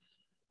year.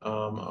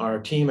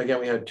 Our team, again,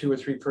 we had 2 or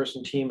 3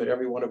 person team at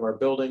every one of our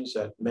buildings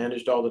that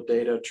managed all the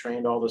data,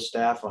 trained all the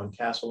staff on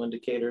CASEL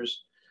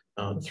indicators,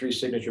 3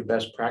 signature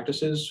best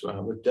practices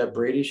with Deb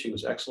Brady. She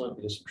was excellent.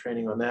 We did some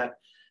training on that.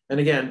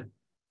 And again,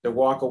 the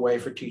walk away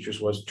for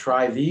teachers was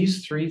try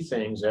these 3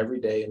 things every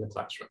day in the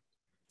classroom.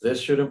 This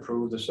should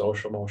improve the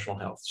social emotional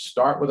health.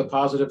 Start with a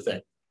positive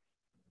thing,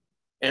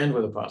 end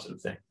with a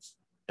positive thing.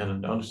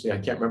 And honestly, I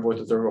can't remember what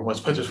the 3rd one was,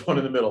 but there's one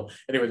in the middle.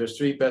 Anyway, there's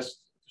 3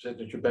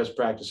 signature best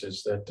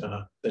practices that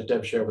that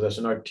Deb shared with us,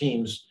 and our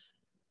teams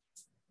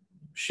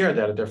shared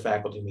that at their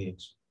faculty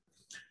meetings.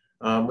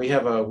 We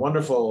have a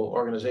wonderful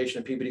organization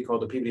in Peabody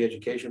called the Peabody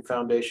Education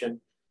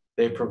Foundation.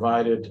 They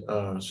provided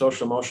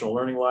social emotional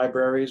learning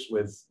libraries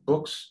with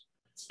books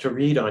to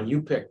read on.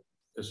 You pick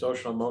the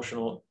social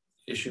emotional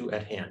issue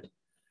at hand.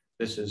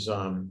 This is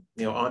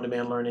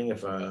on-demand learning.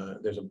 If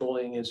there's a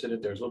bullying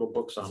incident, there's little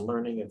books on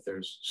learning. If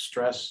there's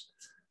stress,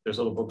 there's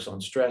little books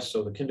on stress.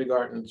 So the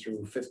kindergarten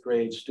through 5th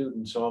grade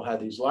students all had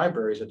these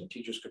libraries that the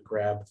teachers could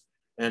grab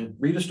and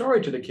read a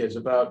story to the kids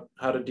about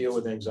how to deal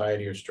with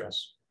anxiety or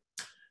stress.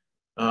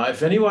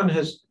 If anyone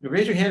has,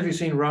 raise your hand if you've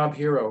seen Rob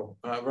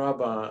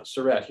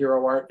Surratt,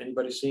 Hero Art.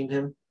 Anybody seen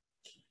him?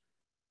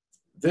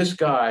 This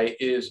guy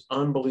is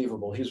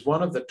unbelievable. He's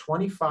one of the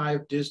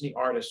 25 Disney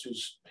artists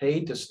who's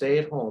paid to stay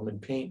at home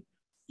and paint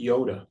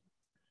Yoda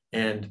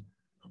and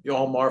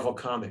all Marvel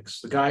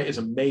comics. The guy is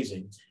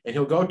amazing. And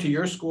he'll go to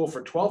your school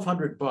for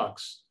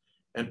 $1,200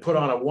 and put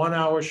on a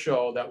 1-hour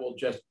show that will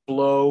just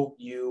blow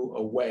you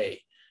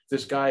away.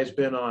 This guy has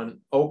been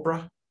on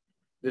Oprah.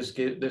 This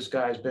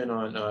guy's been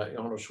on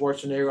Arnold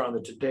Schwarzenegger on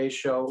the Today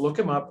Show. Look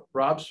him up,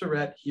 Rob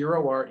Surratt,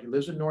 Hero Art. He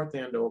lives in North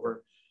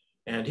Andover.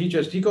 And he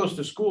goes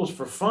to schools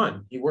for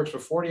fun. He works for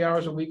 40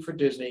 hours a week for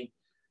Disney.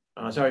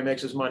 That's how he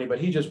makes his money, but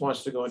he just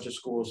wants to go into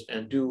schools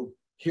and do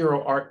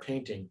hero art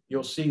painting.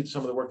 You'll see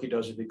some of the work he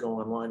does if you go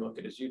online, look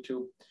at his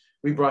YouTube.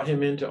 We brought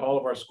him into all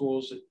of our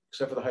schools,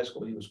 except for the high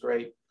school. He was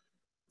great.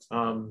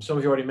 Some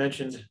of you already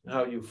mentioned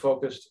how you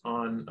focused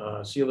on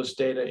SELIS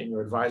data in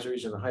your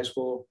advisories in the high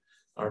school.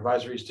 Our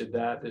advisories did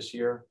that this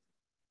year.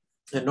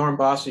 And Norm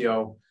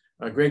Basio,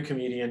 a great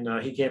comedian,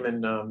 he came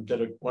and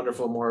did a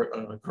wonderful,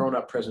 more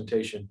grown-up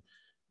presentation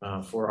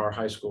for our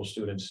high school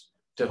students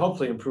to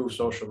hopefully improve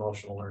social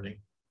emotional learning.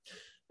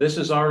 This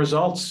is our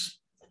results.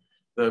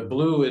 The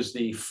blue is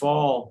the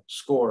fall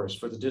scores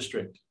for the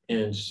district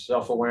in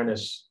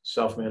self-awareness,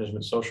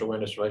 self-management, social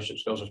awareness, relationship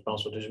skills,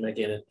 responsible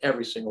decision-making, and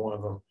every single one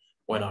of them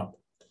went up.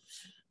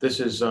 This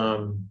is,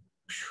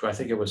 I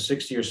think it was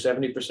 60 or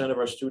 70% of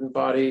our student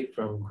body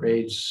from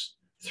grades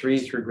 3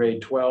 through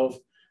grade 12.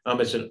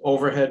 It's an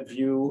overhead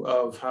view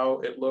of how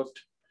it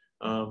looked,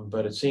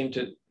 but it seemed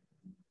to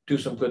do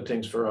some good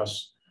things for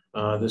us.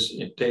 This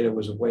data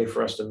was a way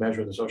for us to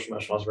measure the social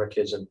emotional health of our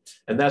kids,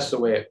 and that's the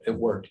way it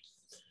worked.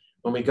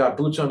 When we got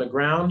boots on the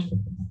ground,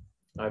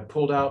 I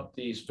pulled out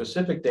the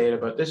specific data,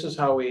 but this is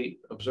how we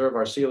observe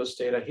our SELIS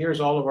data. Here's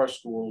all of our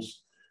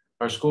schools.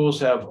 Our schools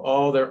have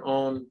all their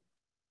own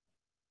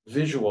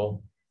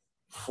visual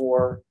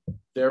for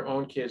their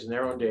own kids and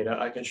their own data.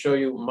 I can show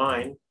you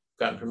mine.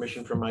 Gotten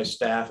permission from my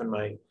staff and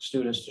my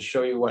students to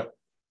show you what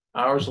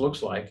ours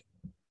looks like.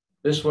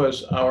 This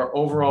was our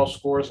overall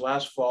scores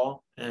last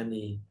fall and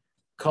the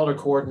color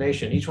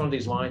coordination. Each one of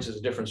these lines is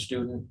a different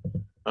student.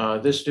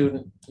 This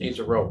student needs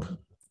a rope.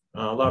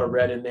 A lot of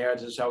red in there.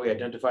 This is how we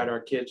identified our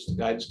kids. The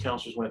guidance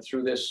counselors went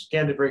through this,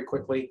 scanned it very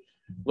quickly,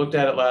 looked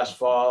at it last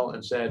fall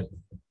and said,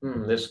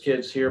 This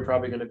kid's here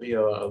probably going to be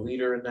a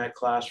leader in that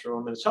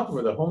classroom. And it's helpful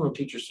for the homeroom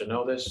teachers to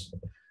know this.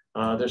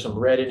 There's some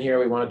red in here.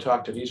 We want to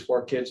talk to these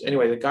 4 kids.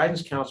 Anyway, the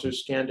guidance counselors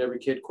scanned every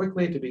kid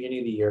quickly at the beginning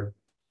of the year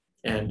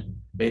and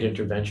made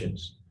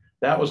interventions.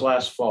 That was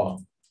last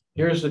fall.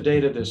 Here's the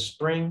data this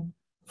spring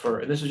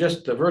and this is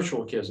just the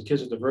virtual kids, the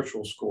kids at the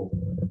virtual school.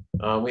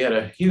 We had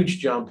a huge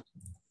jump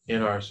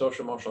in our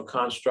social emotional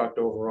construct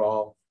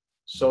overall.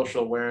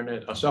 Social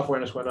awareness,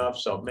 self-awareness went up,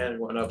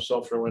 self-management went up,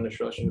 self-awareness,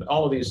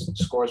 all of these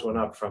scores went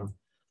up from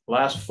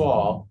last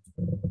fall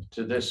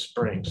to this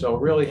spring. So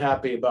really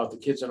happy about the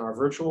kids in our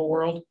virtual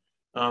world.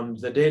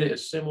 The data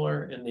is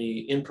similar in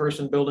the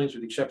in-person buildings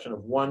with the exception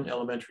of one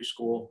elementary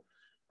school.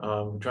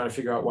 Trying to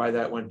figure out why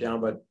that went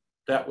down, but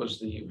that was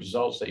the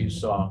results that you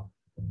saw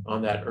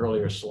on that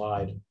earlier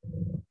slide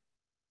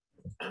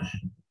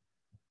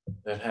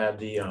that had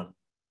the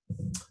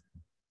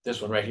this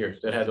one right here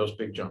that had those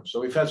big jumps. So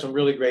we've had some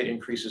really great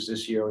increases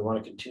this year. We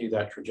want to continue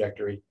that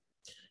trajectory.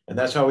 And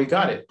that's how we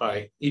got it,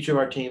 by each of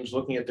our teams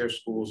looking at their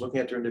schools,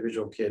 looking at their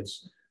individual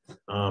kids,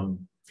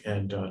 and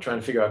trying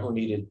to figure out who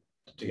needed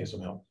to get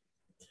some help.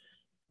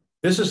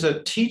 This is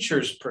the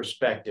teacher's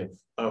perspective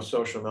of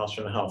social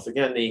emotional health.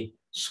 Again, the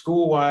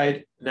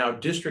school-wide, now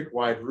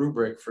district-wide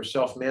rubric for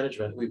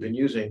self-management we've been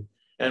using,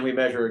 and we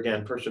measure,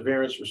 again,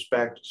 perseverance,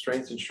 respect,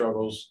 strengths and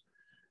struggles,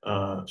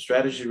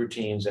 strategy,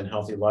 routines, and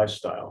healthy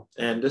lifestyle.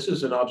 And this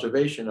is an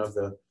observation of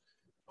the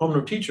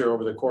homeroom teacher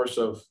over the course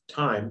of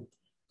time,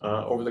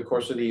 over the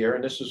course of the year.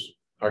 And this is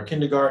our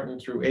kindergarten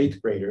through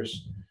 8th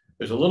graders.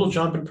 There's a little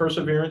jump in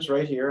perseverance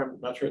right here. I'm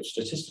not sure it's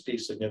statistically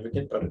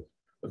significant, but it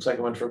looks like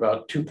it went from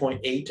about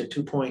 2.8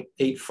 to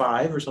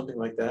 2.85 or something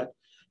like that.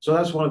 So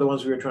that's one of the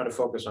ones we were trying to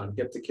focus on,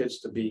 get the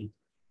kids to be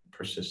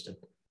persistent.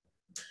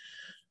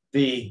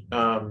 The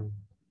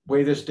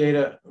way this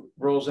data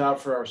rolls out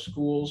for our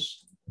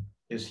schools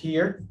is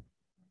here.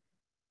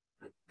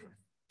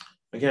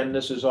 Again,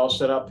 this is all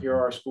set up. Here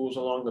are our schools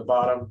along the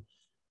bottom.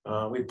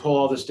 We pull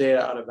all this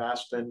data out of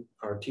Aspen.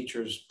 Our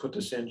teachers put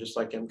this in just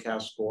like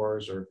MCAS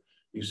scores, or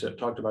you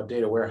talked about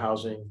data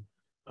warehousing.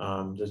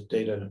 This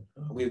data,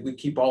 we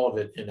keep all of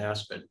it in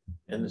Aspen.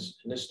 And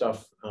this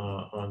stuff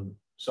on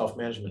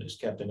self-management is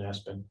kept in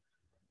Aspen.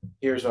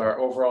 Here's our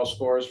overall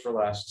scores for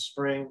last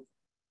spring.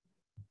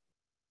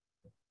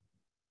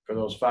 For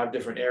those 5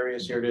 different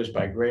areas, here it is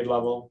by grade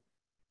level.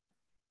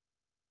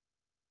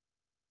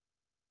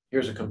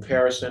 Here's a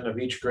comparison of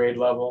each grade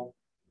level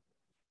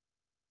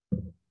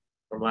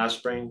from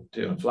last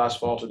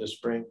fall to this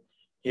spring.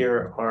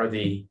 Here are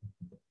the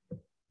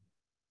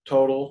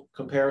total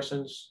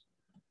comparisons.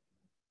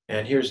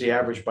 And here's the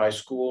average by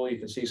school. You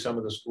can see some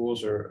of the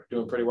schools are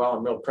doing pretty well.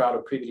 I'm real proud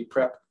of Peabody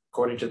Prep.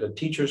 According to the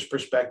teacher's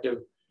perspective,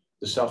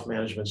 the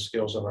self-management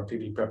skills of our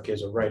Peabody Prep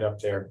kids are right up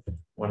there,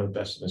 one of the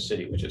best in the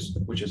city, which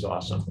is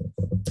awesome.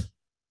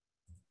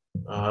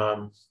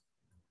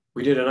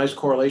 We did a nice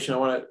correlation. I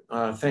want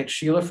to thank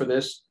Sheila for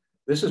this.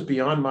 This is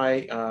beyond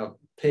my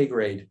pay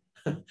grade,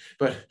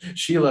 but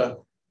Sheila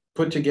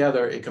put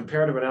together a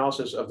comparative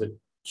analysis of the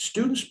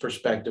students'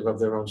 perspective of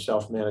their own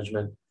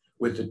self-management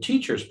with the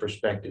teacher's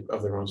perspective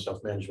of their own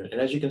self-management.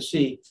 And as you can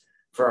see,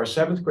 for our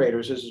 7th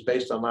graders, this is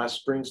based on last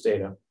spring's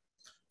data.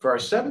 For our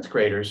 7th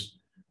graders,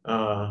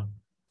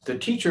 the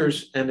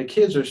teachers and the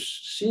kids are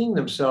seeing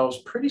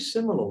themselves pretty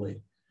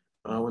similarly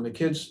when the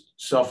kids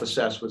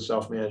self-assess with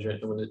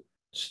self-management and when the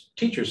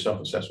teachers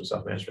self-assess with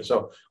self-management.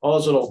 So all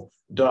those little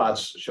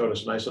dots showed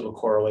us a nice little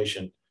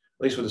correlation,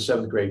 at least with the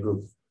 7th grade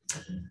group.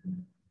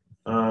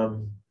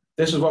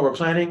 This is what we're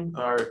planning.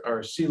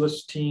 Our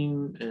SELIS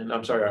team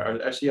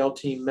our SEL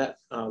team met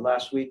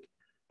last week.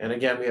 And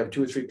again, we have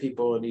 2 or 3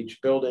 people in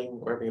each building.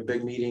 We're having a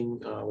big meeting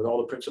with all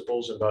the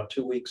principals in about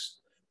 2 weeks.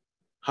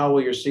 How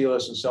will your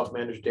SELIS and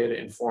self-managed data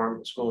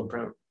inform school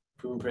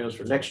improvement plans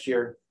for next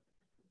year?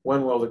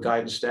 When will the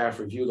guidance staff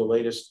review the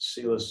latest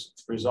SELIS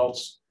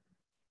results?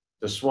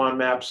 The SWAN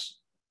maps,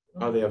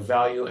 are they of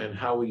value, and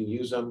how will you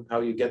use them? How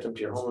will you get them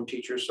to your homeroom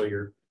teachers? So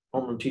your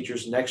homeroom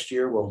teachers next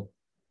year will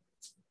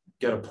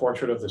get a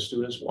portrait of the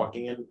students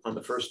walking in on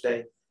the first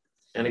day.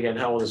 And again,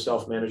 how will the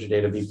self-managed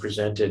data be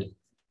presented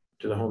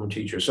to the homeroom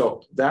teacher?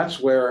 So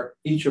that's where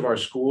each of our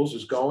schools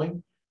is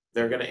going.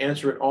 They're going to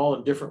answer it all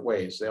in different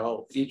ways.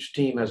 Each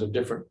team has a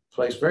different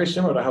place, very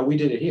similar to how we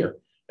did it here.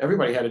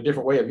 Everybody had a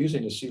different way of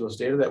using the SELIS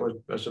data that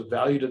was of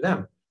value to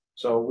them.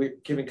 So we're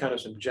giving kind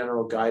of some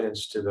general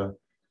guidance to the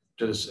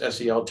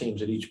SEL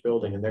teams at each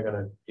building, and they're going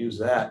to use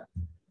that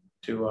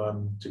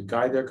to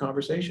guide their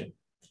conversation.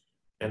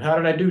 And how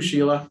did I do,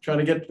 Sheila? Trying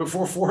to get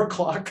before 4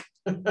 o'clock.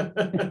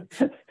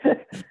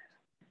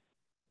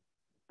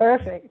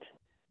 Perfect.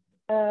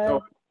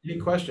 So, any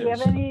questions? Do you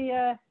have any?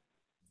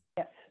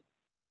 Yes.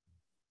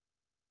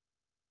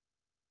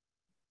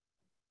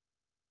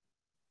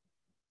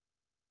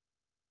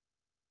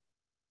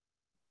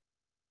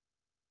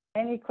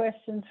 Any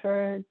questions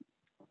for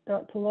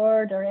Dr.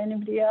 Lord or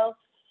anybody else?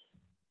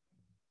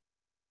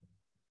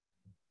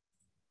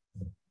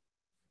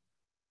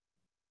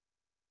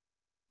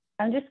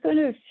 I'm just going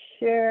to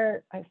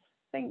share, I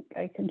think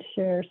I can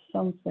share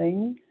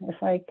something,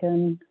 if I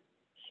can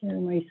share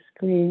my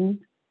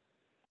screen.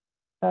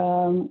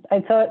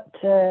 I thought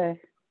Dr.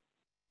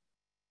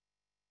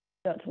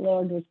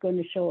 Lord was going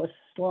to show a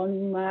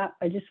swan map.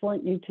 I just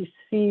want you to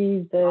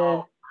see the...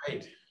 Oh,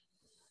 right.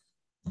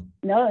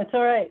 No, it's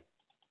all right.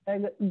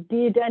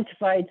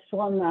 De-identified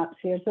swan maps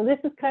here. So this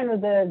is kind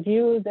of the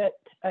view that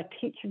a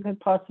teacher could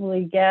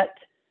possibly get.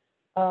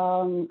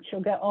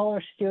 She'll get all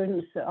her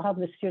students, have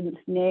the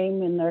student's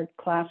name in their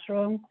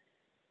classroom.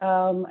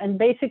 And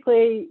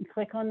basically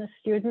click on the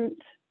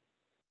student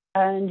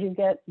and you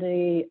get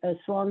the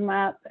swan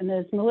map. And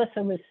as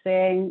Melissa was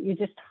saying, you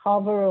just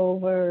hover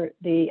over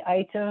the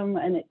item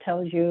and it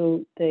tells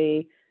you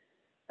the,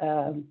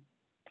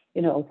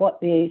 you know, what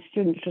the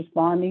student's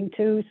responding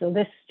to. So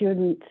this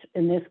student,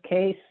 in this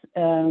case,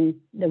 the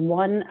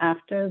one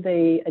after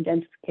the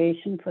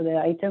identification for the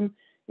item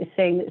is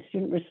saying that the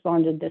student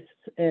responded, this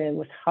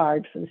was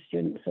hard for the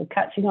student. So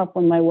catching up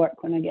on my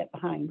work when I get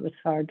behind was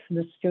hard for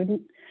the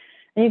student.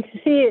 And you can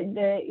see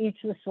it,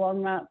 each of the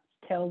swan maps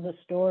tells a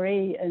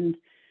story. And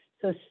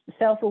so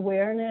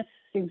self-awareness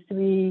seems to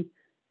be,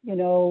 you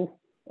know,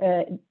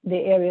 the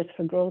areas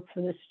for growth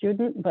for the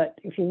student. But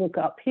if you look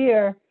up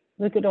here,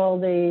 look at all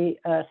the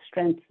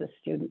strengths the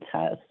student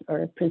has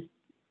or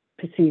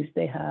perceives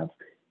they have.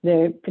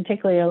 They're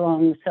particularly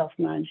along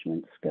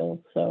self-management skills.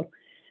 So,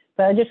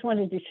 but I just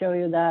wanted to show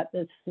you that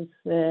this is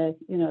the,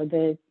 you know,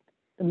 the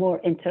more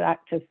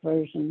interactive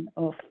version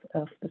of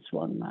the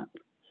swan map.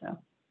 So.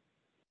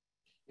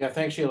 Yeah,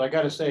 thanks, Sheila. I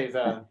got to say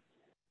the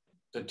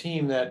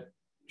team that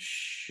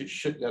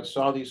that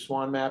saw these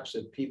swan maps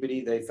at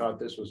Peabody, they thought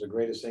this was the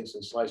greatest thing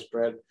since sliced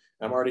bread.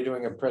 I'm already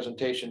doing a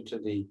presentation to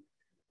the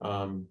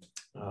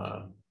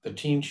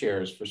teen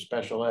chairs for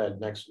special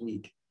ed next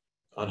week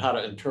on how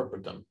to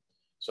interpret them.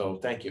 So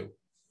thank you.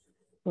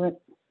 Right.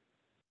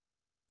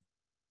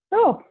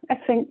 So I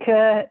think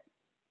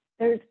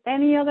there's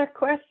any other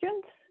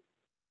questions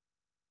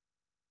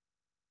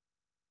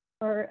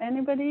or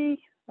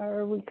anybody,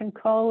 or we can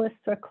call this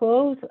a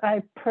close.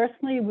 I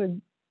personally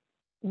would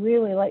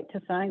really like to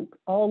thank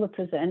all the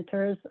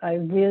presenters. I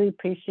really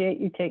appreciate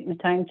you taking the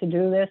time to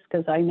do this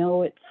because I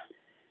know it's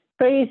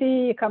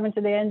crazy. You're coming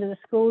to the end of the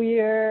school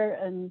year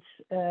and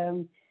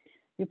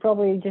you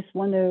probably just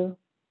want to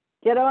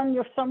get on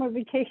your summer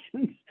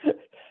vacations.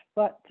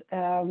 But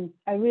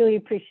I really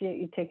appreciate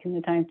you taking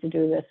the time to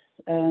do this.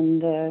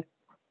 And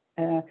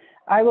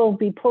I will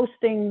be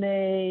posting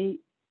the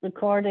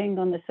recording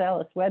on the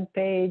SELIS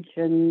webpage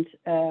and,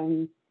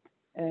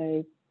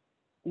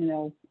 you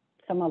know,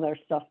 some other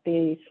stuff,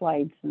 the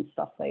slides and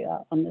stuff like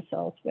that on the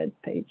SELIS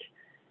webpage.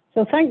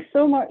 So thanks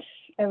so much,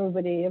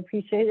 everybody. I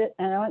appreciate it.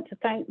 And I want to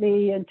thank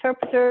the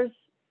interpreters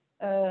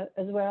as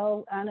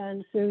well, Anna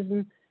and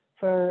Susan,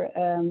 for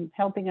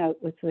helping out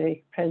with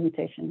the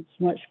presentations.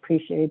 Much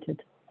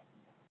appreciated.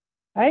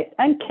 All right,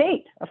 and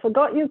Kate. I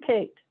forgot you,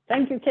 Kate.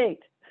 Thank you, Kate,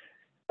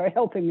 for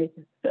helping me.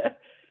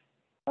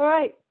 All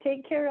right,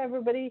 take care,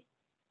 everybody.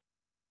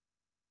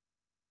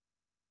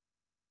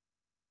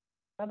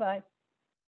 Bye-bye.